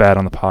fat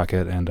on the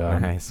pocket, and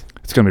nice.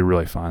 It's gonna be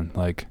really fun.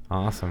 Like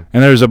awesome.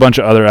 And there's a bunch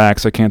of other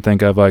acts I can't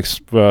think of, like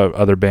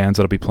other bands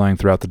that'll be playing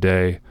throughout the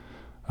day.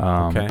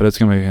 But it's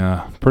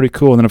gonna be pretty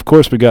cool. And then of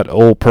course we got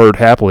Old Perd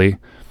Hapley.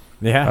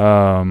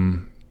 Yeah.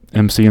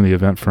 MCing the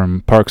event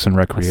from Parks and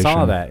Recreation. I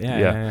saw that.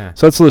 Yeah.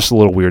 So that's just a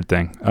little weird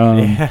thing.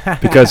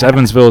 Because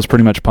Evansville is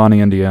pretty much Pawnee,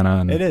 Indiana.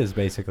 And it is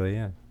basically,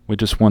 yeah. We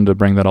just wanted to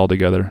bring that all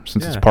together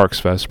since it's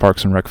Parks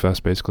and Rec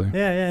Fest, basically.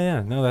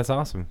 Yeah. No, that's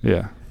awesome.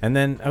 Yeah. And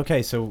then,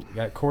 so we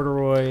got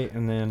Corduroy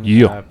and then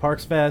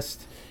Parks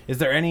Fest. Are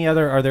there any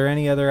other? I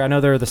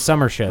know there are the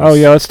summer shows. Oh,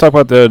 yeah. Let's talk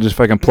about just if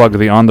I can plug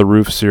the On the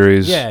Roof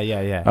series.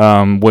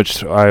 Yeah.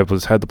 Which I had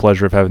the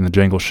pleasure of having the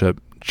Jangle Sheep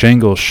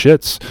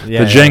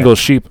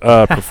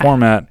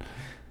perform at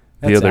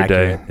the other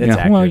day.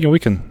 Well, we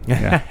can.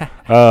 Yeah.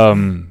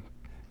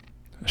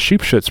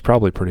 Sheep shit's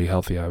probably pretty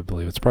healthy, I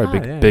believe. It's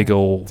probably big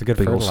old, it's a good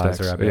big old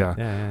fertilizer. stacks.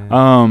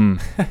 Yeah.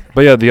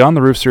 But yeah, the On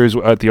the Roof series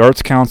at the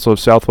Arts Council of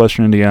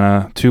Southwestern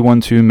Indiana,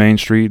 212 Main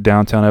Street,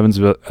 downtown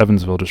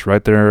Evansville, just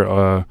right there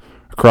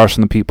across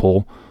from the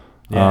Peephole.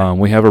 Yeah.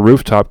 We have a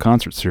rooftop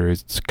concert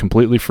series. It's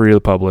completely free to the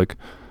public.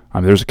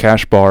 There's a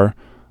cash bar,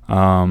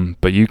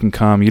 but you can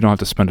come. You don't have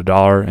to spend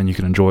 $1, and you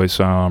can enjoy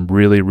some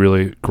really,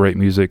 really great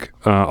music.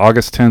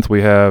 August 10th,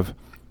 we have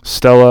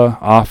Stella,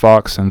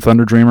 Off-Ox, and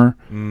Thunder Dreamer.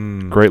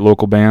 Great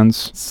local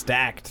bands.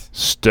 Stacked.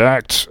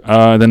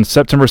 Then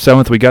September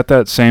 7th, we got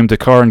that same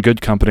Dakar and Good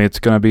Company. It's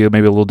going to be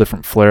maybe a little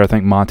different flair. I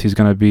think Monty's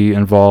going to be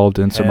involved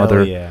and some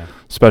other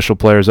special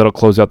players. That'll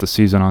close out the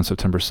season on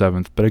September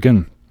 7th. But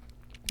again,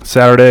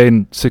 Saturday,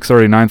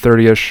 6:30,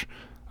 9:30-ish,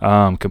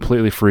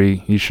 completely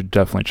free. You should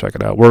definitely check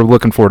it out. We're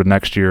looking forward to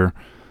next year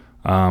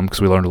because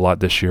we learned a lot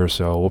this year.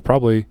 So we'll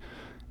probably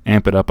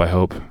amp it up, I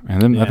hope.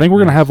 And then I think we're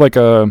going to have like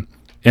a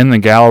in the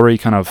gallery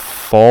kind of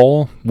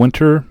fall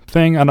winter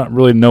thing. I don't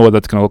really know what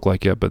that's going to look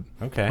like yet, but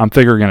I'm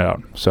figuring it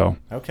out. So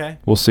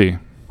we'll see.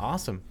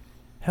 Awesome.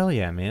 Hell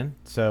yeah, man.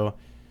 So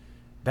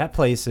that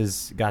place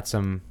has got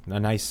a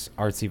nice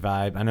artsy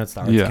vibe. I know it's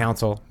the Arts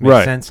Council.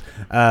 Makes sense.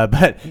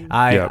 But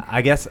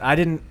I guess I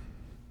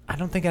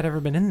don't think I'd ever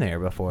been in there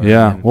before.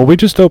 Yeah. Well, we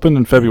just opened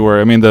in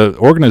February. I mean, the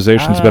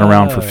organization's been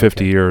around for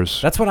 50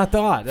 years. That's what I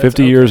thought.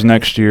 50 years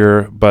next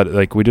year, but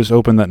like we just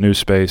opened that new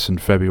space in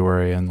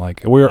February, and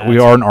like we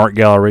are an art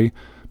gallery,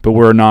 but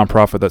we're a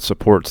nonprofit that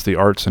supports the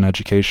arts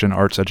education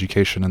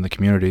in the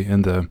community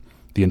in the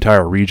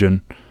entire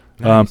region.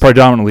 Nice.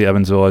 Predominantly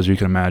Evansville, as you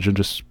can imagine,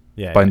 just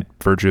by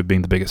virtue of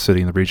being the biggest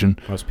city in the region.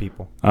 Most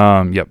people.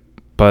 Yep.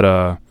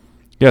 But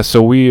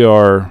so we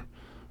are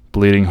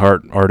bleeding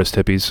heart artist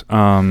hippies.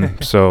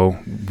 So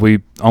we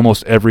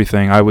almost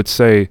everything, I would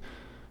say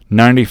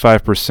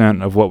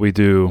 95% of what we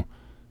do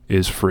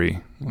is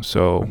free.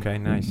 So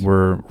nice.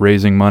 We're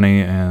raising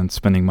money and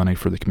spending money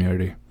for the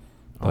community.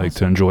 Awesome. Like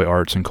to enjoy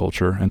arts and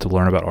culture and to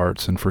learn about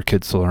arts and for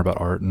kids to learn about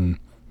art and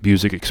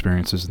music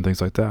experiences and things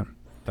like that.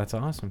 That's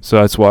awesome. So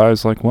that's why I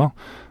was like, well,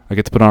 I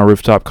get to put on a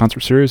rooftop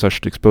concert series. I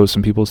should expose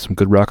some people to some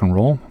good rock and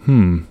roll.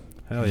 Hell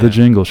yeah. The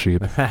Jangle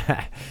Sheep.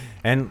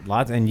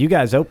 And you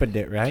guys opened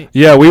it, right?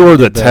 Yeah, we were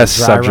the test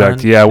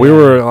subject. Yeah, we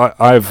were.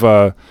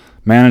 I've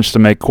managed to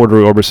make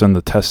Corduroy Orbison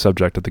the test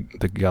subject at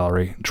the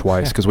gallery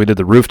twice because we did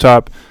the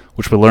rooftop,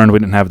 which we learned we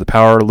didn't have the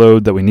power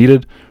load that we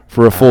needed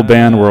for a full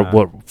band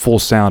or full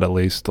sound at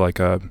least.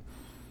 And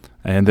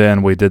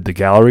then we did the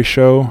gallery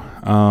show,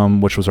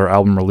 which was our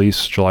album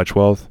release July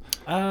 12th.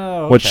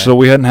 Oh, okay. So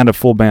we hadn't had a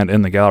full band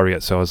in the gallery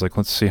yet. So I was like,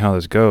 let's see how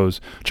this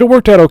goes. Which it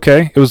worked out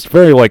okay. It was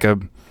very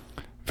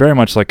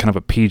much like kind of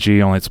a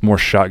PG, only it's more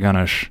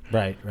shotgunish,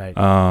 right.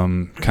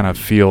 Kind of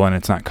feel, and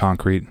it's not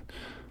concrete.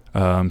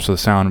 So the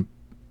sound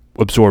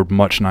absorbed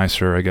much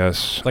nicer, I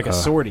guess. Like a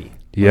sortie.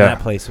 Yeah. That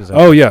place was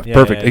open. Oh yeah,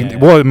 perfect. Yeah.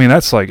 Well, I mean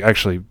that's like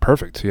actually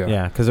perfect. Yeah.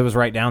 Yeah, because it was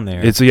right down there.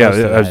 It's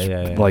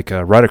like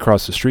right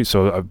across the street.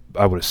 So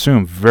I would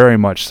assume very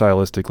much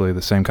stylistically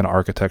the same kind of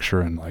architecture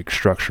and like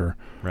structure.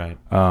 Right.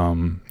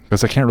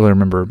 Because I can't really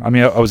remember. I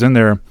mean, I was in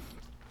there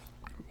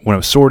when it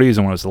was Sorties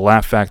and when it was the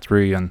Laugh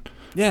Factory and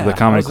the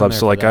Comedy Club.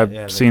 So like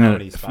I've seen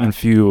it in a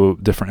few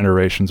different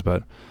iterations,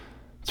 but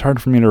it's hard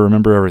for me to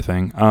remember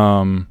everything.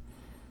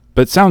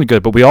 But it sounded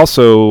good. But we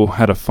also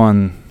had a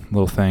fun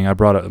little thing. I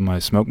brought my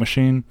smoke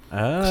machine,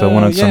 so I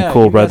wanted some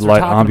cool red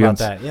light ambience.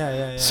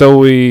 Yeah. So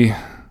we,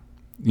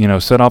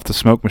 set off the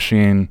smoke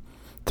machine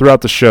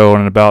throughout the show,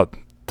 and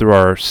through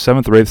our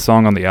 7th or 8th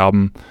song on the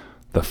album,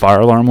 the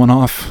fire alarm went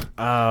off.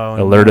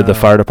 Oh, alerted the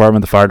fire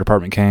department. The fire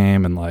department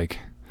came, and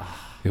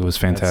it was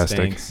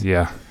fantastic.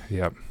 Yeah.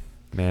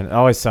 Man, it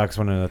always sucks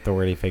when an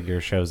authority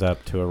figure shows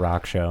up to a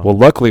rock show. Well,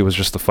 luckily it was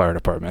just the fire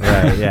department.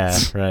 Right. Yeah.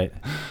 Right.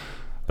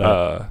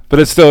 But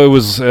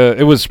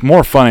it was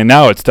more funny.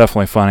 Now it's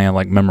definitely funny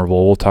and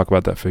memorable. We'll talk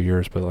about that for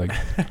years. But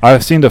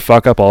I've seen to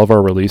fuck up all of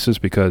our releases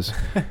because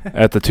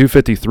at the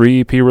 253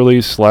 EP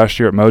release last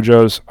year at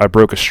Mojo's, I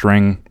broke a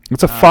string.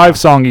 It's a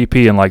 5-song EP,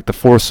 and the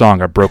 4th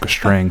song I broke a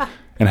string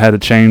and had to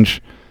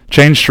change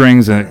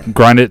strings and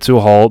grind it to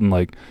a halt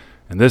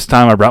and this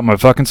time I brought my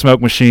fucking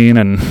smoke machine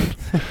and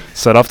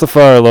set off the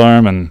fire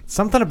alarm. And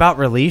something about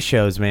release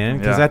shows, man,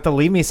 because at the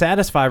Leave Me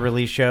Satisfied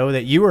release show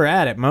that you were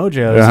at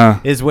Mojo's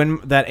is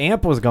when that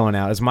amp was going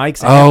out. His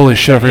mic's holy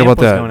shit, I forgot about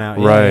that. Going out.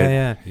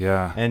 Right.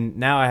 Yeah. And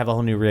now I have a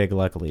whole new rig,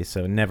 luckily,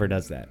 so it never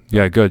does that.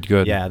 Yeah, good.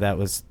 Yeah,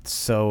 that's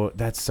so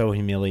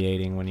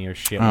humiliating when you're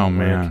shit. Oh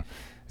man.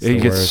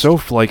 It gets so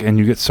and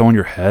you get so in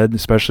your head,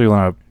 especially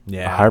on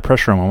a high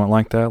pressure moment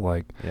like that.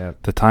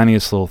 The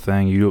tiniest little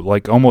thing, you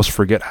almost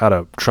forget how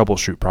to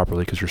troubleshoot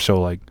properly because you're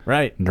so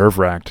nerve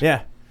wracked.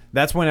 Yeah,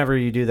 that's whenever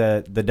you do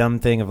the dumb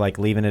thing of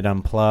leaving it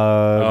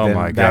unplugged. Oh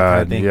my god,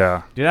 kind of thing.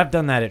 Yeah, dude, I've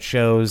done that at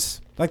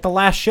shows. The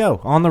last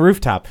show on the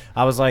rooftop,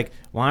 I was like,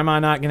 "Why am I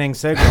not getting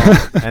signal?"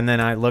 And then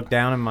I look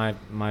down and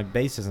my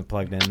bass isn't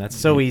plugged in. That's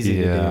so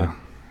easy to do.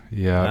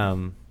 Yeah.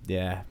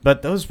 Yeah,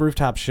 but those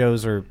rooftop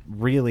shows are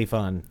really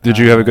fun. Did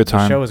you have a good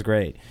time? The show was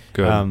great.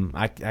 Good.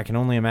 I can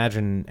only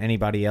imagine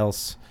anybody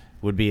else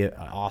would be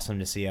awesome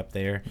to see up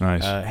there.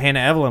 Nice. Hannah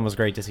Evelyn was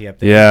great to see up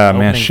there. Yeah,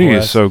 man, she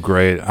is so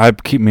great. I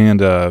keep meaning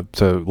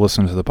to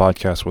listen to the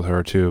podcast with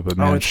her too. But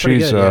man,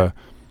 she's a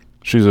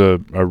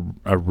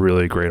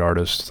really great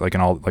artist. In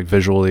all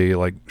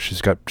visually,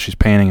 she's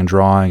painting and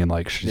drawing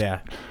and she's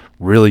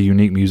really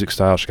unique music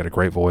style. She's got a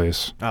great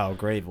voice. Oh,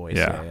 great voice.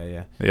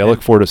 Yeah. I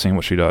look forward to seeing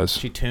what she does.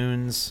 She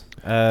tunes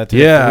to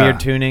weird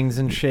tunings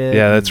and shit.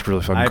 Yeah, that's really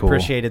fucking cool. I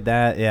appreciated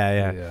that.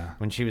 Yeah.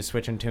 When she was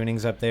switching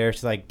tunings up there,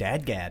 she's like,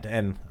 Dadgad.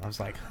 And I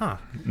was like, huh,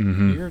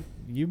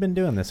 you've been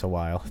doing this a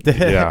while.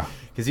 Yeah.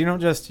 Because you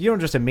don't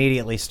just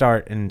immediately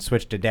start and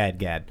switch to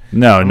Dadgad.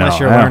 Unless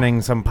you're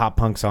learning some pop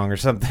punk song or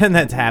something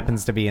that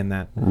happens to be in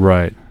that.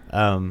 Right.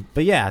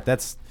 But yeah,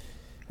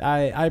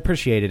 I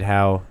appreciated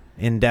how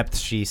in-depth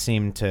she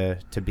seemed to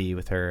be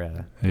with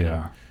her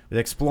with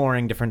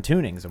exploring different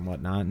tunings and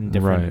whatnot and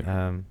different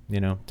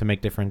to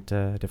make different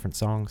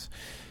songs.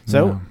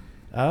 So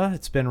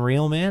it's been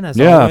real, man, as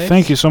always.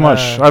 Thank you so much.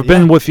 I've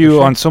been with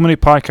you on so many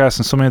podcasts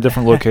and so many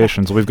different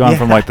locations. We've gone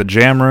from the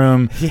jam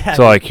room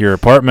to your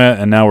apartment,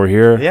 and now we're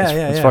here.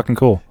 It's fucking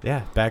cool.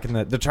 Yeah, back in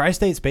the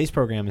Tri-State Space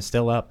Program is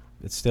still up.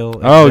 It's still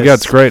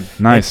it's great.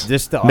 Nice.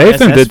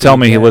 Nathan did tell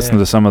me he listened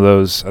to some of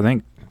those, I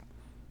think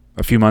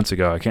a few months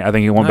ago. I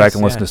think he went back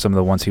and listened to some of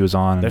the ones he was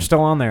on. They're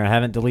still on there. I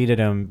haven't deleted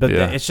them, but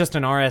it's just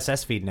an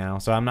RSS feed now,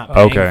 so I'm not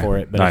paying for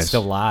it, but it's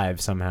still live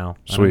somehow.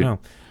 Sweet. I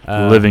don't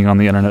know. Living on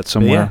the internet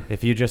somewhere.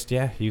 If you just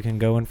you can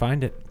go and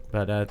find it.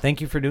 But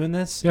thank you for doing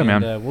this. Yeah, and,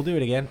 man. We'll do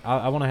it again.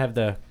 I want to have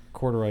the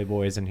Corduroy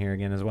Boys in here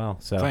again as well.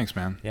 So thanks,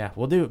 man. Yeah,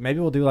 maybe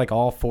we'll do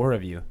all 4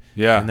 of you.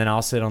 Yeah. And then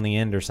I'll sit on the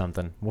end or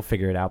something. We'll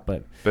figure it out.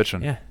 But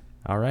bitchin'. Yeah.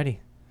 Alrighty.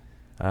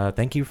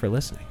 Thank you for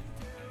listening.